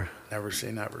say never. Never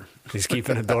say never. He's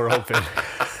keeping the door open.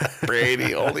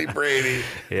 Brady, only Brady.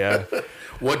 Yeah.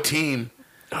 What team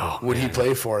would he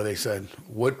play for, they said?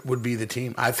 What would be the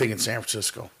team? I think it's San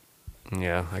Francisco.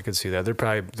 Yeah, I could see that. They're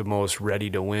probably the most ready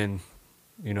to win,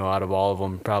 out of all of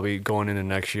them, probably going into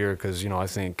next year because, I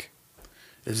think.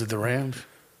 Is it the Rams?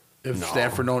 If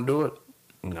Stafford don't do it?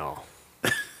 No.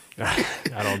 I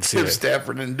don't see it. If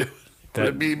Stafford didn't do it. Would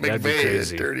it be McVay,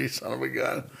 that dirty son of a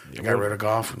gun? You got rid of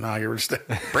Goff, now you're rid of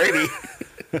Brady.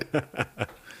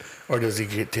 Or does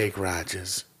he take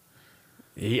Rodgers?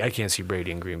 I can't see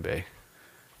Brady in Green Bay.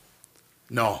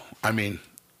 No, I mean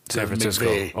San Francisco.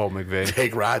 McVay.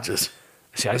 Take Rodgers.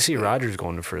 See, I see Rodgers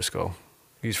going to Frisco.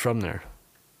 He's from there.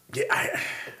 Yeah,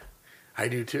 I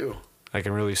do too. I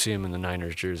can really see him in the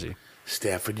Niners jersey.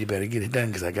 Stafford, you better get it done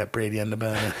because I got Brady on the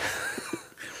bed.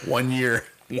 1 year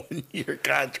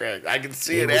contract. I can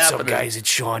see it happening. What's up, guys? It's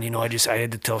Sean. I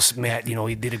had to tell Matt,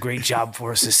 he did a great job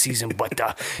for us this season, but,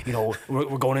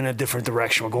 we're going in a different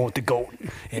direction. We're going with the GOAT,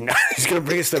 and he's going to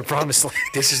bring us to the promised land.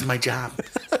 This is my job.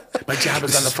 My job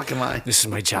is on the fucking line. This is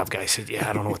my job, guys. Yeah,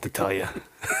 I don't know what to tell you.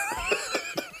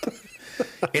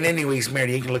 And anyways,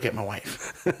 Mary, you can look at my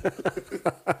wife.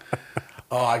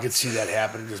 Oh, I could see that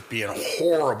happening, just being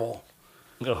horrible.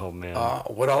 Oh, man.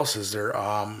 What else is there?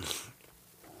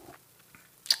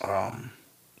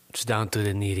 It's down to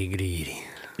the nitty-gritty.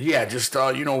 Yeah, just,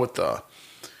 with the,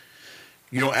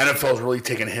 NFL's really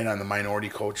taking a hit on the minority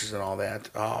coaches and all that,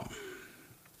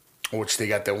 which they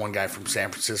got that one guy from San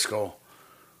Francisco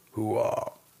who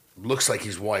looks like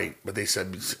he's white, but they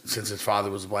said since his father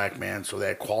was a black man, so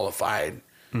that qualified.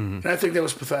 And I think that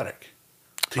was pathetic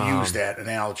to use that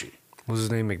analogy. What was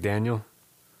his name? McDaniel?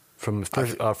 From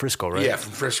Frisco, right? Yeah,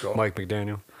 from Frisco. Mike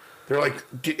McDaniel. They're like,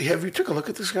 have you took a look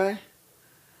at this guy?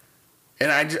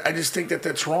 And I just think that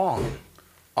that's wrong.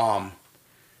 I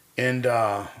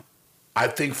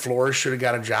think Flores should have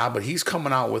got a job, but he's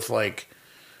coming out with like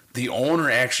the owner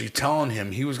actually telling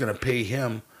him he was going to pay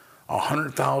him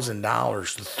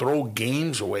 $100,000 to throw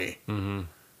games away. And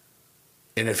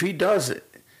if he does it,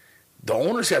 the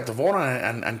owners have to vote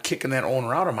on kicking that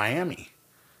owner out of Miami.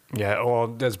 Yeah, well,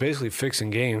 that's basically fixing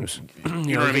games. You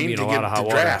know what I mean? To get the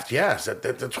draft. Yes,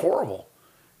 that's horrible.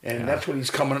 And Yeah. that's what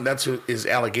he's coming. That's his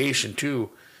allegation too,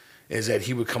 is that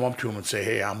he would come up to him and say,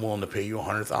 "Hey, I'm willing to pay you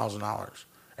 $100,000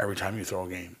 every time you throw a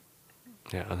game."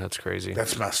 Yeah, that's crazy.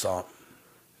 That's messed up.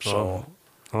 So,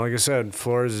 Well, like I said,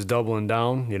 Flores is doubling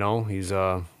down. You know, he's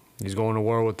going to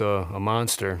war with a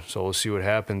monster. So we'll see what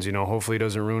happens. You know, hopefully he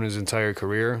doesn't ruin his entire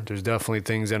career. There's definitely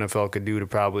things NFL could do to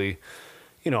probably,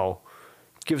 you know,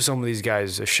 give some of these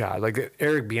guys a shot. Like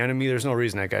Eric Bieniemy, there's no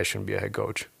reason that guy shouldn't be a head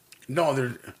coach.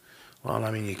 no, well,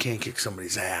 I mean, you can't kick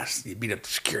somebody's ass. You beat up the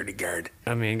security guard.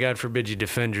 I mean, God forbid you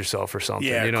defend yourself or something.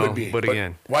 Yeah, you it know. could be. But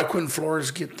again, why couldn't Flores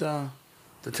get the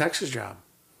Texas job?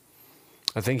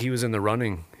 I think he was in the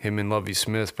running, him and Lovie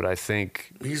Smith. But I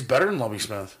think He's better than Lovie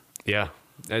Smith. yeah,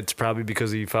 it's probably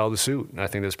because he filed a suit. I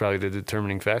think that's probably the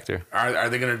determining factor. Are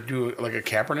they going to do like a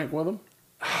Kaepernick with him?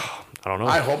 I don't know.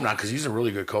 I hope not, because he's a really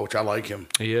good coach. I like him.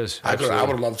 He is. I would absolutely.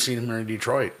 have loved seeing him in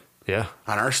Detroit Yeah.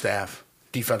 on our staff,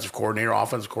 defensive coordinator,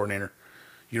 offensive coordinator.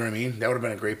 You know what I mean? That would have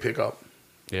been a great pickup.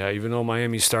 Yeah, even though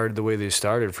Miami started the way they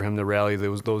started, for him to rally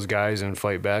those guys and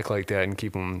fight back like that and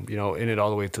keep them, you know, in it all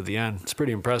the way to the end, it's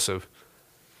pretty impressive.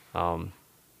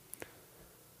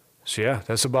 So yeah,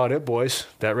 that's about it, boys.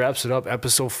 That wraps it up.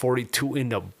 Episode 42 in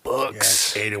the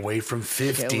books. Yes, 8 away from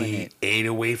 50. Killing it. 8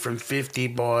 away from 50,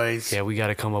 boys. Yeah, we got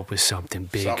to come up with something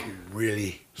big. Something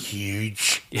really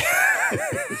huge.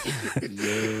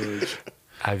 Huge.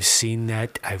 I've seen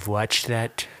that. I've watched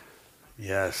that.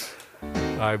 Yes. All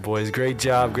right, boys. Great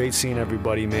job. Great seeing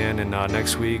everybody, man. And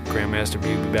next week, Grandmaster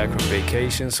B will be back from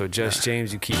vacation. So, Just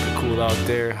James, you keep it cool out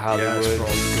there. Hollywood. Yes, bro.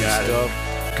 You Good got it. stuff.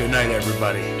 Good night,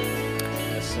 everybody.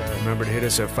 Yes, sir. Remember to hit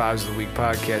us at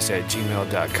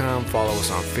fivesoftheweekpodcast@gmail.com. Follow us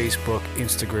on Facebook,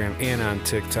 Instagram, and on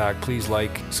TikTok. Please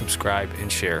like, subscribe,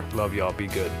 and share. Love y'all. Be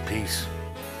good. Peace.